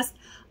not just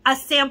a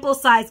sample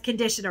size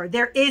conditioner.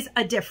 There is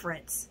a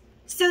difference.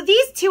 So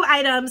these two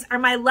items are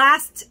my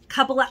last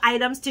couple of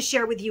items to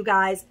share with you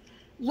guys.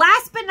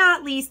 Last but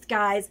not least,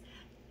 guys,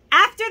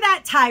 after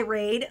that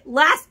tirade,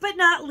 last but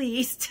not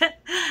least,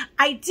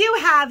 I do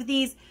have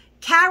these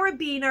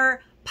Carabiner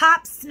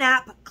Pop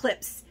Snap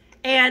clips.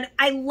 And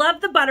I love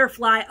the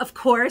butterfly, of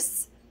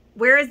course.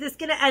 Where is this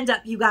going to end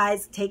up, you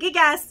guys? Take a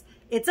guess.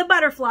 It's a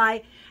butterfly.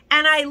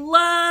 And I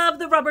love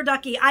the rubber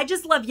ducky. I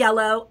just love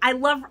yellow. I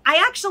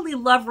actually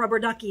love rubber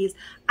duckies.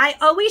 I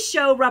always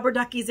show rubber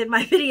duckies in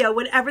my video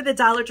whenever the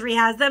Dollar Tree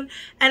has them.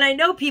 And I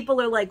know people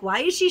are like,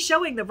 why is she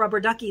showing the rubber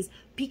duckies?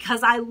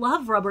 Because I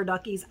love rubber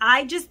duckies.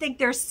 I just think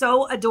they're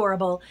so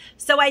adorable.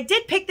 So I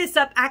did pick this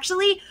up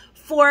actually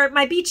for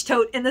my beach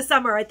tote in the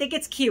summer. I think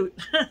it's cute.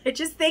 I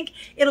just think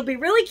it'll be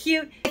really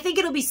cute. I think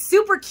it'll be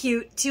super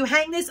cute to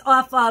hang this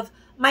off of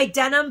my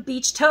denim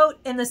beach tote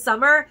in the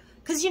summer.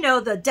 Because, you know,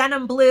 the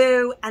denim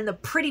blue and the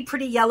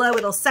pretty yellow,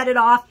 it'll set it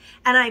off.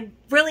 And I'm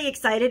really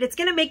excited. It's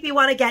going to make me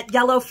want to get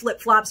yellow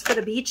flip-flops for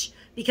the beach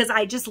because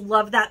I just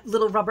love that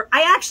little rubber.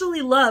 I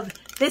actually love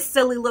this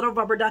silly little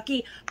rubber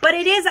ducky, but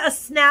it is a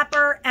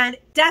snapper and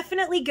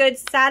definitely good,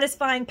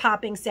 satisfying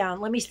popping sound.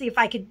 Let me see if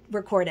I could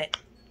record it.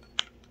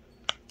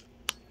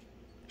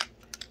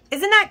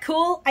 Isn't that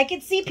cool? I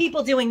could see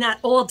people doing that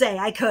all day.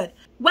 I could.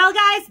 Well,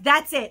 guys,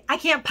 that's it. I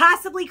can't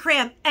possibly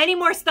cram any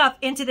more stuff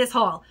into this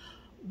haul.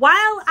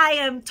 While I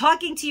am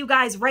talking to you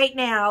guys right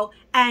now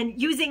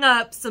and using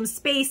up some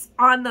space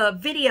on the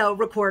video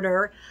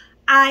recorder,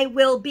 I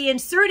will be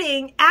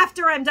inserting,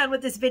 after I'm done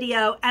with this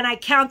video and I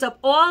count up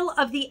all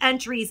of the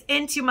entries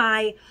into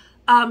my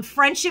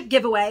friendship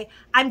giveaway,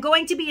 I'm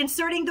going to be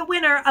inserting the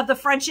winner of the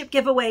friendship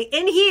giveaway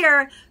in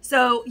here.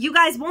 So you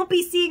guys won't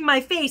be seeing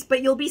my face,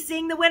 but you'll be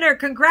seeing the winner.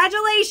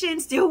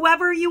 Congratulations to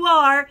whoever you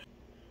are.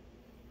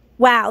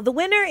 Wow, the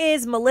winner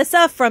is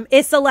Melissa from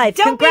Issa Life.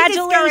 Congratulations.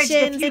 Don't be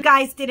discouraged if you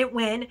guys didn't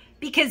win,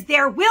 because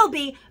there will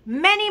be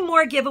many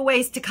more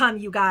giveaways to come,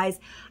 you guys.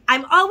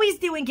 I'm always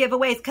doing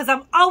giveaways because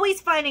I'm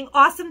always finding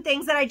awesome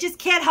things that I just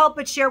can't help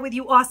but share with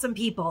you awesome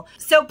people.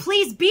 So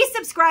please be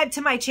subscribed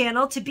to my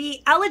channel to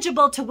be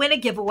eligible to win a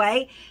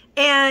giveaway.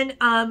 And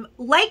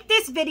like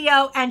this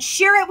video and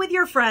share it with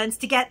your friends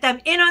to get them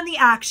in on the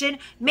action.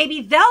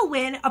 Maybe they'll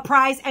win a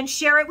prize and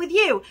share it with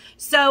you.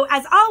 So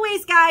as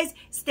always, guys,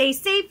 stay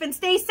safe and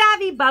stay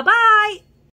savvy. Bye-bye.